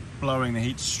blowing the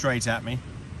heat straight at me.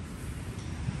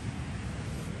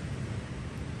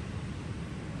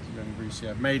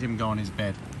 I've made him go on his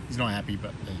bed. He's not happy,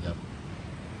 but there you go.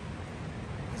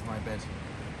 There's my bed.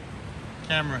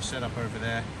 Camera set up over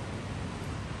there.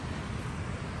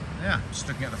 Yeah, just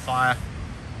looking at the fire.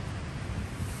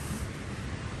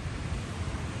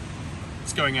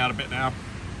 It's going out a bit now.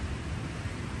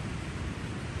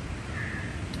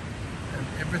 And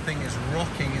everything is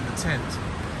rocking in the tent.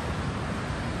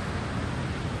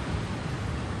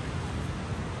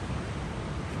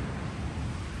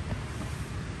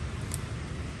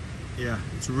 Yeah,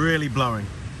 it's really blowing.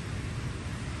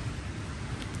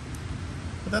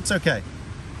 But that's okay. I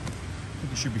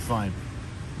think it should be fine.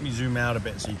 Let me zoom out a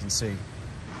bit so you can see.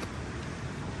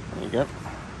 There you go.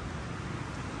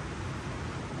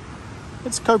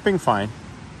 It's coping fine.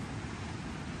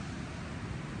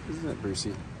 Isn't it,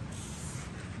 Brucey?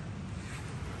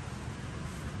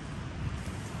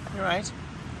 You alright?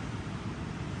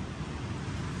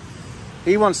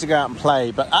 He wants to go out and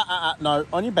play, but no,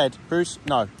 on your bed, Bruce,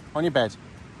 no, on your bed.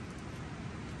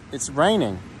 It's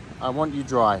raining. I want you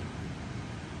dry.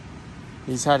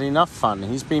 He's had enough fun.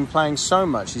 He's been playing so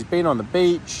much. He's been on the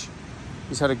beach.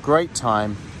 He's had a great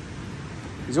time.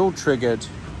 He's all triggered.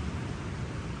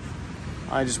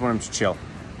 I just want him to chill.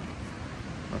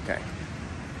 Okay.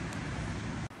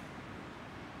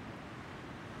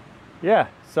 Yeah,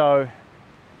 so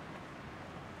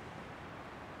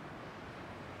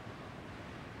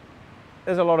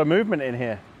there's a lot of movement in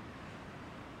here.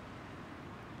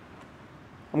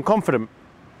 I'm confident.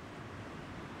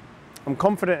 I'm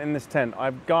confident in this tent.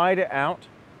 I've guyed it out.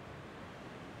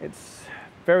 It's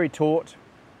very taut.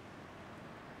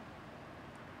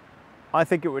 I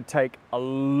think it would take a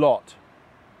lot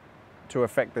to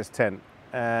affect this tent.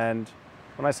 And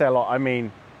when I say a lot, I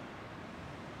mean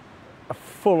a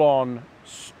full-on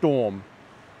storm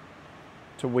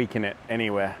to weaken it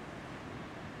anywhere.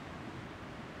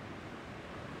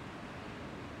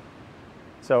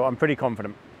 So I'm pretty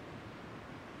confident.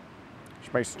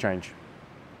 Which makes a change.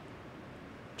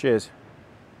 Cheers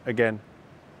again.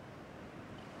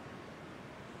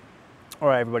 All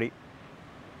right, everybody.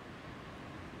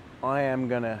 I am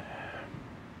gonna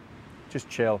just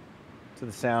chill to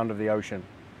the sound of the ocean.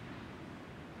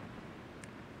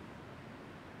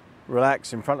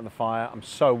 Relax in front of the fire. I'm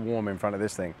so warm in front of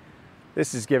this thing.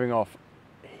 This is giving off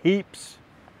heaps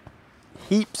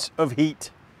of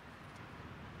heat.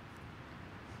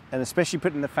 And especially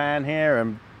putting the fan here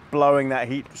and blowing that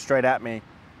heat straight at me.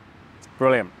 It's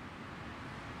brilliant.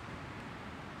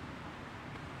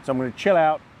 So I'm gonna chill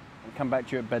out and come back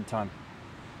to you at bedtime.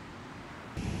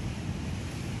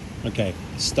 Okay,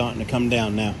 it's starting to come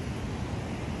down now.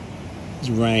 It's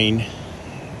rain. I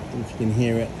don't know if you can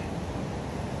hear it.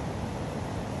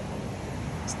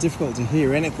 It's difficult to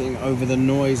hear anything over the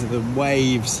noise of the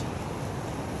waves.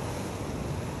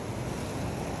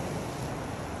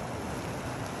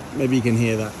 Maybe you can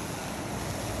hear that.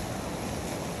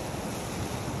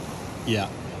 Yeah,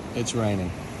 it's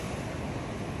raining.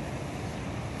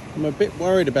 I'm a bit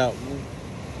worried about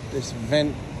this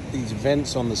these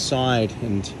vents on the side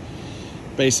and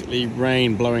basically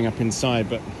rain blowing up inside,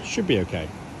 but should be okay.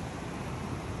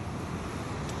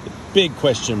 The big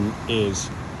question is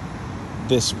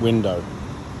this window.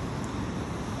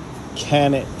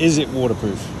 Is it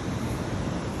waterproof?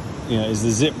 You know, is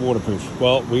the zip waterproof?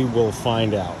 Well, we will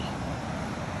find out,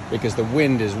 because the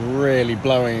wind is really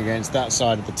blowing against that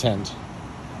side of the tent.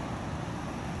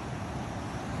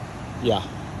 Yeah,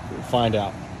 we'll find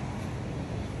out.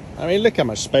 I mean, look how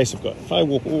much space I've got. If I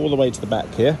walk all the way to the back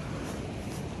here,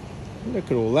 look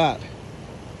at all that.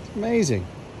 It's amazing.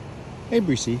 Hey,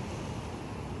 Brucey.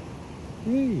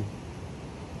 Hey.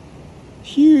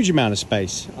 Huge amount of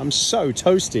space. I'm so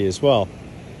toasty as well.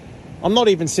 I'm not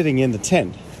even sitting in the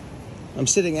tent. I'm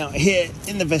sitting out here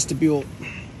in the vestibule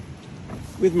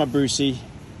with my Brucey.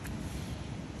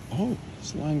 Oh,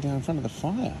 he's lying down in front of the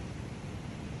fire.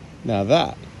 Now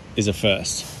that is a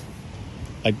first.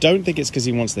 I don't think it's because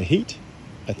he wants the heat.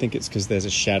 I think it's because there's a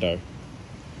shadow.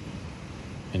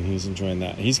 And he's enjoying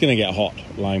that. He's going to get hot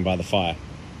lying by the fire.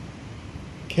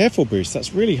 Careful, Bruce.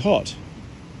 That's really hot.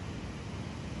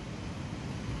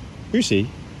 Brucey,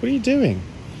 what are you doing?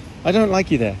 I don't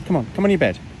like you there. Come on your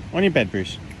bed. On your bed,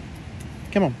 Bruce.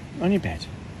 Come on your bed.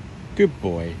 Good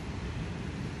boy.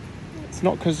 It's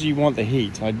not because you want the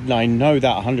heat. I know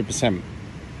that 100%.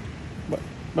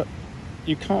 But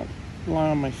you can't lie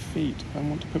on my feet. I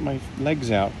want to put my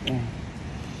legs out.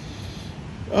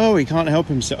 Oh, he can't help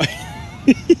himself.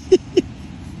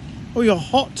 Oh, you're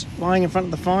hot lying in front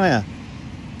of the fire.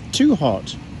 Too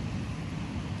hot.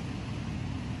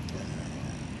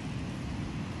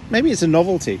 Maybe it's a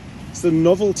novelty. It's the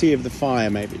novelty of the fire,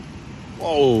 maybe.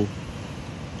 Whoa.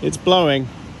 It's blowing.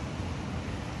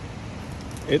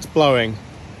 It's blowing.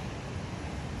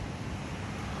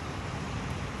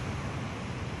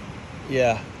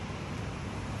 Yeah.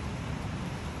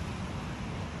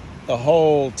 The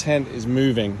whole tent is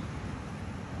moving.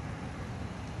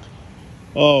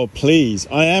 Oh, please.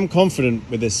 I am confident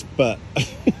with this, but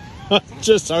I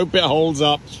just hope it holds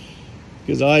up,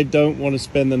 because I don't want to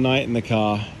spend the night in the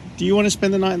car. Do you want to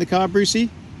spend the night in the car, Brucey?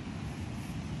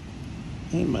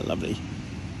 Hey, my lovely.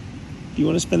 Do you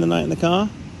want to spend the night in the car?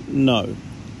 No.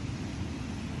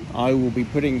 I will be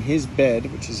putting his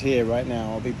bed, which is here right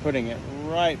now, I'll be putting it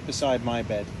right beside my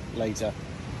bed later.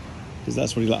 Because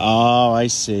that's what he likes. Oh, I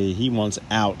see. He wants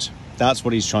out. That's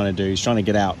what he's trying to do. He's trying to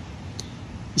get out.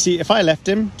 You see, if I left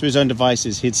him to his own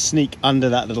devices, he'd sneak under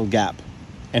that little gap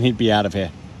and he'd be out of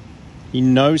here. He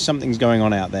knows something's going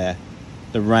on out there.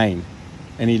 The rain.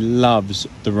 And he loves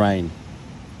the rain.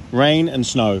 Rain and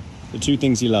snow. The two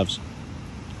things he loves.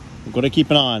 We've got to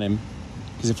keep an eye on him.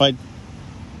 Because if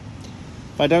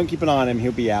I don't keep an eye on him,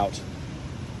 he'll be out.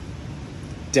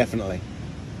 Definitely.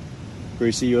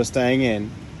 Brucey, you're staying in.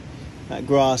 That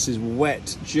grass is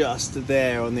wet just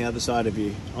there on the other side of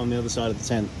you. On the other side of the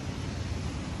tent.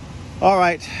 All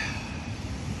right.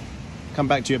 Come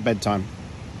back to you at bedtime.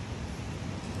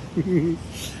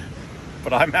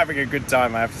 But I'm having a good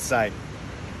time, I have to say.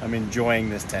 I'm enjoying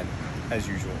this tent, as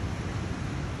usual.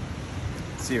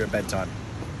 See you at bedtime.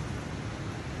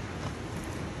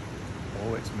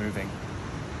 Oh, it's moving.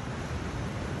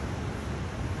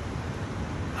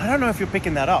 I don't know if you're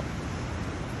picking that up,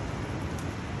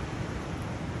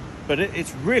 but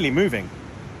it's really moving.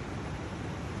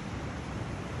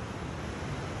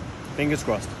 Fingers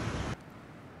crossed.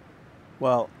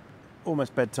 Well,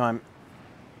 almost bedtime.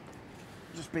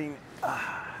 Just been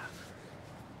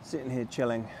sitting here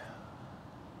chilling,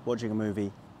 watching a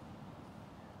movie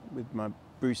with my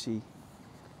Brucey.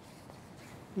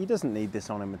 He doesn't need this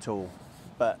on him at all,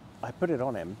 but I put it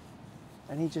on him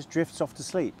and he just drifts off to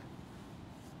sleep.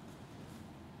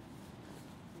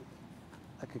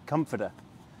 Like a comforter.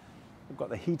 I've got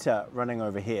the heater running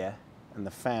over here and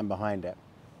the fan behind it.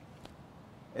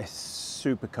 It's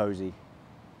super cozy.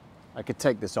 I could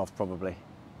take this off probably.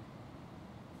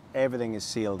 Everything is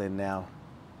sealed in now.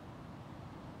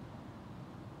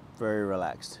 Very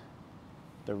relaxed.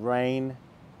 The rain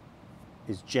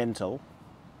is gentle.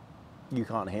 You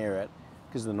can't hear it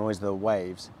because of the noise of the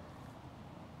waves.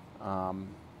 But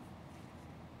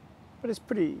it's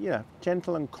pretty,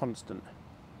 gentle and constant.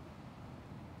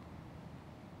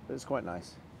 But it's quite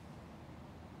nice.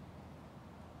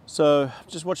 So,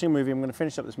 just watching a movie. I'm going to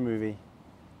finish up this movie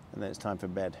and then it's time for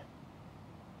bed.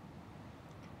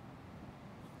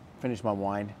 Finish my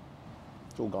wine.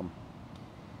 It's all gone.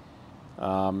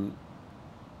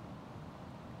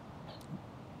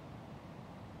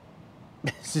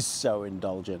 This is so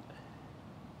indulgent.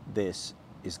 This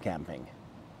is camping.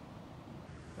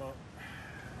 Well,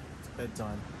 it's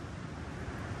bedtime.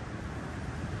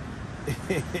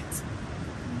 It's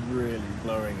really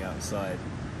blowing outside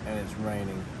and it's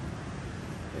raining.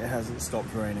 It hasn't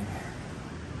stopped raining.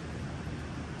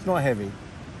 It's not heavy,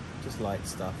 just light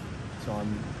stuff. So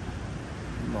I'm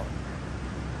not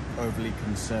overly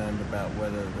concerned about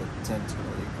whether the tent's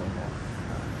going to leak or not.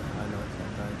 I know it's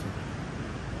not going to.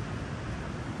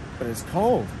 But it's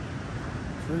cold.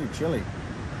 It's really chilly.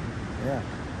 Yeah.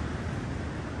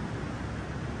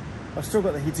 I've still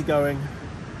got the heater going.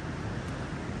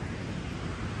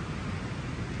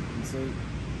 You can see.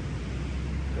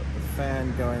 Got the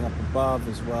fan going up above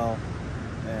as well.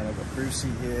 And I've got Brucey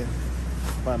here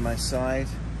by my side.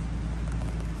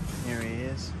 Here he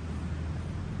is.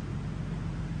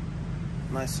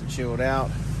 Nice and chilled out.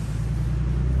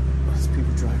 There's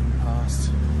people driving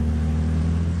past.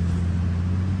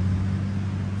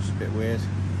 It's a bit weird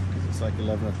because it's like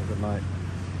 11 o'clock at night.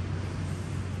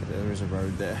 But there is a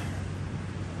road there.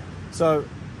 So,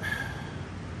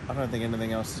 I don't think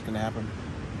anything else is going to happen.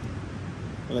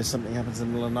 Unless something happens in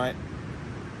the middle of the night.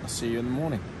 I'll see you in the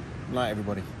morning. Good night,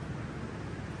 everybody.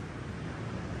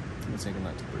 Let me say good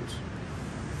night to Bruce.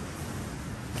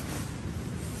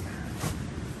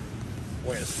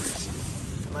 Where's Brucey?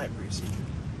 Good night, Brucey.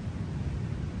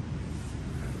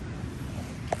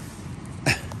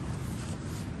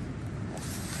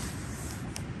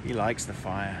 He likes the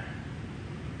fire.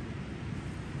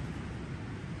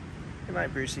 Good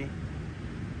night, Brucey.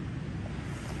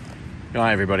 Good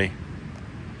night, everybody.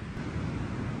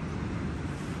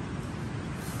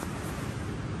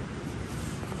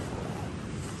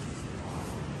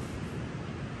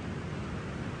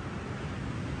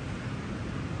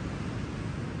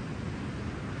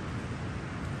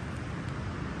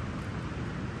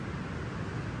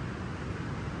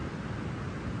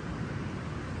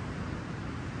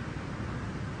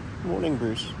 Morning,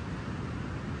 Bruce.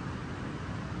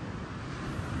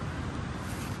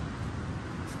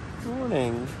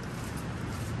 Morning.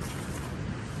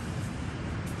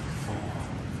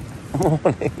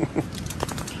 Morning.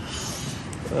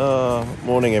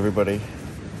 Morning, everybody.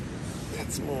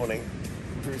 It's morning.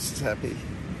 Bruce is happy.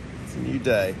 It's a new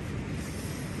day.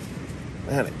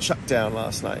 Man, it chucked down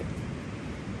last night.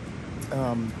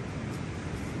 It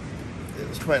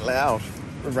was quite loud.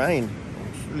 The rain. I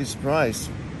was really surprised.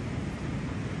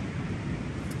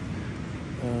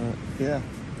 Yeah,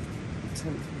 the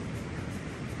tent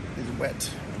is wet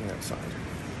on the outside.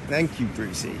 Thank you,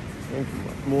 Brucey. Thank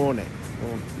you. Morning.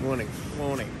 Morning.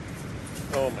 Morning.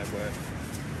 Oh, my word.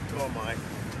 Oh, my.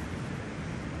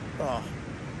 Oh.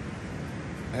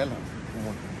 Hello.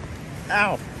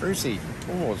 Ow, Brucey.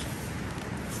 Pause.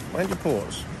 Mind your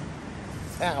paws.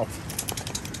 Ow.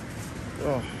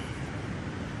 Oh.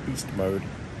 Beast mode.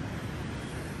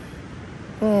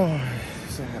 Oh,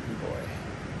 he's a happy boy.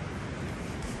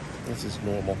 This is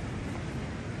normal.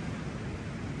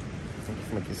 Thank you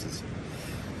for my kisses.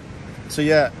 So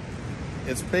yeah,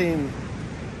 it's been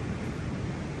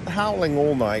howling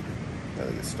all night. I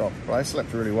think it stopped, but I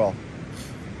slept really well.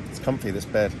 It's comfy, this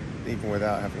bed, even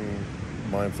without having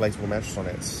my inflatable mattress on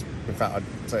it. In fact, I'd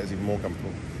say it's even more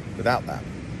comfortable without that.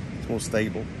 It's more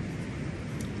stable.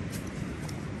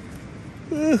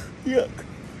 Yuck.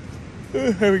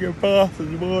 Having a bath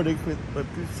in the morning with my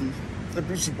the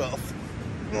Brucey bath.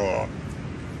 Oh.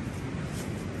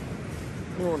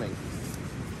 Morning.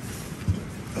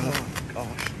 Oh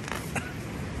gosh.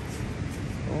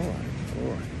 Alright.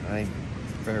 It's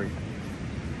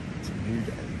a new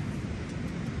day.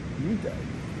 New day.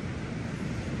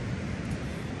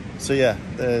 So yeah,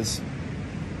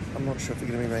 I'm not sure if we're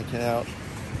going to be making out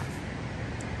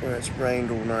where it's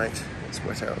rained all night. It's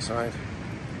wet outside.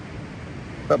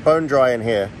 But bone dry in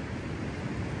here.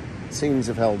 Seams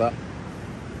have held up.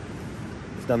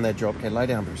 They've done their job. Okay, lie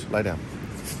down, Bruce. Lie down.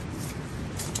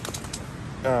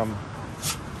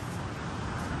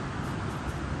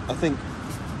 I think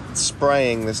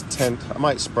spraying this tent, I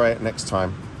might spray it next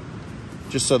time,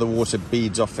 just so the water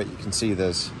beads off it. You can see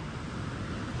there's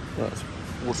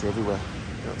water everywhere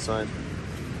outside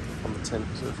on the tent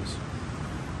surface.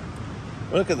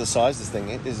 Look at the size of this thing.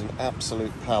 It is an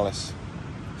absolute palace.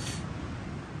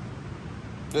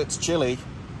 It's chilly.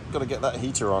 Got to get that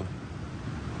heater on.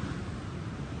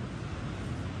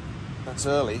 That's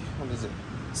early. What is it?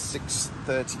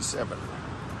 6:37.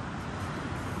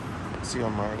 See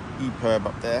on my EPIRB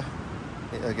up there.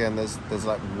 Again, there's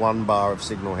like 1 bar of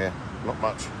signal here. Not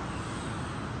much.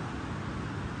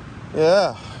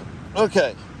 Yeah.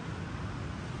 Okay.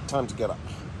 Time to get up.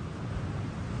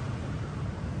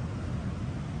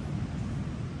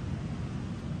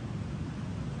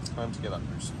 Time to get up,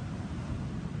 Bruce.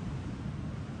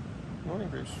 Morning,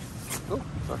 Bruce. Oh,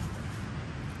 sorry.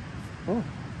 Oh,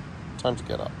 time to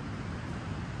get up.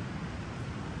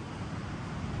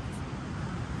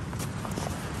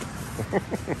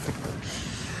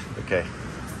 Okay.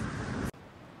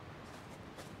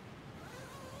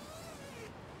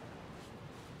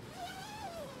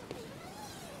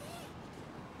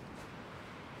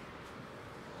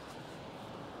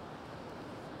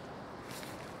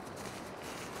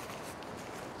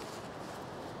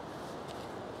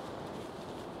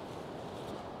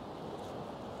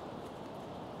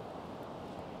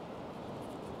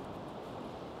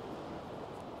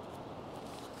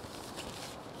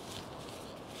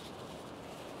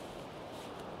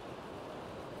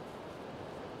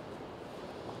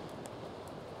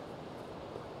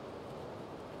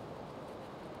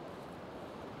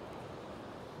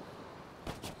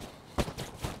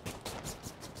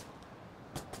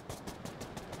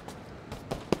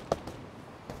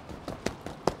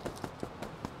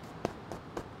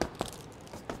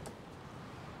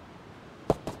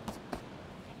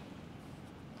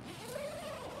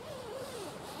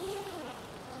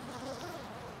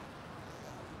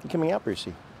 You coming out,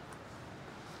 Brucey?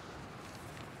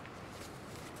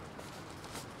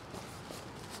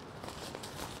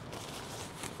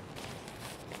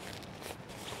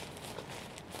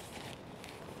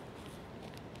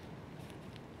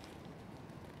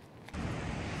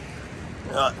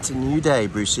 Oh, it's a new day,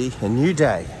 Brucey. A new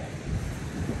day.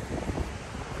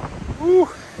 Woo!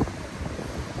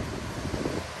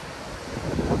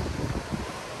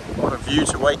 What a view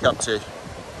to wake up to.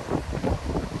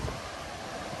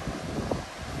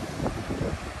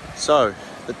 So,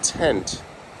 the tent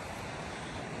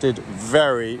did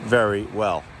very, very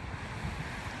well.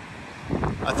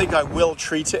 I think I will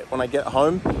treat it when I get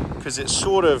home because it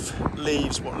sort of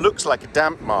leaves what looks like a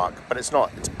damp mark, but it's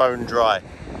not, it's bone dry.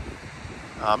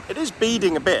 It is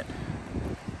beading a bit,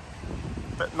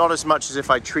 but not as much as if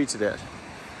I treated it.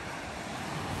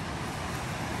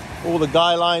 All the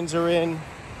guy lines are in.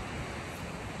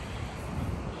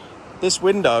 This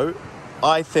window,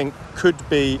 I think, could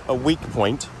be a weak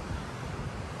point,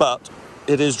 but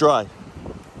it is dry.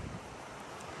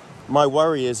 My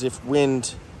worry is if the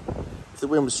wind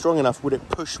was strong enough, would it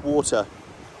push water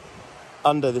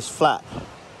under this flap?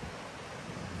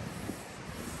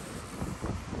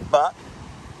 But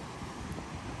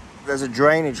there's a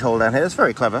drainage hole down here. That's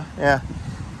very clever. Yeah,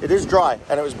 it is dry,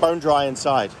 and it was bone dry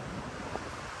inside.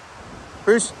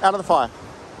 Bruce, out of the fire.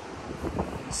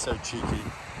 So cheeky.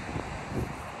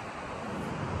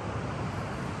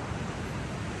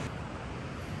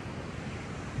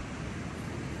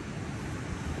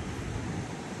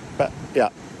 But yeah,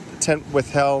 the tent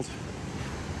withheld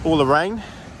all the rain,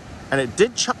 and it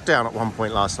did chuck down at one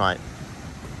point last night.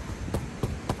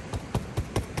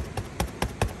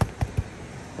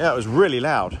 Yeah, it was really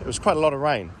loud. It was quite a lot of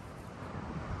rain,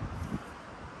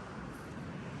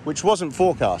 which wasn't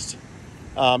forecast.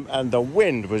 And the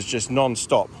wind was just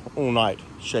non-stop all night,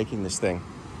 shaking this thing.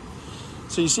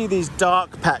 So you see these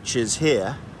dark patches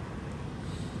here.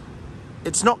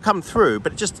 It's not come through,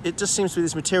 but it just seems to be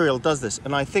this material does this.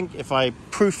 And I think if I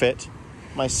proof it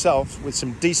myself with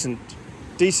some decent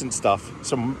stuff,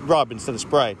 some rub instead of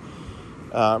spray,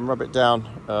 rub it down,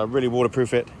 really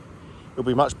waterproof it, it'll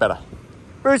be much better.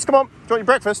 Bruce, come on, do you want your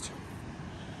breakfast?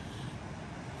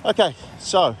 Okay,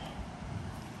 so,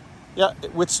 yeah,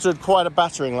 it withstood quite a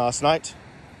battering last night.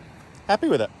 Happy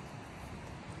with it.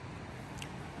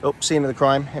 Oh, scene of the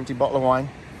crime, empty bottle of wine.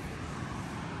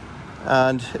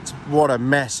 And it's what a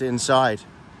mess inside.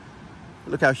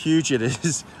 Look how huge it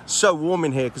is. So warm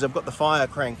in here because I've got the fire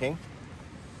cranking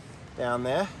down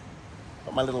there.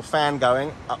 Got my little fan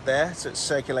going up there, so it's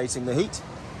circulating the heat.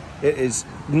 It is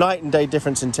night and day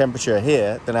difference in temperature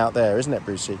here than out there, isn't it,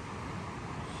 Brucey?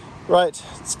 Right,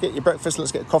 let's get your breakfast,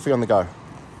 let's get coffee on the go.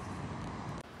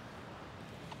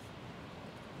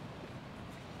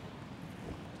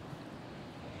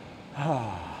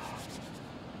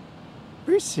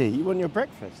 Brucey, you want your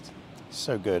breakfast?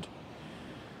 So good.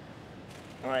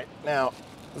 All right, now,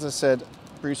 as I said,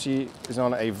 Brucey is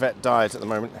on a vet diet at the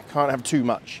moment. Can't have too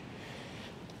much.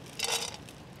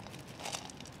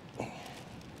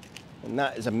 And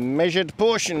that is a measured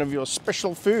portion of your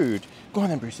special food. Go on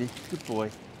then, Brucey, good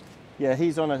boy. Yeah,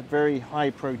 he's on a very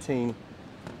high protein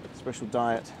special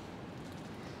diet.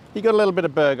 He got a little bit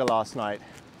of burger last night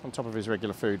on top of his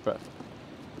regular food, but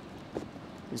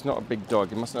he's not a big dog,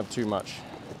 he mustn't have too much.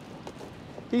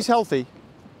 He's healthy,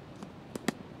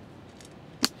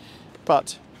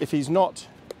 but if he's not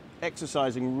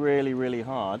exercising really, really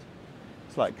hard,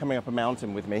 it's like coming up a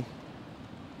mountain with me,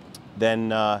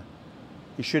 then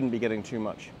he shouldn't be getting too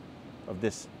much of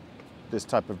this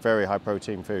type of very high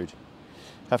protein food.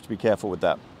 Have to be careful with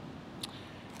that.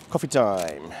 Coffee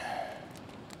time.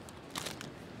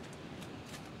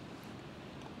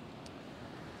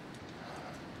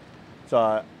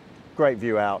 So, great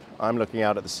view out. I'm looking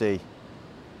out at the sea.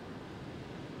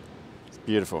 It's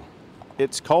beautiful.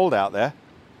 It's cold out there,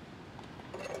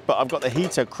 but I've got the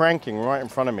heater cranking right in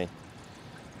front of me,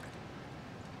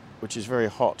 which is very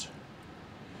hot.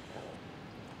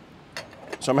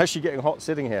 So I'm actually getting hot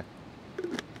sitting here.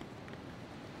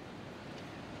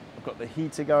 I've got the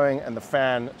heater going and the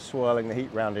fan swirling the heat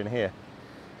round in here.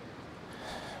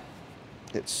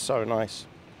 It's so nice.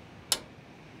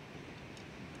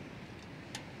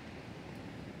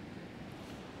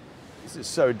 This is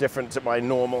so different to my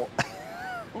normal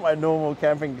my normal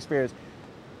camping experience.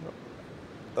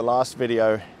 The last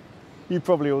video, you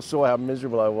probably all saw how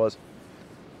miserable I was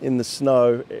in the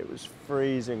snow. It was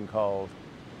freezing cold.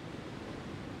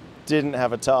 Didn't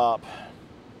have a tarp.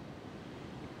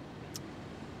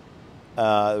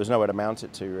 There was nowhere to mount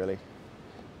it to, really.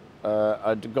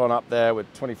 I'd gone up there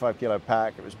with 25 kilo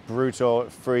pack. It was brutal, it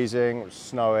was freezing, it was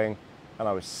snowing, and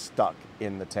I was stuck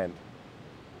in the tent.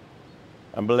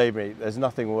 And believe me, there's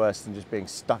nothing worse than just being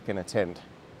stuck in a tent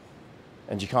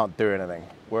and you can't do anything.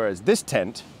 Whereas this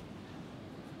tent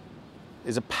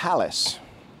is a palace.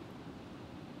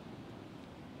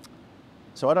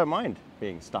 So I don't mind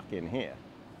being stuck in here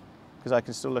because I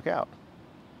can still look out.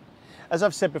 As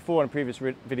I've said before in a previous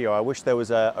video, I wish there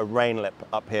was a rain lip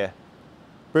up here.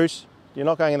 Bruce, you're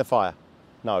not going in the fire.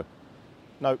 No.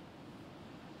 No.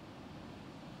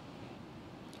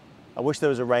 I wish there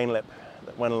was a rain lip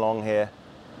that went along here.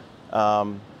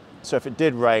 So if it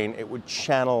did rain, it would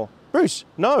channel... Bruce,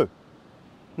 no!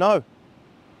 No.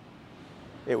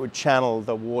 It would channel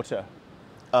the water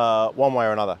one way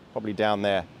or another, probably down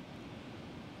there.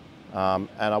 And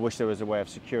I wish there was a way of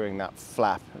securing that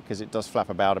flap, because it does flap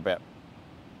about a bit.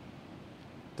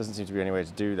 Doesn't seem to be any way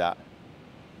to do that.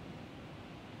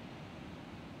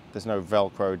 There's no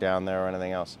Velcro down there or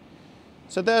anything else.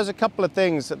 So there's a couple of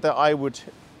things that I would,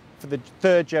 for the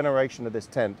third generation of this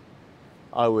tent,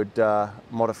 I would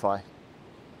modify.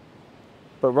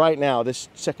 But right now, this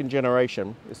second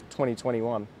generation, this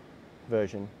 2021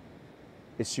 version,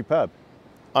 is superb.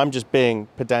 I'm just being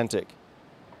pedantic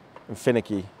and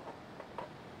finicky.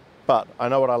 But I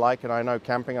know what I like, and I know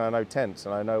camping, and I know tents,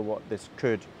 and I know what this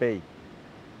could be.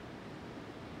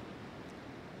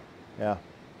 Yeah.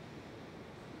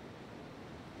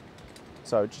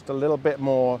 So just a little bit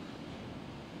more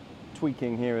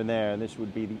tweaking here and there, and this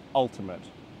would be the ultimate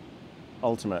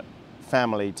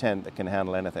family tent that can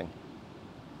handle anything.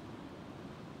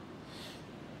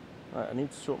 Right, I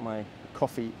need to sort my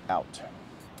coffee out.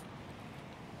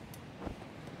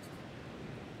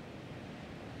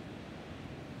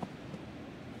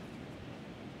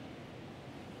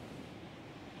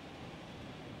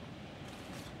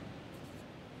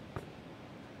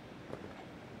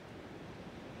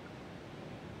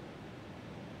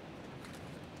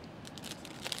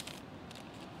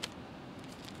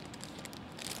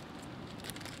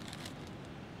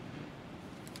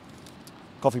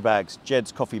 Coffee bags,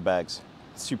 Jed's coffee bags,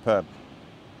 superb.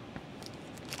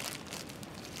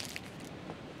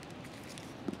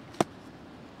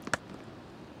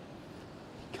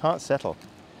 Can't settle.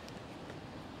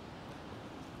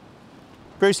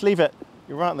 Bruce, leave it.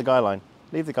 You're right on the guy line.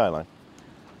 Leave the guy line.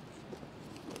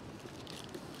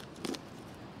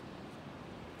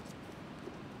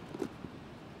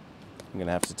 I'm going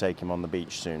to have to take him on the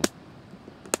beach soon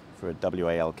for a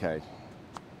WALK.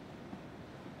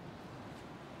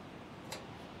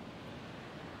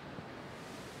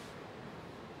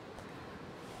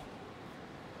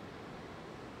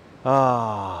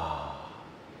 Ah,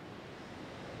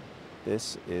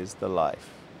 this is the life.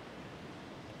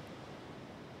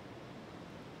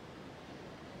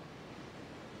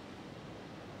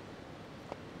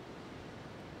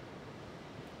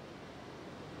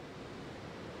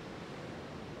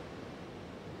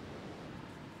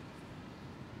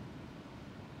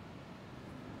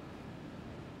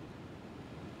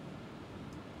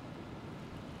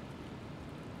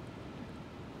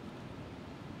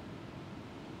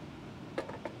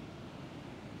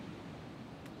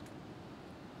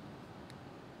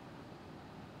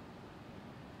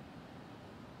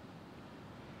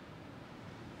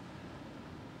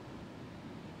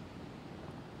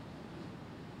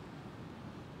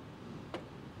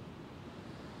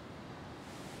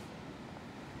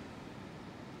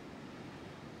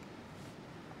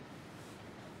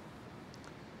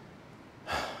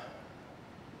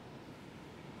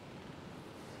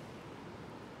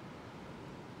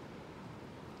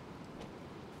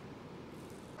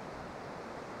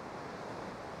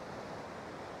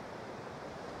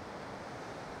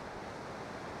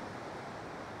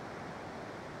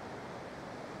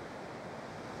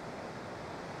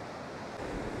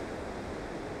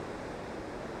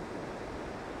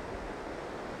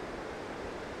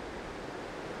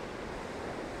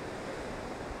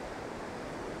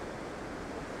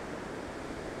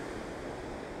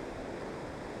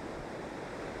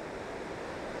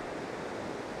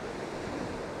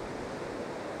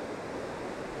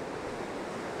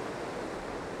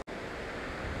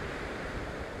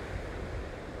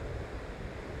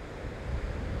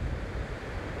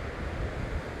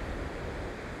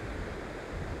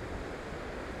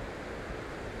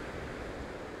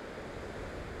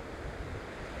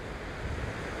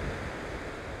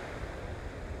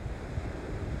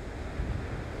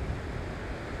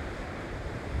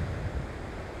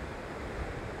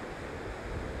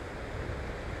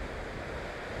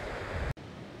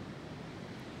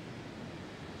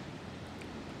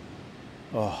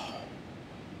 Oh,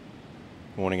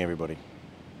 morning everybody.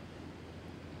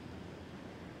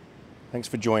 Thanks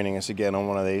for joining us again on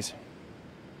one of these.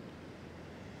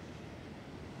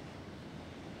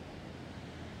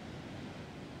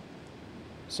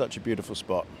 Such a beautiful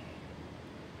spot.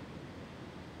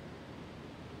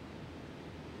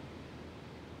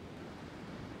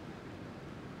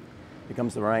 Here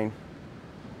comes the rain.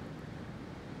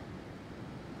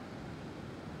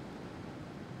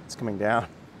 It's coming down.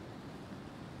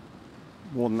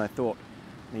 More than I thought.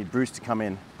 I need Bruce to come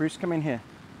in. Bruce, come in here.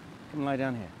 Come and lie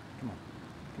down here. Come on.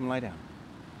 Come and lie down.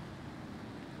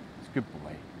 It's a good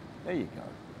boy. There you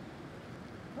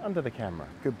go. Under the camera.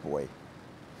 Good boy.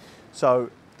 So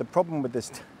the problem with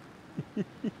this,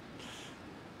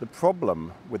 the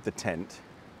problem with the tent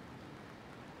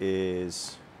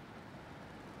is,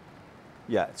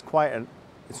 yeah, it's quite an,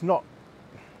 it's not,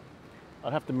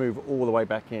 I'd have to move all the way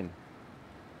back in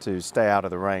to stay out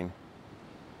of the rain.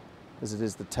 As it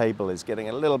is, the table is getting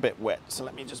a little bit wet, so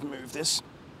let me just move this.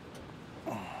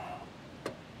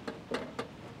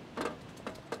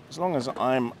 As long as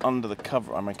I'm under the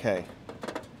cover, I'm okay.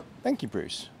 Thank you,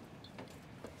 Bruce.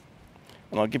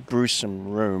 And I'll give Bruce some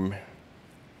room,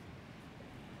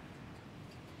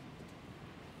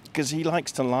 because he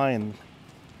likes to lie and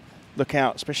look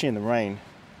out, especially in the rain.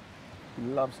 He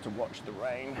loves to watch the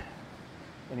rain.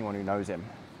 Anyone who knows him.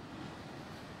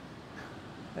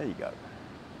 There you go.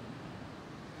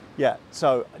 Yeah,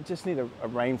 so I just need a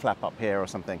rain flap up here or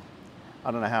something.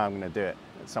 I don't know how I'm going to do it.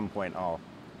 At some point I'll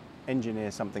engineer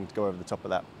something to go over the top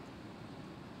of that.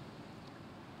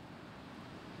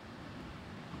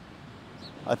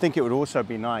 I think it would also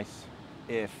be nice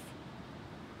if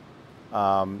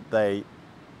they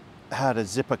had a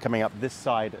zipper coming up this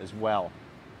side as well,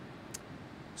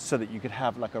 so that you could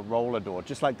have like a roller door,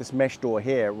 just like this mesh door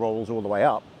here rolls all the way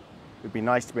up. It would be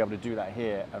nice to be able to do that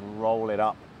here and roll it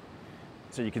up.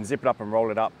 So you can zip it up and roll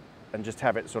it up and just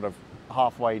have it sort of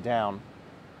halfway down,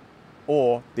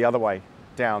 or the other way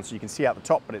down so you can see out the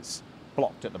top but it's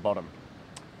blocked at the bottom.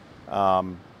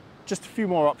 Just a few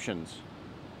more options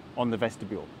on the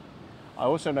vestibule. I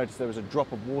also noticed there was a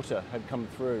drop of water had come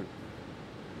through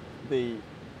the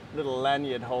little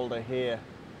lanyard holder here.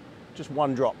 Just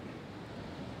one drop.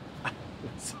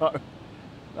 So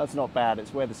that's not bad.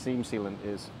 It's where the seam sealant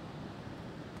is.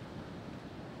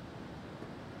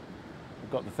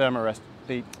 Got the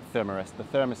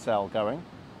thermocell going.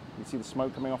 You see the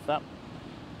smoke coming off that?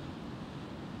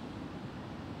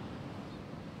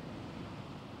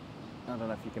 I don't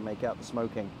know if you can make out the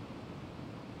smoking,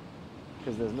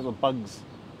 because there's little bugs,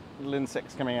 little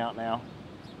insects coming out now.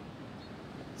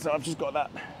 So I've just got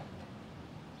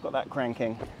that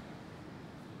cranking.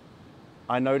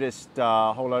 I noticed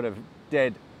a whole load of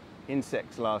dead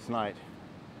insects last night.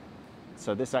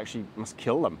 So this actually must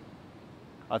kill them.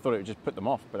 I thought it would just put them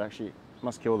off, but actually it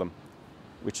must kill them,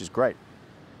 which is great.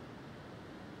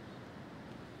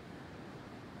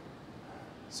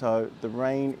 So the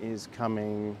rain is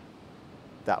coming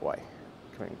that way,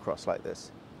 coming across like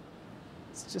this.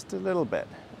 It's just a little bit.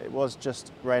 It was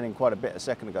just raining quite a bit a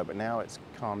second ago, but now it's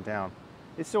calmed down.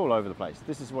 It's all over the place.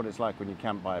 This is what it's like when you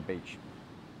camp by a beach.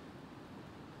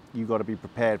 You've got to be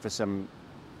prepared for some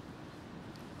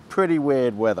pretty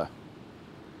weird weather.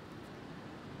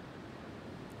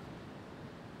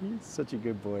 He's such a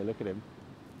good boy, look at him.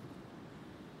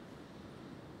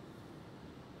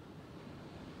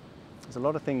 There's a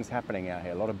lot of things happening out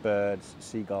here, a lot of birds,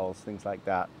 seagulls, things like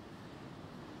that.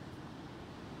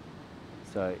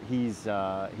 So he's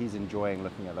enjoying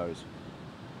looking at those.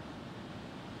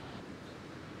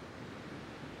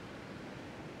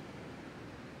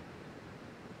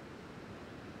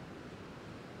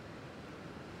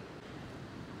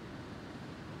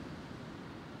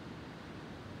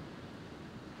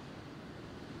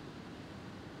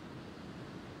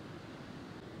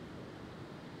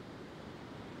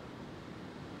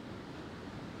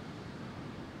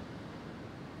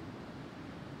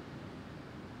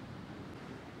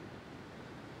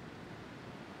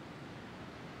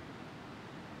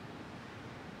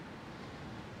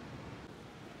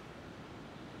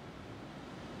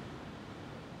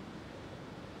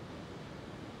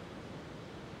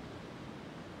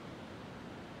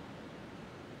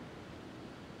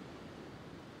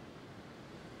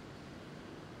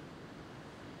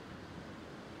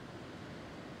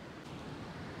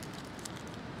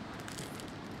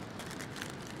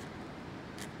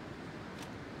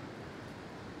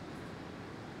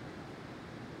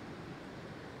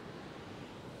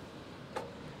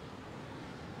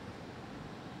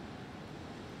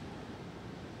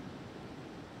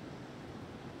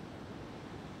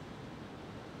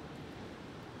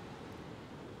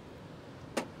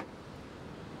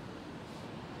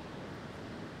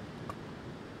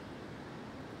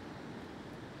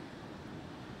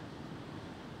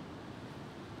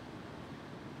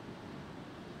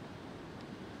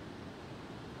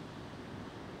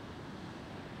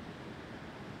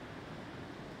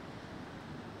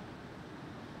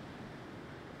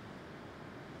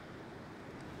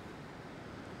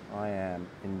 I am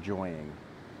enjoying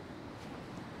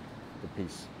the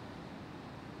peace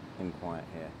and quiet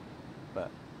here, but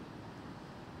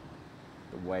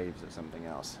the waves are something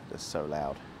else. They're so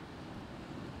loud.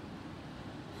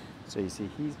 So you see,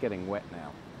 he's getting wet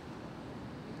now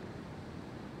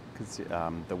because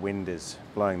the wind is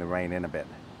blowing the rain in a bit.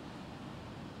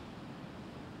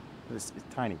 But it's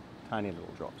tiny, tiny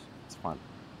little drops. It's fun.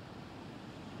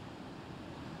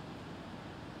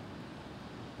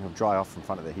 It'll dry off in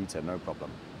front of the heater, no problem.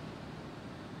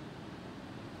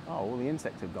 Oh, all the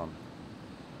insects have gone.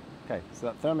 Okay, so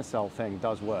that thermocell thing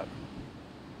does work.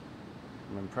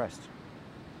 I'm impressed.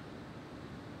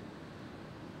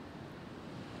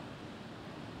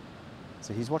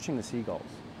 So he's watching the seagulls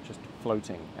just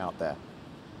floating out there.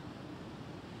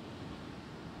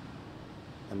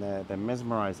 And they're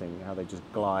mesmerizing how they just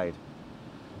glide.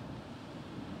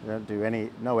 They don't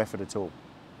do no effort at all.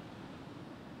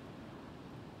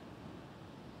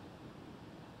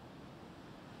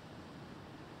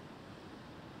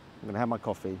 I'm going to have my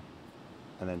coffee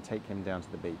and then take him down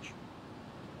to the beach.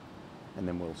 And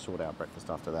then we'll sort out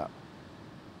breakfast after that.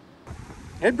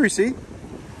 Hey, Brucey,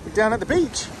 we're down at the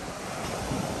beach.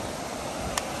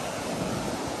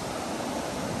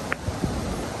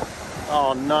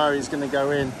 Oh no, he's going to go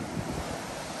in.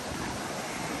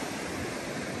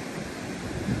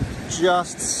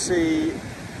 Just see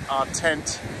our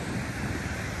tent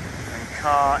and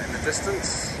car in the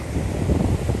distance.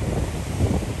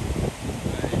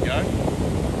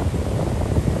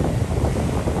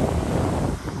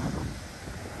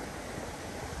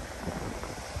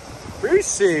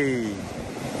 Brucey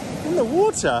in the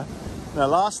water. Now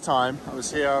last time I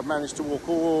was here I managed to walk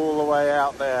all the way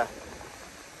out there,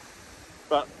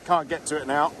 but can't get to it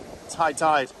now. It's high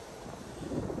tide.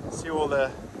 See all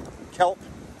the kelp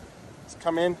that's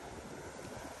come in.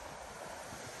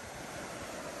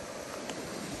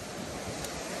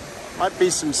 Might be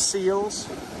some seals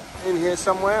in here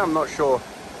somewhere, I'm not sure.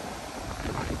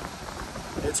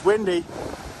 It's windy.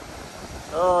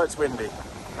 Oh, it's windy.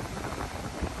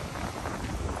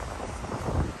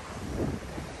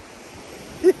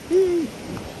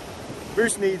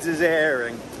 Bruce needs his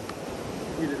airing.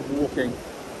 Needed walking.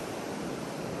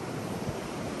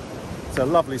 It's a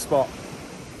lovely spot.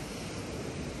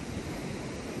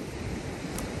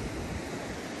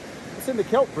 It's in the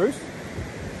kelp, Bruce.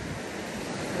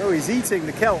 Oh, he's eating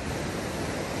the kelp.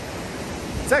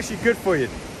 It's actually good for you.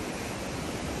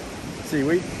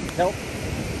 Seaweed, kelp.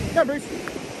 Come on, Bruce.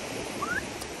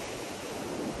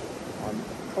 I'm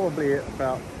probably at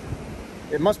about,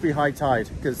 it must be high tide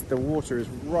because the water is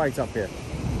right up here.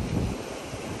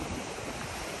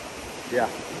 Yeah,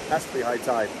 has to be high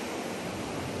tide.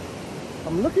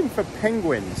 I'm looking for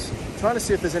penguins. I'm trying to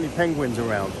see if there's any penguins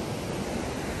around.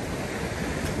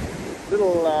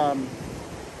 Little, oh,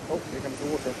 here comes the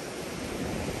water.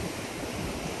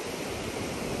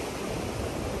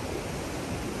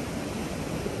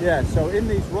 Yeah, so in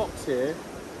these rocks here,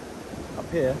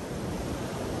 up here,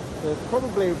 there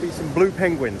probably would be some blue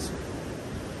penguins.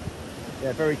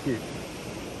 Yeah, very cute.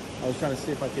 I was trying to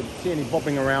see if I could see any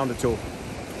bobbing around at all.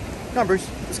 Come on, Bruce,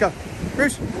 let's go.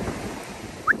 Bruce,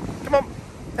 come on.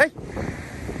 Hey,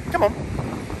 come on.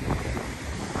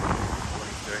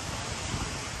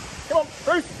 Come on,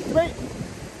 Bruce, it's me.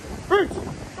 Bruce,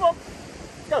 come on,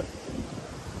 let's go.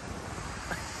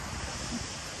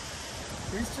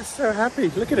 He's just so happy.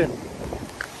 Look at him.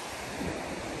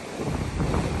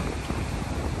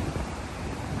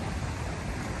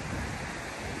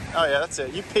 Oh yeah, that's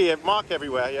it. You pee it, mark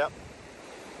everywhere, yeah.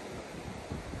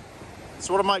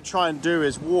 So what I might try and do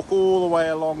is walk all the way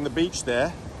along the beach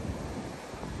there,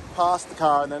 past the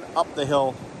car and then up the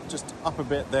hill, just up a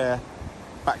bit there,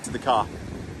 back to the car.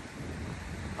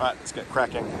 All right, let's get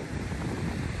cracking.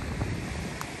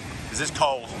 Because it's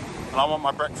cold and I want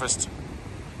my breakfast.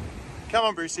 Come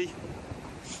on, Brucey.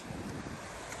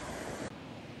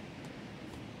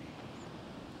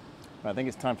 I think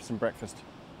it's time for some breakfast.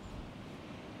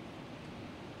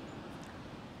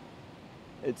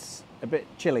 It's a bit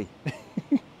chilly,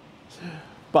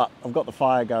 but I've got the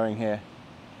fire going here.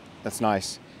 That's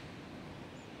nice.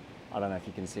 I don't know if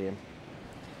you can see him.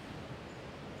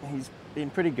 He's been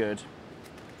pretty good.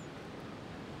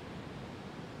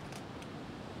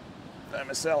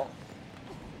 Vermicell,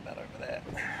 that over there.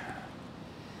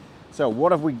 So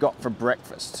what have we got for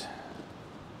breakfast?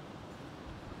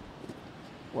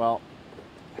 Well,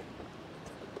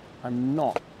 I'm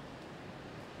not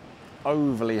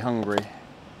overly hungry.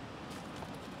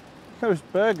 Those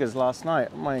burgers last night,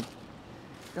 oh my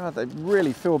God, they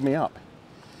really filled me up.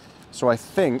 So I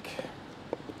think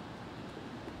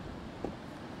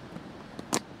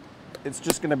it's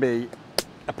just gonna be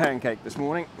a pancake this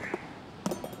morning.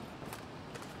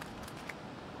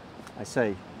 I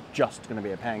say just gonna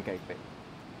be a pancake, but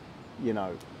you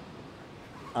know,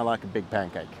 I like a big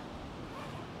pancake.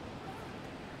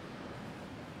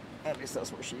 At least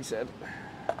that's what she said.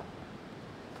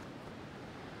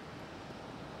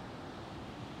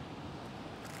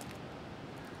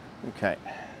 Okay.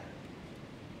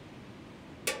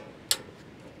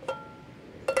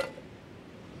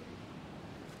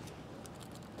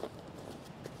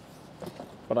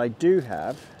 But I do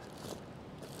have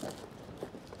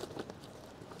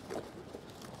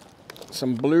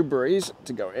some blueberries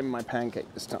to go in my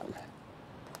pancake this time.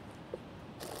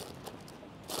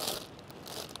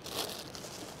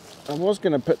 I was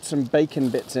going to put some bacon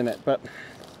bits in it, but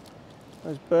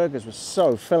those burgers were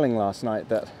so filling last night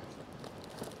that,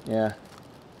 yeah,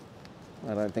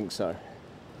 I don't think so.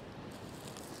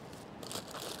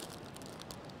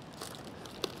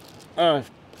 Oh,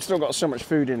 I've still got so much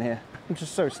food in here. I'm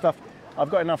just so stuffed.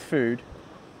 I've got enough food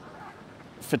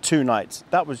for 2 nights.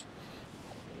 That was,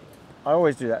 I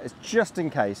always do that. It's just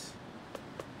in case.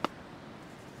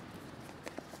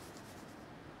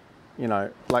 You know,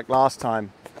 like last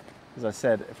time, as I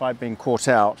said, if I'd been caught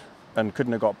out and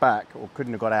couldn't have got back or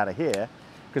couldn't have got out of here,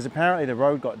 because apparently the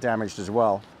road got damaged as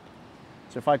well.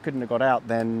 So if I couldn't have got out,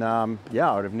 then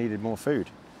yeah, I would have needed more food.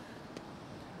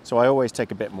 So I always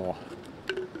take a bit more.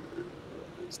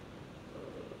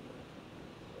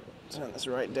 Turn this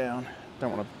right down.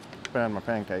 Don't want to burn my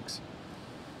pancakes.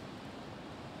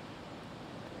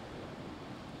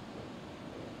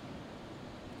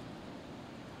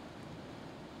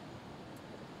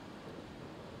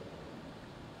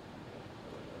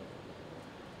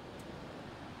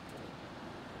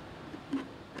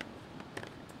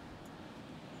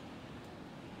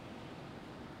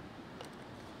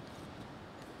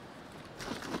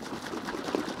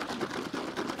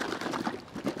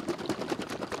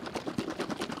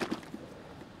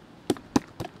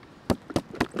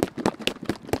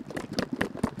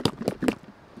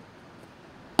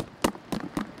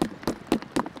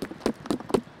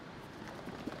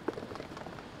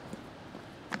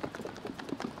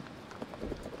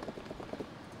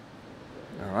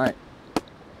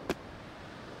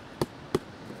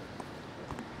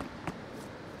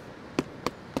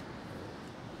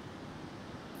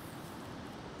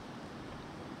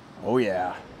 Oh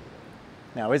yeah.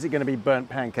 Now, is it going to be burnt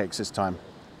pancakes this time?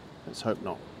 Let's hope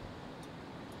not.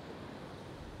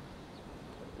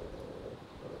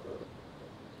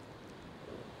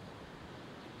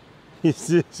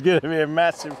 It's going to be a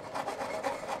massive,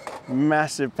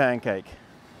 massive pancake.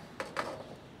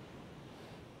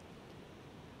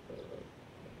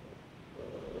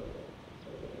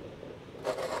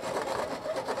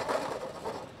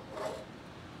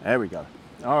 There we go.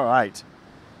 All right.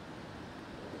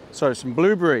 So some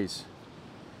blueberries.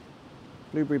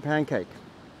 Blueberry pancake.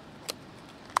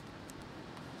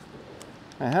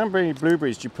 Now, how many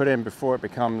blueberries do you put in before it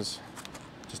becomes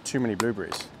just too many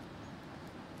blueberries?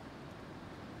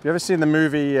 Have you ever seen the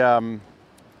movie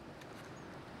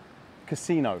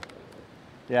Casino?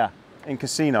 Yeah, in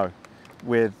Casino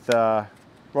with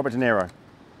Robert De Niro. And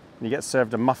you get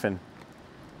served a muffin.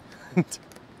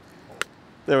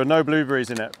 There were no blueberries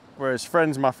in it, whereas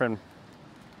friend's muffin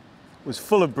was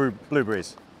full of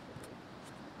blueberries.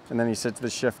 And then he said to the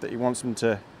chef that he wants him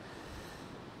to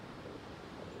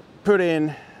put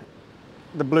in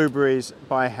the blueberries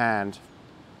by hand.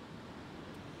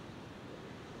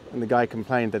 And the guy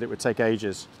complained that it would take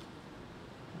ages.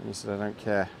 And he said, I don't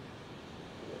care.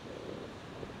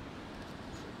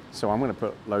 So I'm going to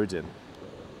put loads in.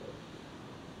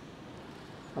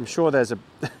 I'm sure there's a...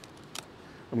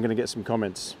 I'm going to get some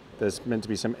comments. There's meant to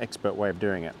be some expert way of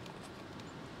doing it.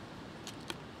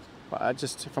 But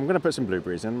if I'm going to put some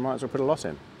blueberries in, I might as well put a lot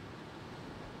in.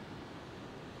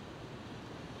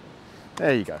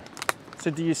 There you go.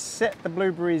 So do you set the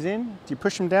blueberries in? Do you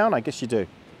push them down? I guess you do.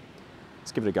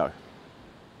 Let's give it a go.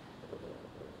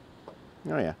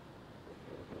 Oh yeah.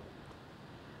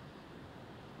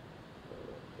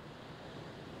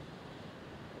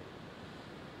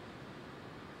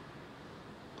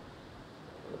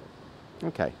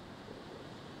 Okay.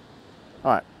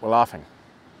 All right, we're laughing.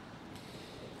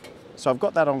 So I've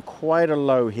got that on quite a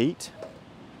low heat.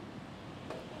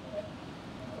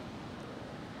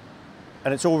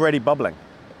 And it's already bubbling.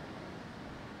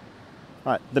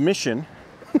 All right, the mission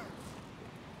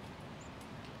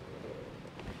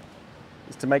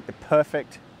is to make the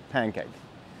perfect pancake.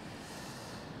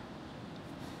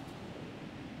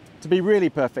 To be really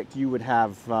perfect, you would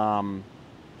have, I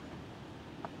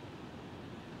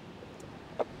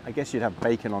guess you'd have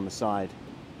bacon on the side.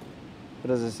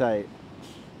 But as I say,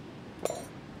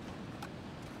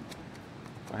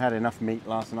 I had enough meat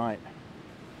last night,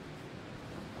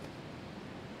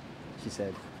 she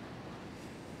said.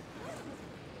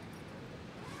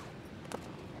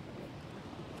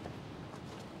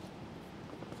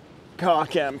 Car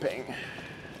camping.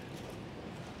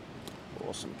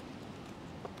 Awesome.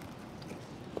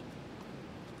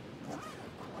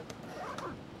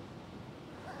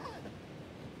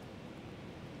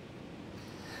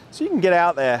 So you can get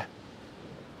out there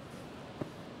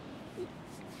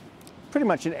pretty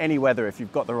much in any weather if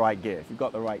you've got the right gear, if you've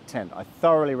got the right tent. I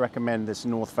thoroughly recommend this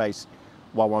North Face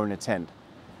Wawona tent.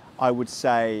 I would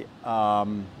say,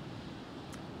 the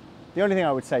only thing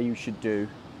I would say you should do,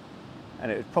 and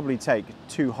it would probably take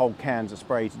 2 whole cans of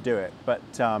spray to do it, but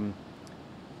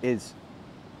is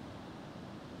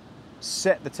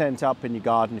set the tent up in your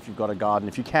garden if you've got a garden.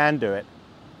 If you can do it,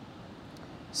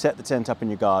 set the tent up in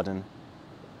your garden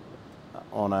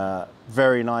on a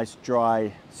very nice,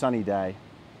 dry, sunny day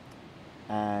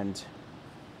and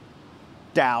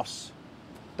douse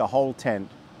the whole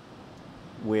tent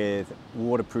with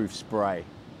waterproof spray.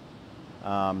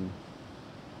 And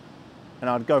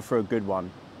I'd go for a good one.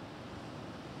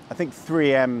 I think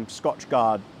 3M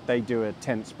Scotchgard, they do a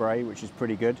tent spray, which is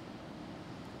pretty good.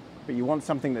 But you want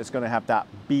something that's going to have that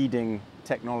beading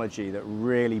technology that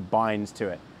really binds to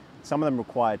it. Some of them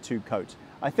require 2 coats.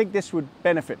 I think this would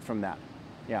benefit from that.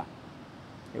 Yeah,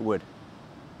 it would.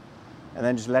 And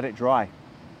then just let it dry.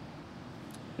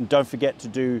 And don't forget to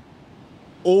do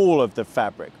all of the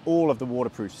fabric, all of the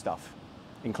waterproof stuff,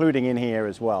 including in here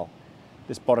as well.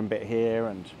 This bottom bit here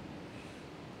and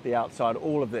the outside,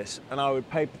 all of this. And I would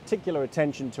pay particular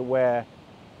attention to where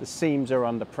the seams are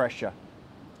under pressure.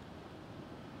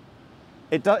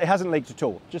 It hasn't leaked at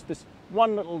all. Just this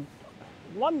one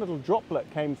little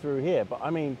droplet came through here, but I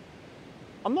mean,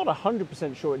 I'm not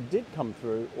 100% sure it did come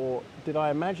through, or did I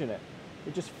imagine it?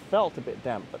 It just felt a bit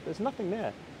damp, but there's nothing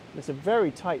there. It's a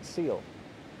very tight seal,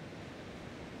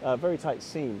 very tight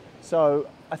seam. So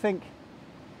I think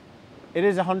it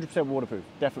is 100% waterproof,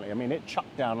 definitely. I mean, it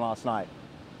chucked down last night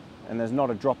and there's not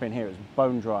a drop in here, it's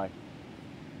bone dry.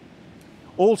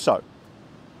 Also,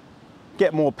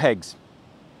 get more pegs.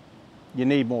 You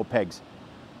need more pegs.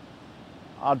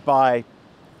 I'd buy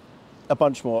a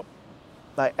bunch more,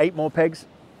 like 8 more pegs.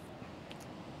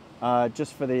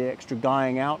 just for the extra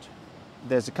guying out.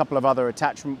 There's a couple of other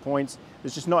attachment points.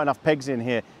 There's just not enough pegs in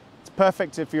here. It's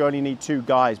perfect if you only need 2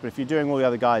 guys, but if you're doing all the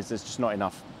other guys, there's just not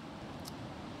enough.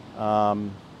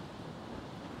 And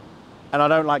I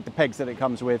don't like the pegs that it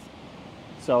comes with.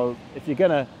 So if you're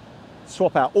gonna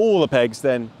swap out all the pegs,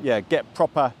 then yeah, get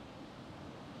proper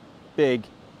big,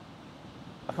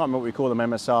 I can't remember what we call them,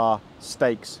 MSR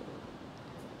stakes,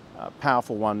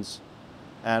 powerful ones.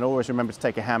 And always remember to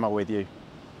take a hammer with you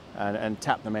and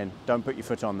tap them in. Don't put your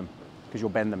foot on them because you'll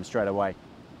bend them straight away.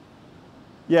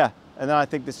 Yeah, and then I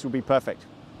think this will be perfect.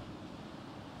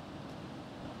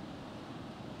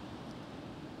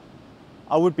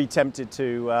 I would be tempted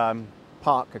to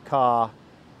park a car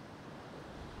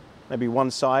maybe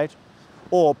one side,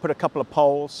 or put a couple of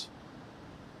poles,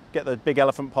 get the big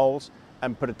elephant poles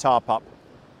and put a tarp up.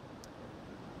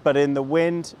 But in the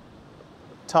wind,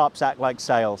 tarps act like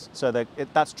sails, so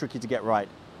that's tricky to get right.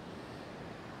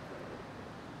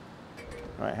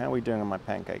 All right, how are we doing on my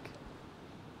pancake?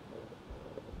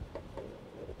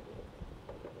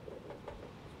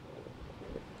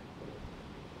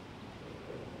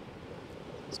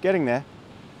 It's getting there.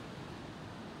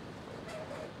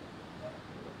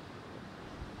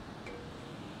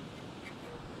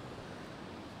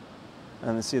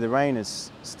 And then see, the rain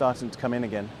is starting to come in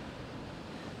again.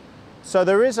 So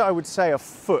there is, I would say, a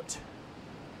foot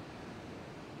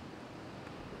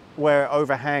where it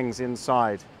overhangs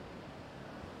inside.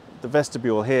 The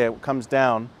vestibule here comes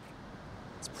down.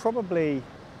 It's probably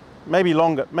maybe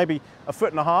longer, maybe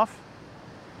 1.5 feet.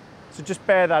 So just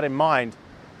bear that in mind,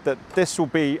 that this will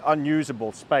be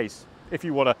unusable space if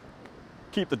you want to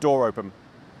keep the door open.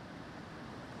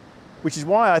 Which is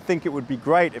why I think it would be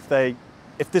great if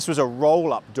this was a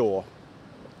roll-up door,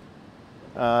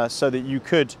 so that you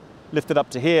could lift it up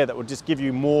to here. That would just give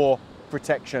you more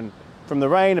protection from the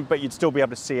rain, but you'd still be able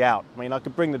to see out. I mean, I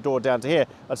could bring the door down to here,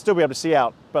 I'd still be able to see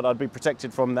out, but I'd be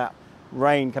protected from that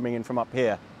rain coming in from up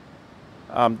here.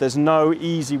 There's no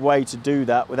easy way to do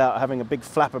that without having a big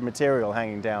flap of material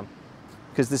hanging down,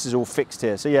 because this is all fixed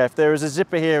here. So yeah, if there is a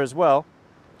zipper here as well,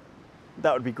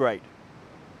 that would be great.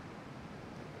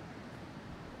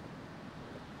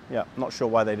 Yeah, not sure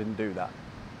why they didn't do that.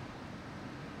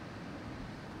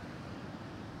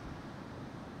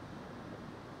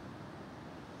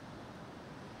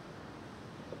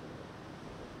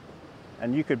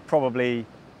 And you could probably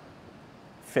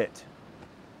fit,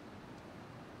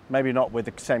 maybe not with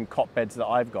the same cot beds that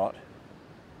I've got,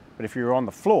 but if you were on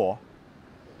the floor,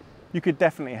 you could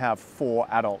definitely have 4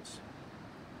 adults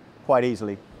quite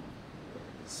easily,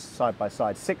 side by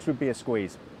side. 6 would be a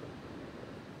squeeze.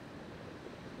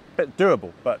 Bit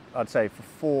doable, but I'd say for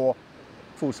 4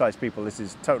 full-size people, this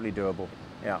is totally doable.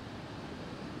 Yeah.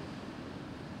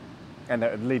 And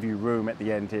that would leave you room at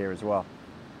the end here as well.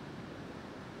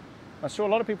 I saw a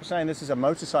lot of people saying this is a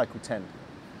motorcycle tent.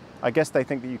 I guess they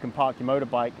think that you can park your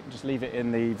motorbike and just leave it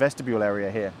in the vestibule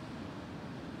area here.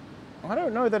 I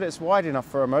don't know that it's wide enough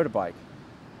for a motorbike.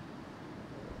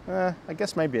 I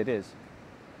guess maybe it is.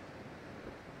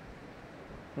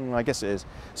 I guess it is.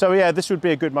 So yeah, this would be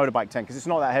a good motorbike tent because it's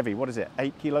not that heavy. What is it?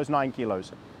 8 kilos, 9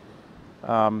 kilos.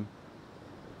 And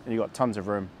you've got tons of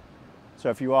room.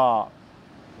 So if you are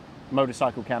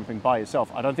motorcycle camping by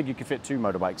yourself, I don't think you could fit 2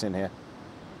 motorbikes in here.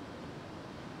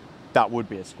 That would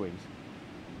be a squeeze,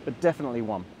 but definitely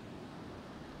 1.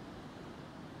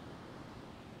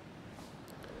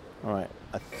 All right,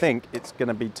 I think it's going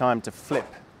to be time to flip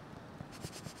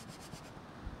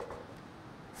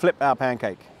our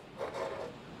pancake.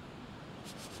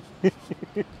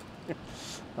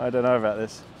 I don't know about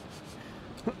this.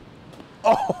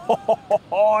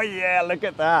 Oh yeah, look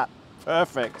at that.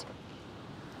 Perfect.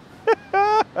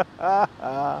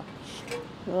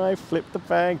 I flipped the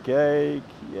pancake.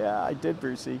 Yeah, I did,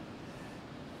 Brucey.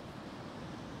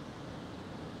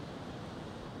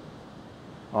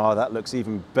 Oh, that looks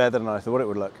even better than I thought it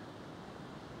would look.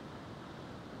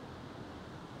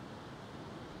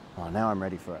 Oh, now I'm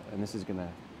ready for it. And this is gonna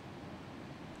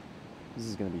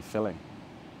be filling.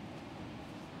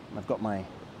 I've got my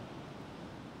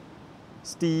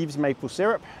Steve's maple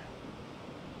syrup,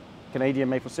 Canadian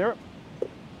maple syrup.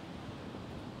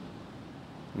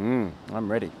 I'm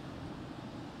ready.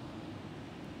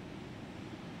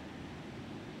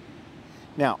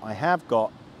 Now, I have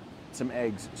got some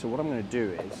eggs, so what I'm going to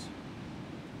do is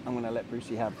I'm going to let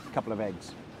Brucey have a couple of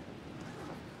eggs.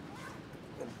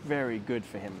 Very good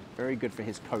for him, very good for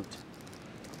his coat.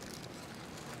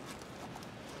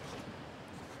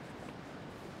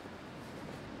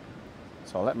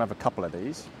 So I'll let him have a couple of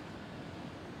these.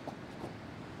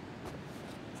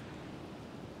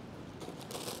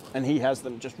 And he has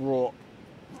them just raw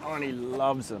Oh, and he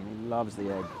loves them. He loves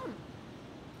the egg.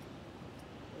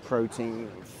 Protein,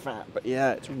 fat, but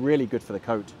yeah, it's really good for the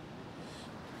coat.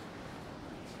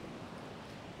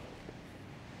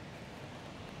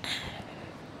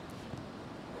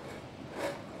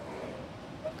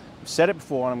 I've said it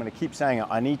before, and I'm going to keep saying it.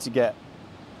 I need to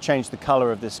change the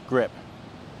color of this grip.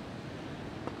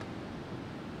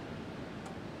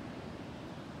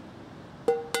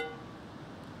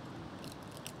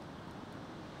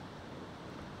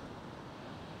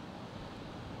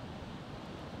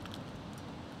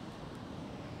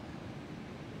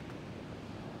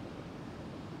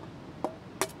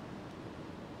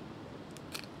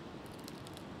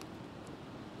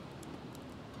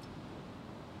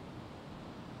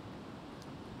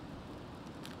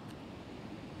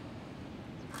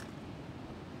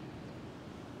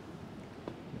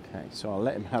 Okay, so I'll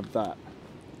let him have that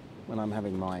when I'm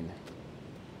having mine.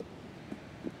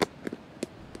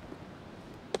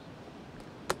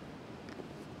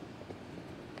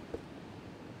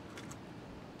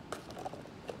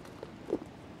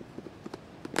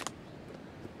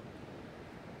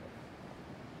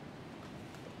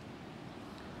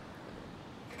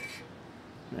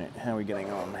 Right, how are we getting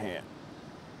on here?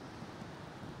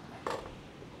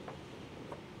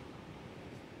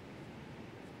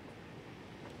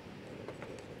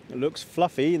 It looks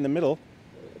fluffy in the middle.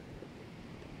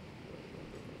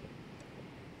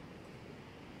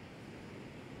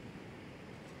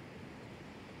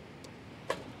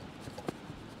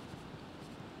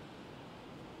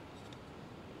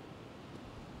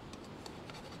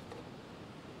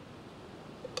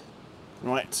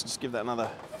 Right, so just give that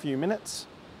another few minutes.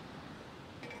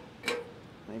 I'll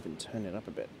even turn it up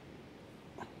a bit.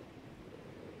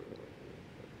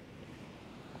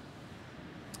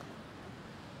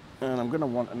 And I'm going to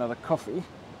want another coffee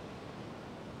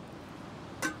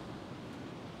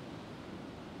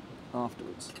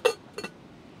afterwards.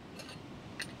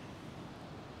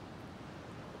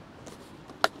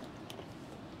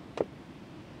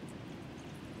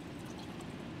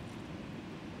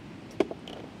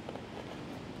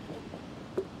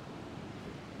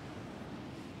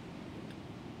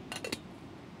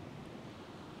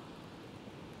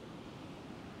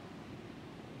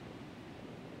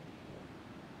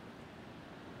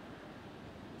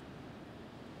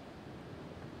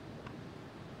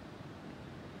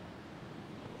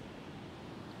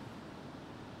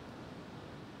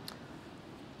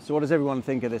 So what does everyone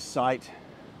think of this site?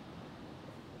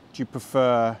 Do you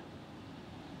prefer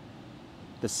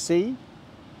the sea,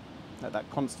 like that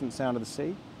constant sound of the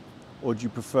sea? Or do you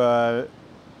prefer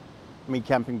me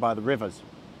camping by the rivers?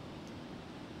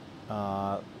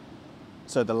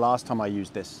 So the last time I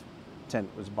used this tent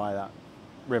was by that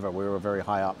river. We were very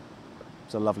high up.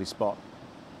 It's a lovely spot.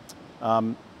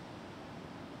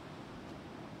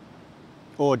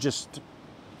 Or just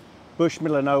bush,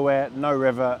 middle of nowhere, no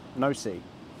river, no sea.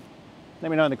 Let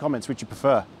me know in the comments which you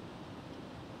prefer.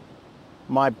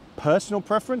 My personal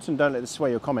preference, and don't let this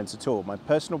sway your comments at all, my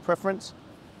personal preference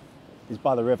is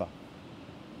by the river.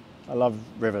 I love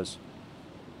rivers.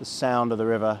 The sound of the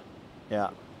river,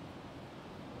 yeah.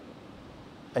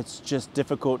 It's just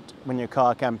difficult when you're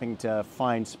car camping to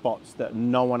find spots that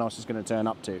no one else is going to turn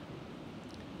up to.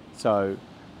 So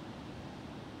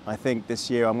I think this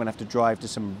year I'm going to have to drive to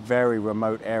some very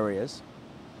remote areas.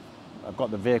 I've got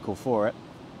the vehicle for it.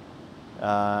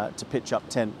 To pitch up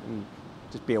tent and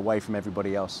just be away from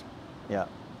everybody else. Yeah.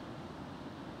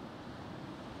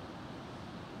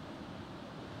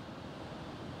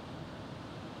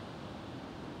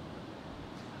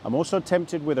 I'm also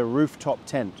tempted with a rooftop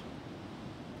tent.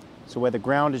 So where the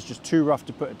ground is just too rough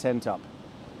to put a tent up.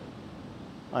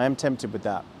 I am tempted with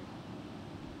that.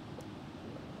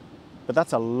 But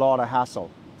that's a lot of hassle.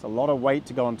 It's a lot of weight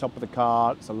to go on top of the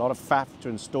car. It's a lot of faff to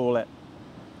install it.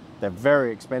 They're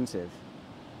very expensive.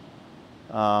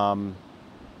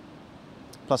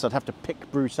 Plus I'd have to pick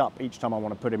Bruce up each time I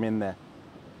want to put him in there.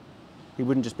 He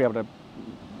wouldn't just be able to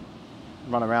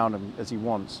run around as he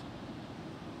wants.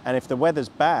 And if the weather's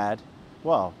bad,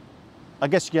 well, I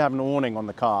guess you have an awning on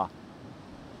the car,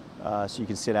 so you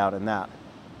can sit out in that.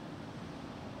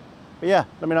 But yeah,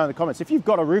 let me know in the comments. If you've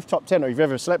got a rooftop tent or you've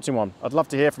ever slept in one, I'd love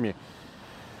to hear from you.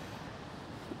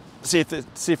 See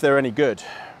if they're any good.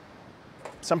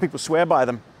 Some people swear by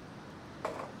them.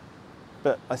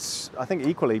 But I think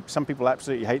equally, some people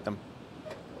absolutely hate them.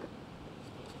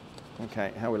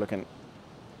 Okay, how are we looking?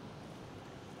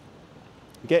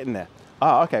 Getting there.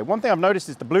 Ah, okay. One thing I've noticed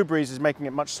is the blue breeze is making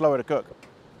it much slower to cook.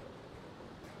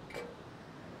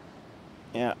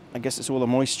 Yeah, I guess it's all the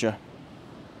moisture.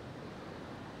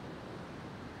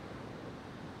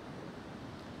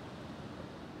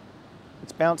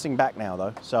 It's bouncing back now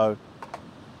though, so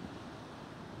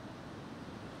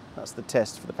that's the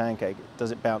test for the pancake.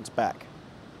 Does it bounce back?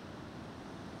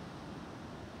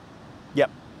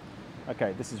 Yep.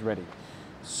 Okay, this is ready.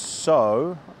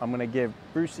 So I'm going to give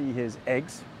Brucey his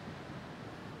eggs.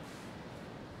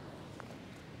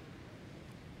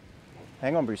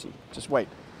 Hang on, Brucey, just wait.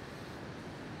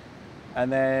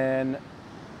 And then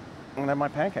I'm going to have my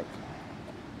pancake.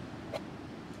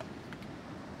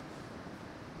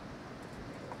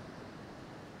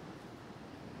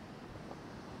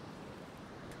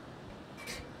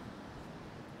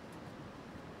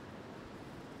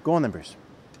 Go on then, Bruce.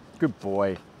 Good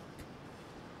boy.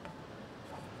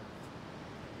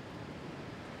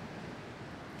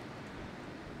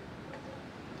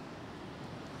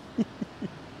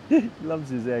 He loves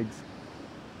his eggs.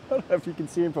 I don't know if you can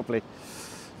see him properly.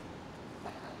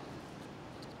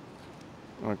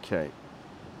 Okay.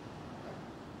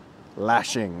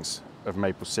 Lashings of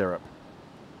maple syrup.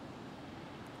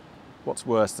 What's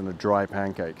worse than a dry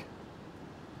pancake?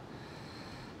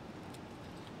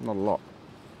 Not a lot.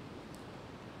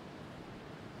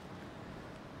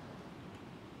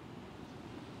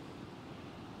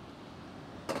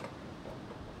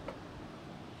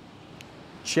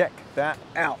 Check that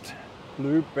out.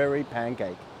 Blueberry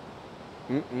pancake.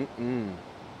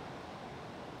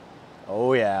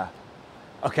 Oh yeah.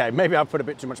 Okay, maybe I've put a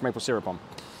bit too much maple syrup on.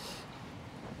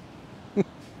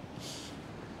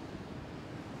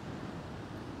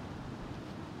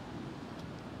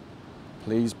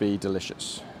 Please be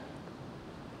delicious.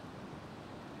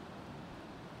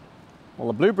 Well,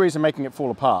 the blueberries are making it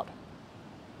fall apart.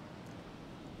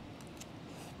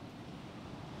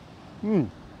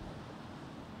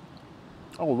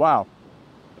 Oh, wow.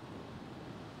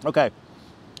 Okay,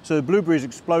 so the blueberries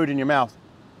explode in your mouth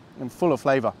and full of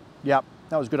flavor. Yep,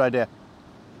 that was a good idea.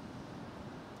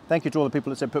 Thank you to all the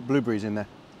people that said put blueberries in there.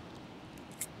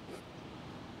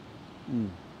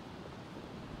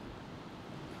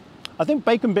 I think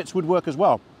bacon bits would work as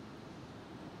well.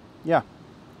 Yeah,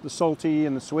 the salty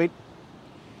and the sweet.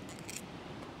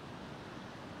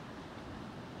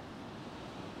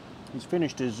 He's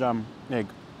finished his egg.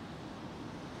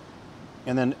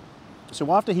 And then,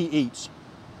 so after he eats,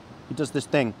 he does this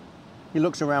thing. He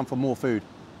looks around for more food.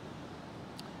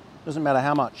 Doesn't matter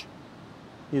how much.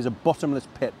 He is a bottomless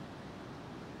pit.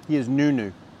 He is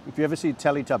Nunu. If you ever see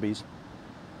Teletubbies,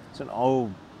 it's an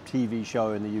old TV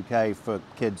show in the UK for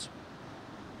kids.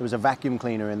 There was a vacuum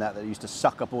cleaner in that used to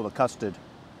suck up all the custard,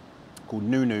 called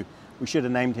Nunu. We should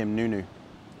have named him Nunu.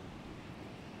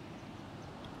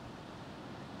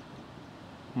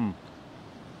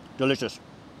 Delicious.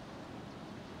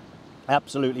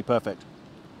 Absolutely perfect.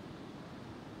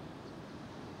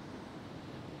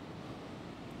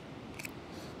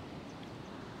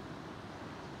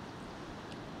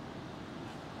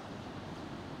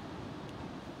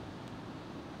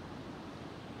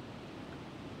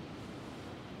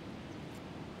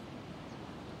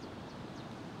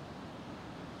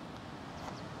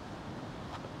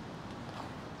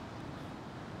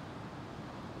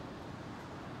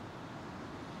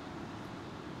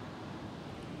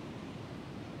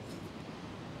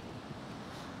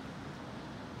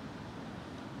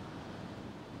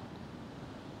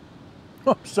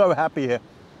 I'm so happy here.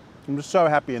 I'm just so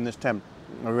happy in this tent.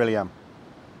 I really am.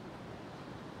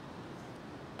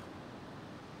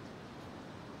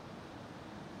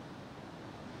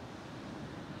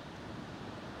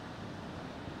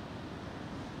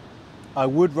 I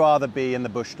would rather be in the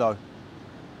bush though.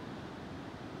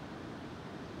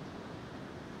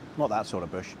 Not that sort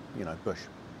of bush, you know, bush.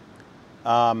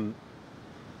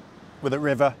 With a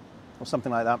river or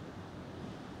something like that.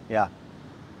 Yeah.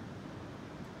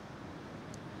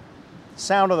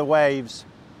 Sound of the waves,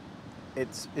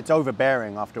 it's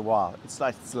overbearing after a while. It's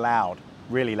like, it's loud,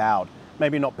 really loud.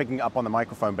 Maybe not picking it up on the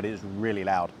microphone, but it is really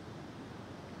loud.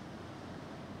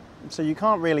 So you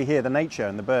can't really hear the nature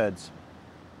and the birds.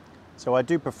 So I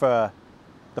do prefer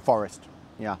the forest,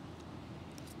 yeah.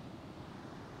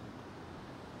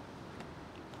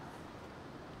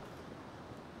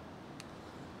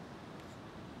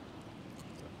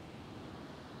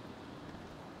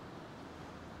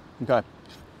 Okay.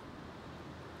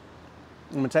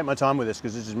 I'm going to take my time with this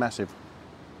because this is massive.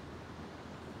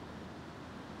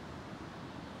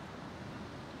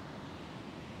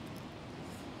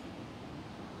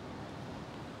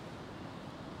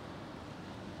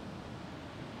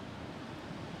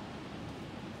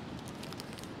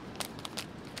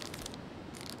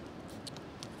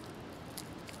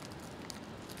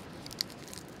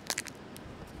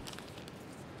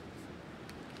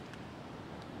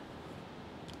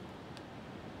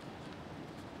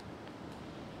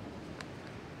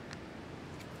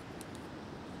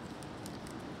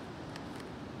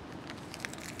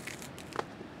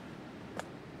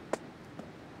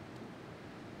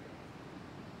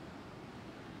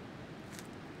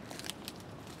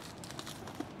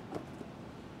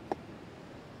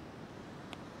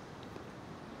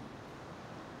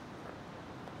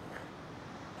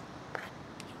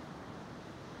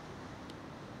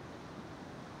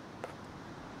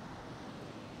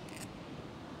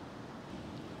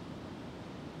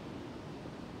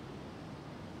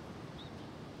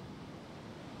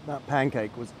 That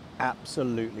pancake was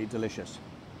absolutely delicious.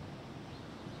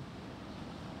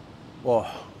 Oh,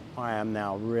 I am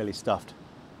now really stuffed.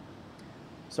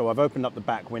 So I've opened up the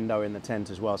back window in the tent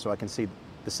as well so I can see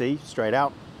the sea straight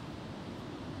out.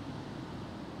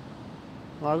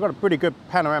 Well, I've got a pretty good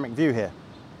panoramic view here.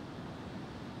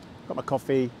 Got my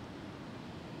coffee.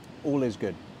 All is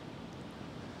good.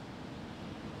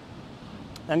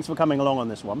 Thanks for coming along on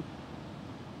this one.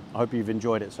 I hope you've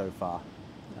enjoyed it so far.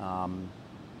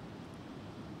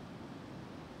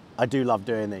 I do love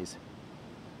doing these.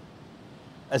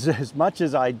 As much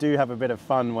as I do have a bit of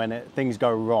fun when things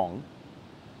go wrong,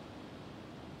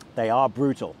 they are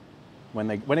brutal.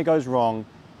 When it goes wrong,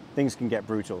 things can get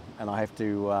brutal, and I have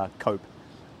to cope.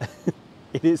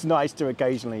 It is nice to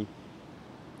occasionally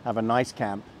have a nice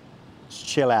camp, just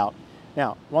chill out.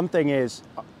 Now, one thing is,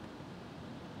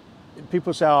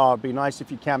 people say, oh, it'd be nice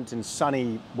if you camped in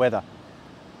sunny weather.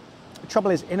 The trouble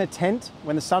is, in a tent,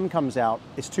 when the sun comes out,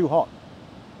 it's too hot.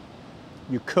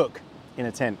 You cook in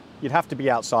a tent. You'd have to be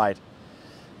outside.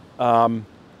 So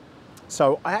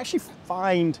I actually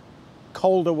find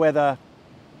colder weather,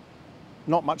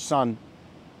 not much sun,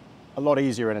 a lot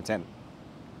easier in a tent.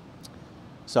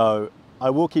 So I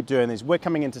will keep doing these. We're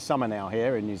coming into summer now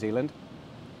here in New Zealand.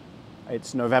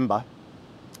 It's November.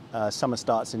 Summer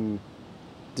starts in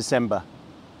December,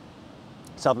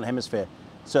 Southern Hemisphere.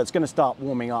 So it's going to start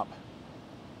warming up.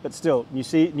 But still, New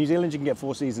Zealand, you can get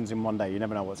 4 seasons in one day. You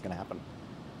never know what's going to happen.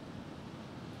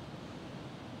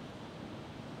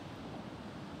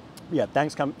 Yeah,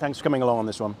 thanks for coming along on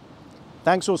this one.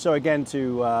 Thanks also again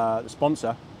to the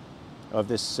sponsor of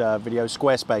this video,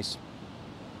 Squarespace.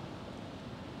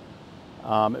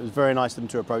 It was very nice of them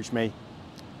to approach me.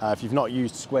 If you've not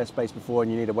used Squarespace before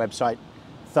and you need a website,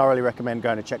 thoroughly recommend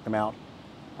going to check them out.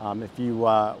 If you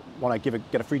want to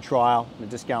get a free trial and a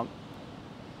discount,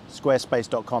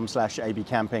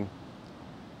 squarespace.com/abcamping.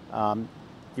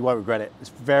 You won't regret it.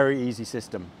 It's a very easy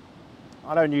system.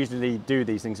 I don't usually do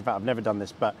these things. In fact, I've never done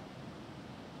this, but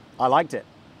I liked it.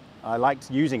 I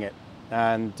liked using it.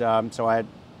 And so I had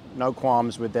no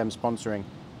qualms with them sponsoring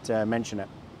to mention it.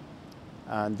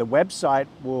 And the website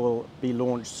will be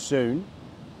launched soon.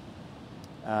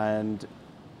 And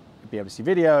you'll be able to see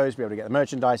videos, be able to get the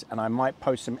merchandise, and I might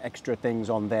post some extra things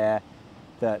on there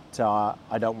that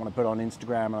I don't want to put on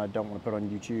Instagram and I don't want to put on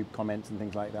YouTube comments and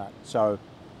things like that. So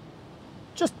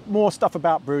just more stuff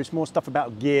about Bruce, more stuff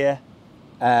about gear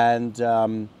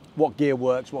and what gear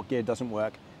works, what gear doesn't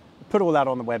work. Put all that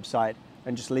on the website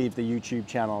and just leave the YouTube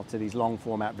channel to these long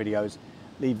format videos.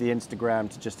 Leave the Instagram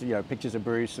to just, pictures of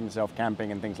Bruce and himself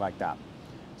camping and things like that.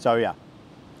 So yeah,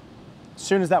 as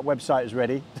soon as that website is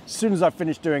ready, as soon as I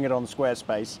finish doing it on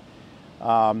Squarespace,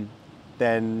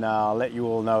 then I'll let you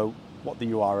all know what the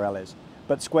URL is.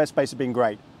 But Squarespace has been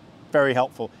great, very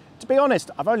helpful. To be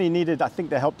honest, I've only needed, I think,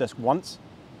 the help desk once.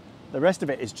 The rest of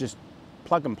it is just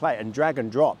plug and play and drag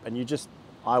and drop. And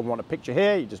I want a picture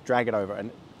here, you just drag it over,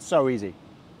 and it's so easy.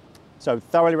 So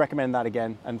thoroughly recommend that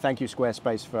again. And thank you,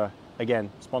 Squarespace, for, again,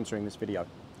 sponsoring this video.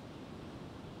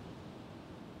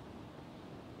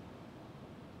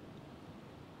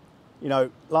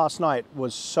 Last night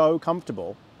was so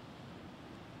comfortable,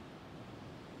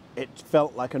 it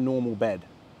felt like a normal bed.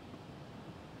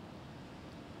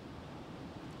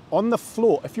 On the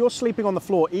floor, if you're sleeping on the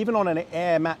floor, even on an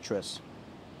air mattress,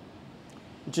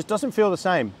 it just doesn't feel the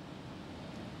same.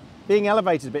 Being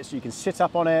elevated a bit so you can sit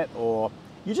up on it, or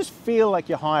you just feel like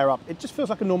you're higher up. It just feels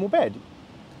like a normal bed,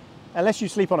 unless you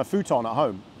sleep on a futon at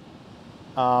home.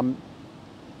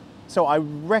 So I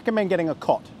recommend getting a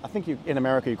cot. I think in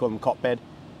America you call them cot bed.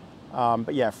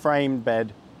 But yeah, framed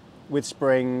bed with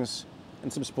springs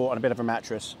and some support and a bit of a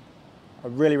mattress. I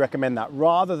really recommend that,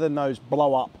 rather than those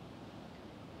blow up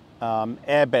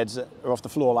air beds that are off the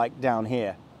floor like down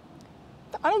here.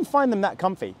 I don't find them that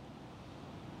comfy.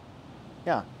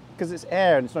 Yeah, because it's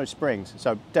air and it's no springs.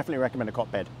 So definitely recommend a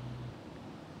cot bed.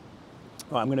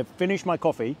 All right, I'm going to finish my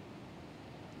coffee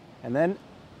and then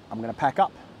I'm going to pack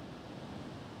up.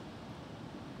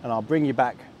 And I'll bring you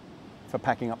back for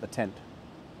packing up the tent.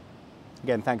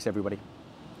 Again, thanks everybody.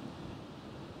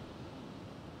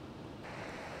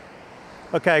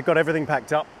 Okay, got everything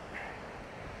packed up.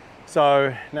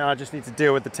 So now I just need to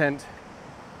deal with the tent,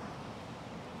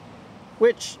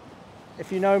 which,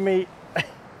 if you know me,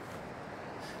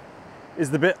 is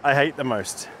the bit I hate the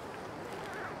most.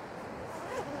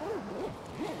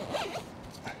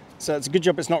 So it's a good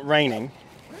job it's not raining,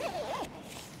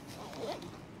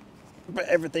 but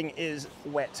everything is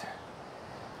wet.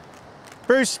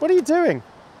 Bruce, what are you doing?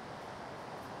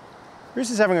 Bruce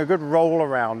is having a good roll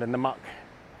around in the muck.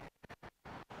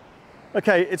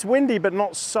 Okay, it's windy, but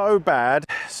not so bad.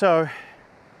 So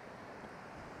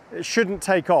it shouldn't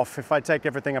take off if I take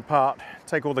everything apart,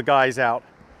 take all the guys out.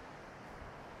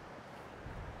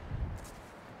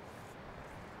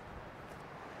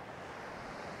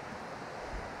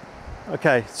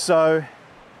 Okay, so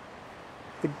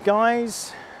the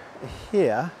guys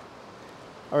here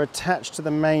are attached to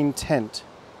the main tent.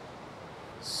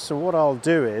 So what I'll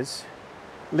do is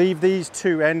leave these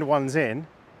two end ones in,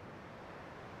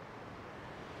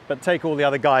 but take all the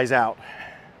other guys out.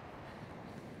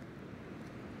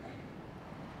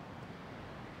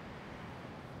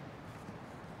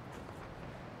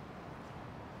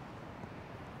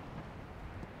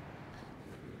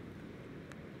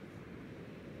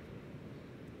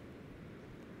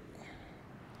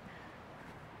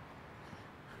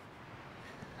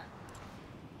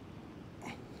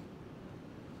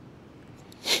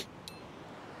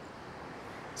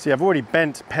 See, I've already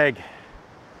bent peg,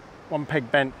 one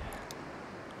peg bent.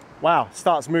 Wow,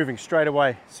 starts moving straight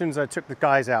away as soon as I took the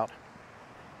guys out.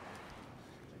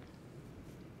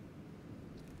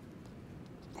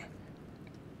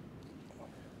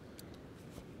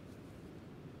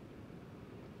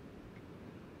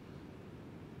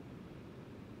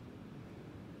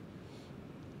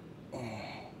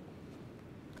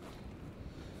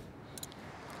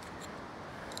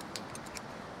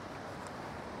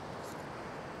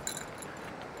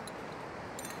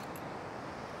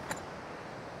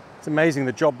 It's amazing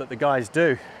the job that the guys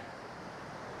do.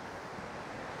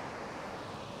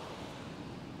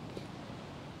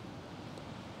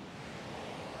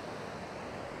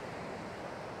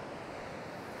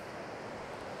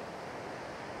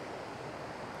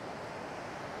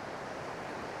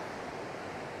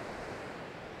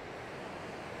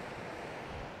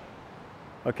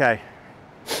 Okay,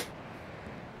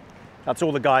 that's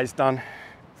all the guys done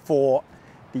for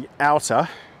the outer.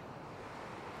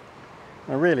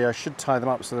 Now really I should tie them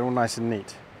up so they're all nice and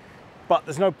neat, but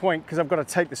there's no point because I've got to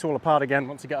take this all apart again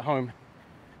once I get home.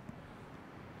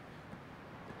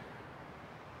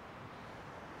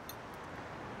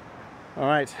 All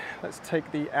right, let's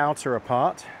take the outer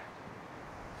apart.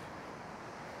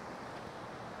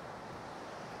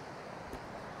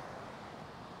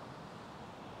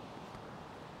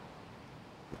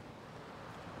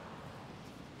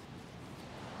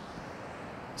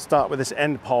 Start with this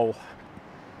end pole.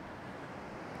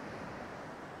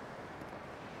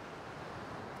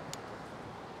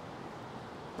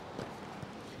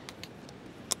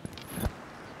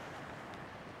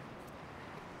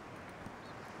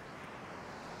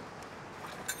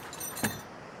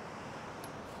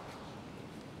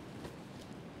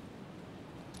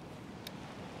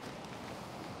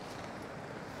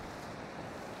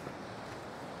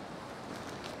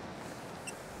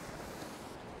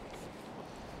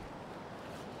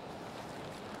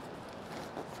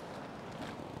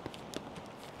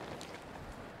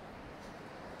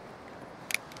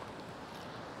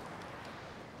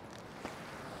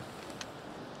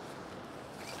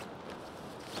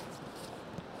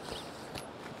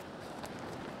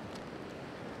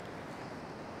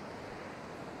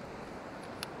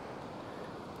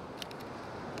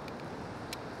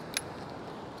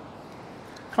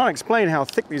 Can't explain how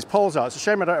thick these poles are. It's a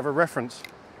shame I don't have a reference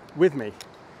with me.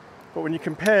 But when you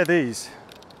compare these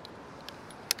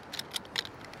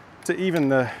to even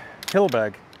the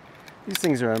Hillberg, these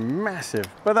things are massive.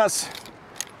 But that's,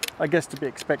 I guess, to be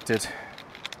expected.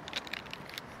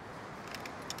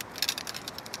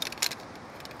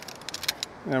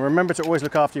 Now remember to always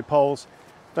look after your poles.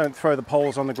 Don't throw the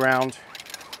poles on the ground.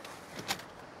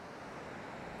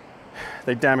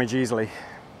 They damage easily.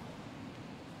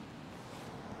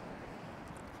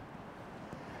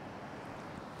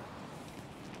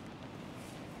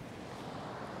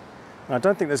 I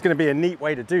don't think there's going to be a neat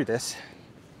way to do this.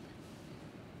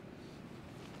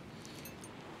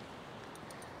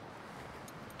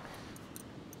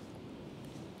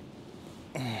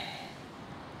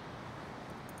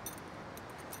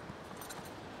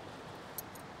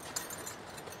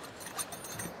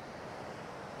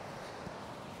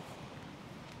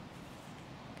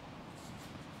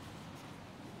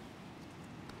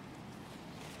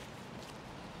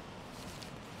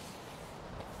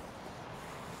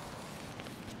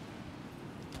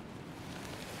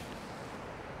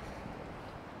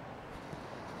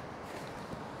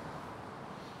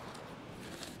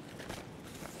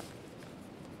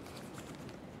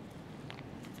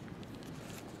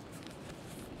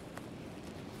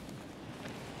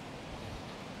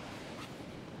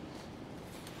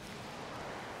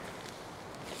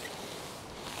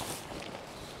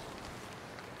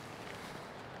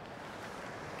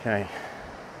 Okay.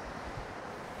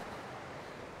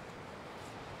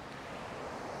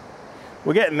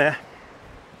 We're getting there.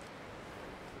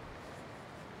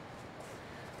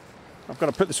 I've got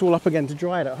to put this all up again to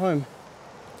dry it at home.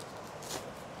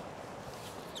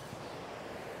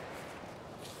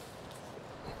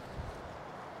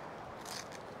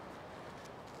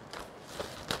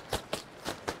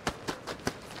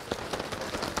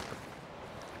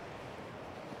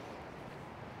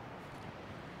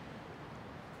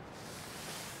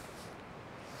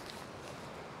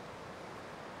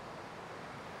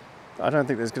 I don't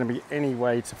think there's going to be any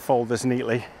way to fold this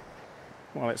neatly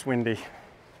while it's windy.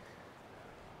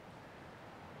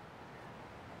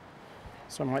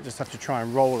 So I might just have to try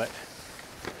and roll it.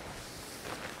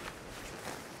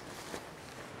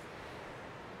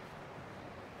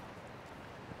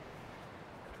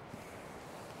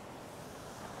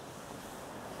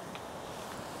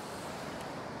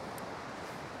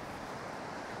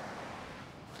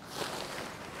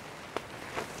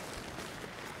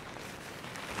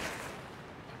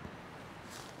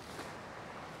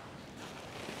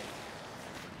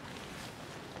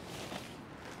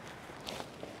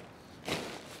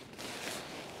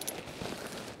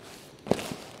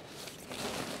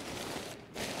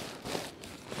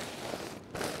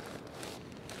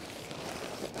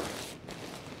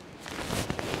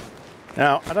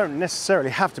 Now, I don't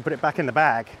necessarily have to put it back in the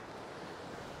bag,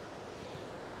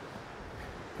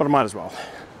 but I might as well.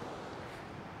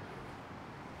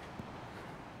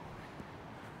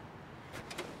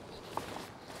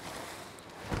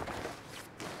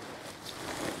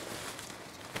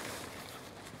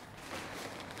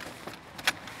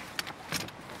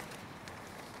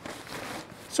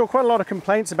 Saw quite a lot of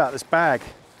complaints about this bag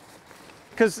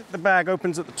because the bag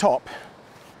opens at the top,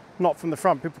 not from the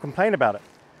front. People complain about it.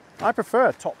 I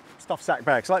prefer top stuff sack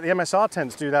bags, like the MSR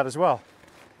tents do that as well.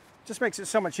 Just makes it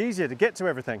so much easier to get to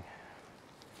everything.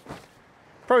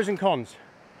 Pros and cons.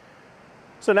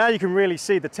 So now you can really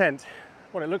see the tent,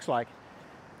 what it looks like.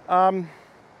 I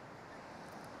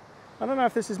don't know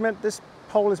if this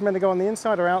pole is meant to go on the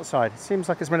inside or outside. It seems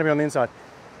like it's meant to be on the inside.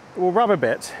 It will rub a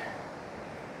bit,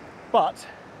 but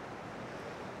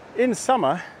in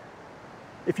summer,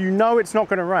 if you know it's not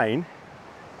going to rain,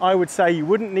 I would say you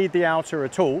wouldn't need the outer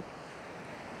at all.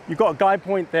 You've got a guide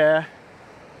point there.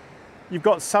 You've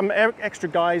got some extra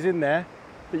guys in there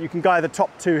that you can guide the top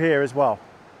two here as well.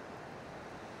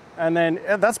 And then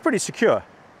that's pretty secure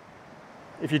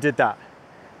if you did that.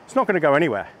 It's not going to go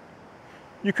anywhere.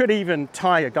 You could even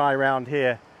tie a guy around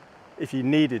here if you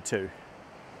needed to.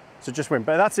 So just win.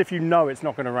 But that's if you know it's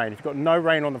not going to rain. If you've got no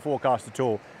rain on the forecast at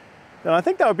all, then I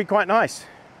think that would be quite nice.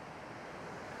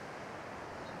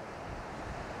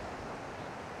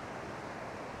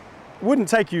 It wouldn't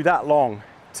take you that long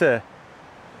to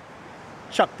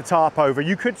chuck the tarp over.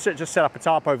 You could just set up a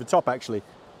tarp over the top, actually.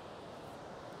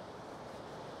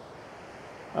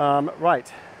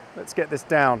 Right, let's get this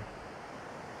down.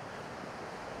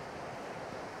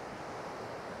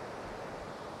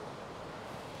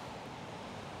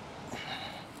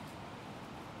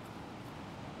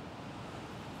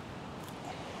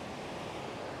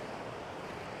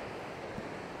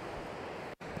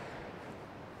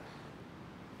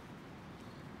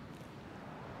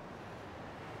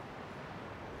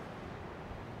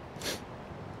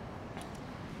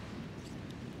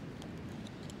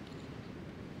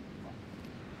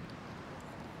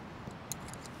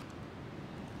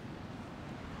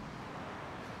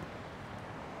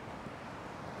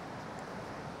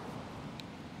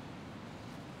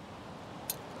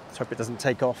 Let's hope it doesn't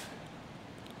take off.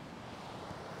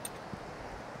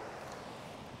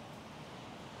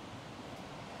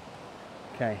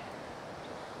 Okay.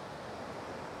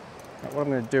 Now what I'm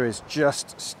going to do is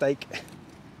just stake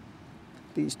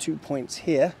these 2 points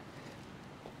here.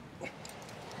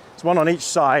 It's one on each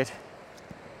side,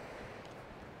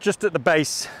 just at the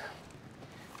base.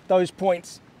 Those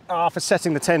points are for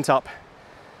setting the tent up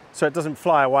so it doesn't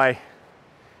fly away.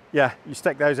 Yeah, you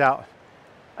stake those out,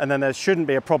 and then there shouldn't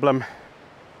be a problem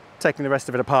taking the rest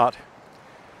of it apart.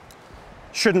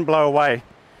 Shouldn't blow away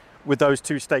with those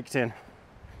two staked in.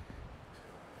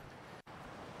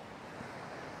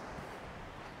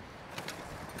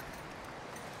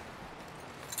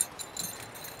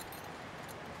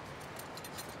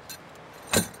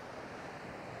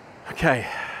 Okay,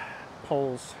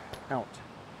 poles out.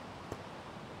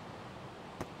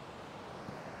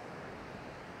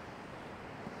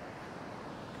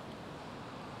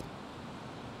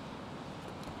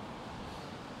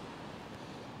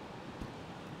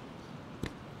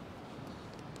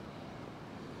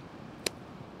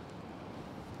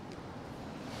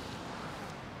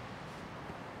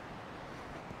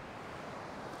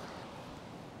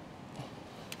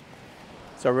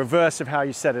 So reverse of how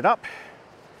you set it up.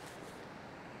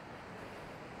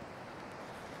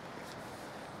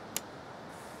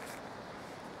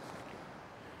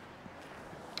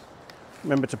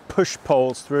 Remember to push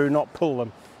poles through, not pull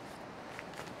them.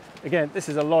 Again, this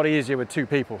is a lot easier with 2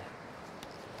 people.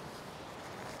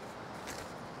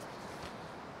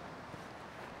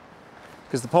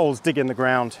 Because the poles dig in the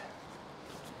ground.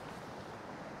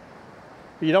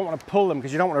 But you don't want to pull them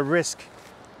because you don't want to risk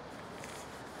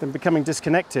them becoming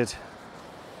disconnected.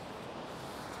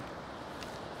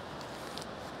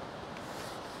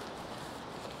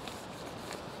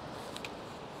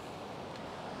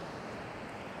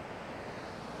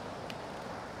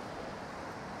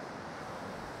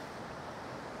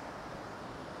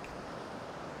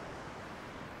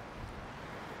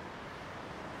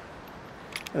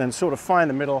 And then sort of find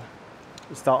the middle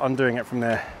and start undoing it from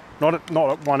there. Not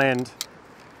at one end,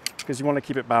 because you want to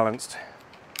keep it balanced.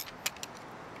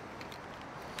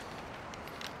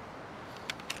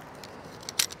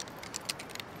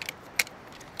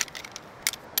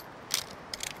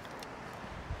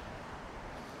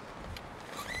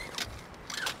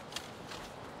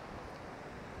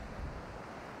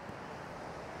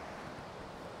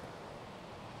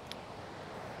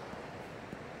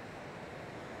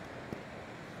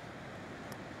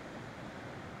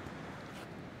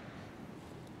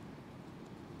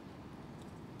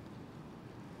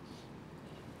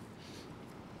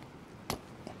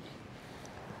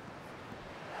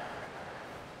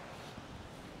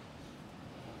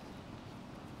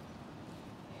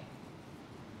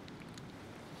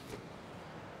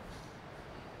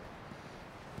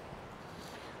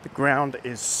 The ground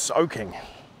is soaking.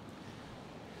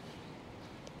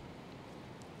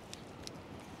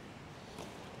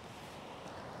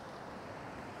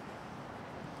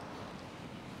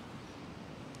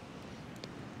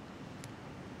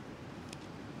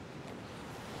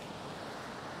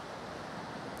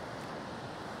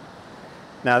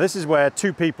 Now this is where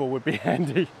 2 people would be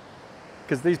handy,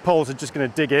 because these poles are just going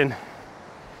to dig in.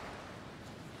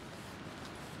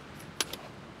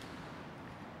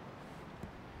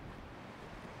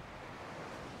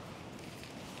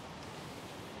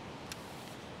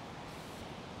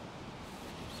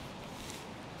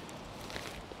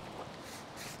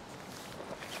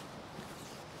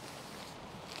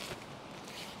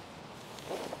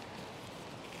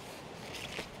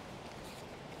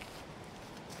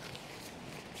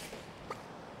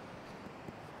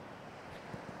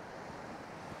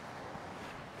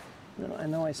 I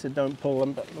know I said don't pull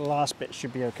them, but the last bit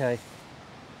should be okay.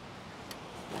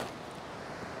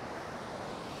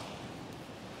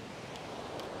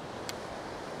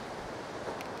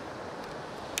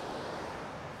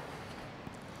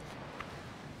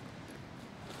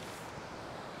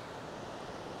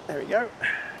 There we go.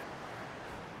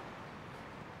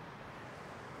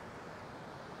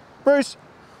 Bruce!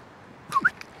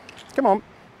 Come on.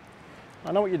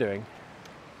 I know what you're doing.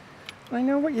 I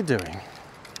know what you're doing.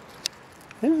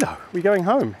 Hello, we're going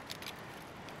home.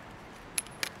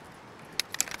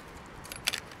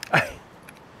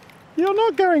 You're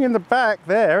not going in the back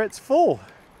there, it's full.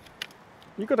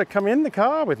 You've got to come in the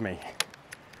car with me.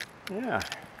 Yeah.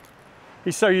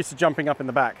 He's so used to jumping up in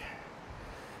the back.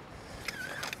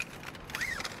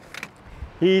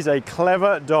 He's a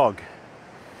clever dog.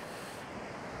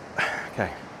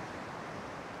 Okay.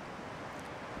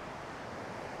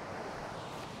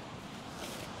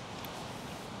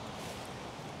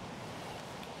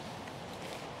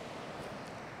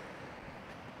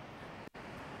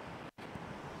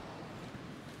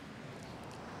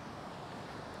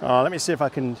 Let me see if I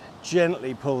can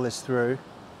gently pull this through.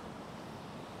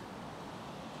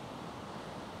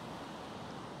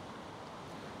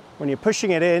 When you're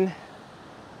pushing it in,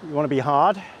 you want to be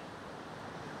hard,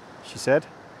 she said.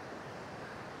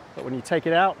 But when you take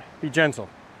it out, be gentle,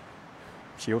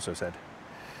 she also said.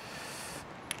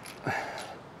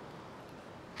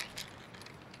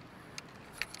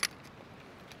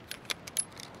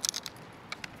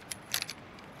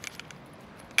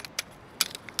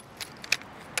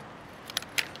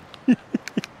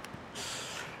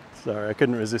 Sorry, I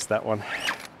couldn't resist that one.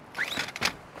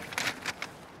 It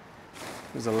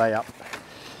was a layup.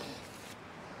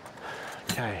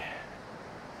 Okay.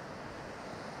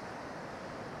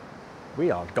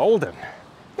 We are golden.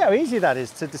 Look how easy that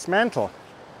is to dismantle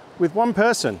with one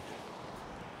person.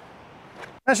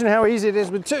 Imagine how easy it is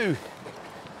with 2.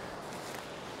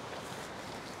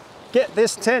 Get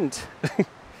this tent.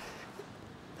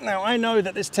 Now, I know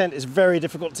that this tent is very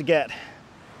difficult to get.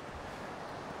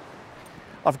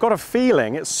 I've got a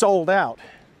feeling it's sold out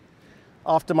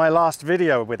after my last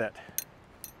video with it.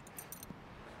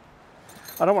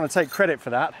 I don't want to take credit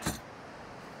for that,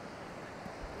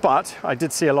 but I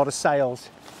did see a lot of sales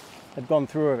had gone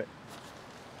through of it.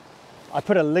 I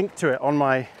put a link to it on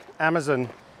my Amazon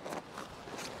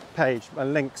page, my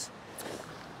links.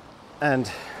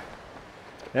 And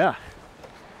yeah,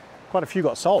 quite a few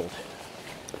got sold.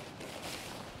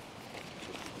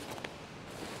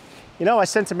 You know, I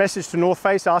sent a message to North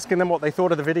Face asking them what they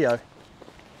thought of the video.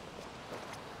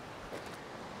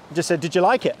 I just said, did you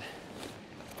like it?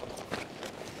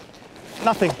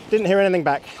 Nothing, didn't hear anything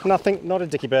back. Nothing, not a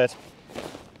dicky bird.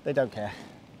 They don't care.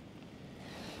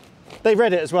 They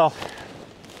read it as well,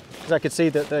 because I could see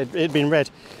that it had been read,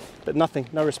 but nothing,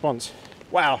 no response.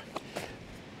 Wow.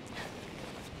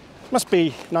 Must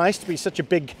be nice to be such a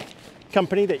big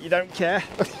company that you don't care.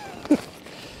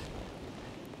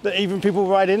 That even people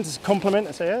write in to compliment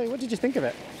and say, hey, what did you think of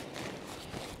it?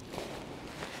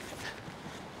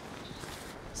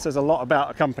 Says a lot about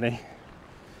a company.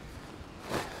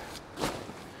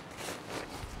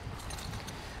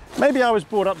 Maybe I was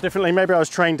brought up differently, maybe I was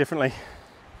trained differently,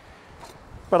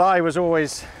 but I was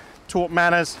always taught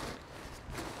manners.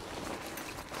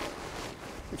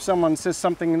 If someone says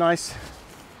something nice,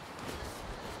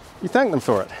 you thank them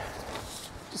for it.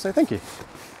 Just say thank you.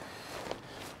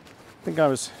 I think I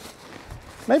was,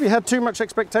 maybe had too much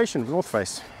expectation of North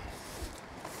Face.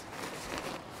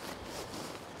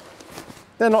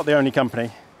 They're not the only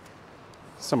company.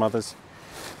 Some others.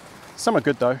 Some are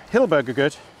good though. Hillberg are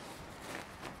good.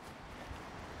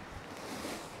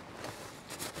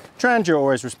 Trangia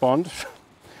always respond,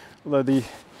 although the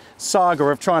saga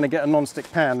of trying to get a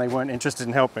non-stick pan, they weren't interested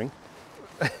in helping.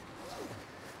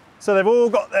 So they've all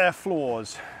got their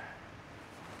flaws.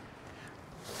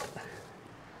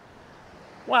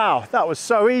 Wow, that was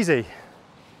so easy.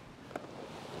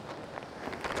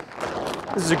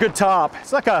 This is a good tarp.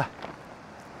 It's like a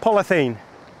polythene.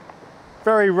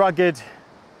 Very rugged,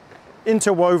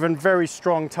 interwoven, very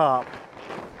strong tarp.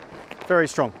 Very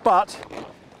strong. But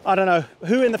I don't know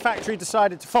who in the factory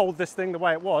decided to fold this thing the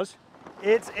way it was.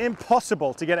 It's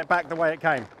impossible to get it back the way it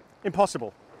came.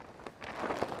 Impossible.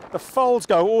 The folds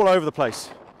go all over the place.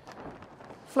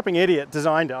 Flipping idiot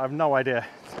designed it, I have no idea.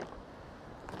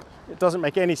 It doesn't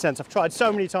make any sense. I've tried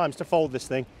so many times to fold this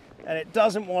thing and it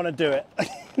doesn't want to do it.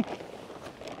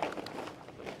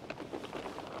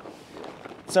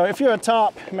 So if you're a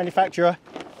tarp manufacturer,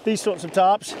 these sorts of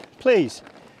tarps, please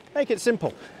make it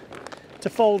simple to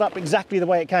fold up exactly the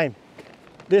way it came.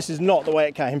 This is not the way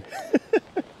it came.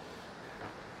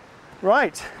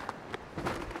 Right,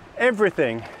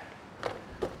 everything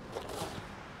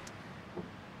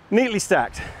neatly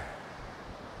stacked.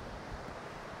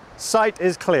 Sight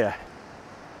is clear.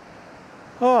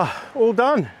 Oh, all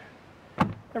done.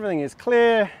 Everything is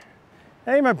clear.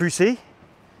 Hey, my Brucey,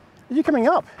 are you coming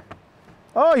up?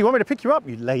 Oh, you want me to pick you up,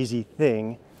 you lazy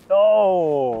thing?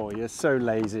 Oh, you're so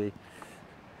lazy.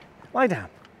 Lie down.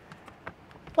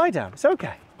 Lie down, it's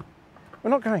okay. We're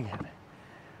not going yet.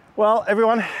 Well,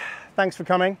 everyone, thanks for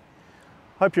coming.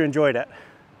 Hope you enjoyed it.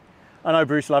 I know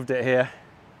Bruce loved it here.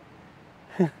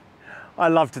 I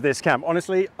loved this camp.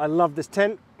 Honestly, I love this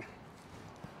tent.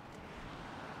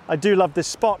 I do love this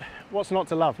spot. What's not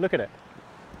to love? Look at it.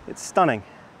 It's stunning.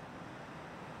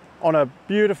 On a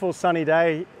beautiful sunny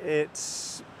day,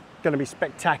 it's going to be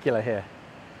spectacular here.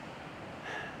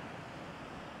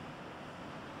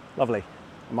 Lovely.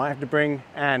 I might have to bring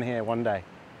Anne here one day.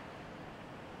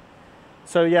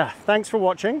 So yeah, thanks for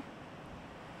watching.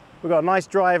 We've got a nice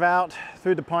drive out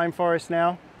through the pine forest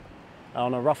now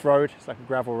on a rough road. It's like a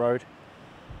gravel road.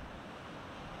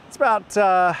 It's about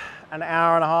an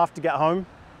hour and a half to get home.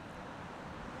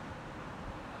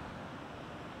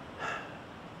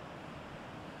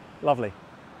 Lovely.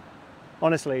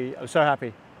 Honestly, I was so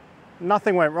happy.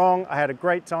 Nothing went wrong. I had a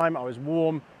great time. I was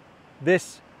warm.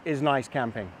 This is nice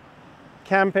camping.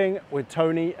 Camping with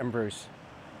Tony and Bruce.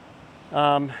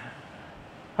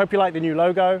 Hope you like the new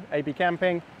logo, AB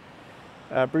Camping.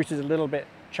 Bruce is a little bit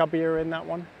chubbier in that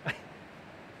one.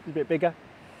 A bit bigger.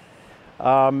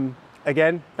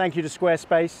 Again, thank you to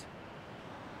Squarespace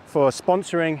for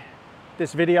sponsoring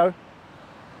this video.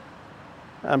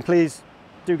 And please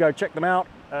do go check them out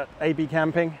at AB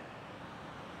Camping.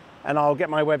 And I'll get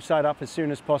my website up as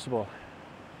soon as possible.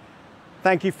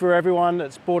 Thank you for everyone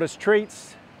that's bought us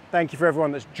treats. Thank you for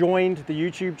everyone that's joined the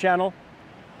YouTube channel.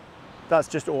 That's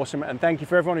just awesome. And thank you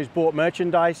for everyone who's bought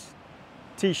merchandise,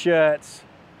 t-shirts,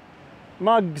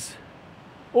 mugs,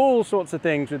 all sorts of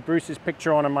things with Bruce's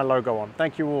picture on and my logo on.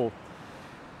 Thank you all.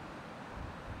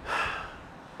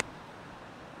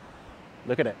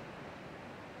 Look at it.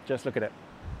 Just look at it.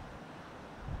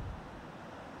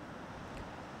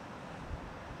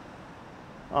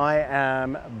 I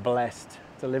am blessed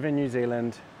to live in New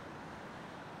Zealand,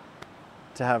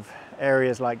 to have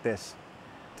areas like this,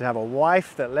 to have a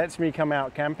wife that lets me come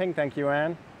out camping. Thank you,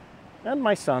 Anne. And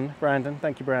my son, Brandon.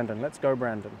 Thank you, Brandon. Let's go,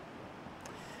 Brandon.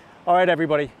 All right,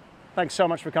 everybody. Thanks so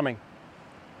much for coming.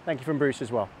 Thank you from Bruce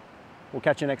as well. We'll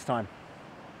catch you next time.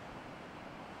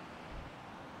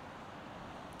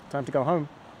 Time to go home.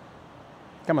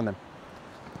 Come on then.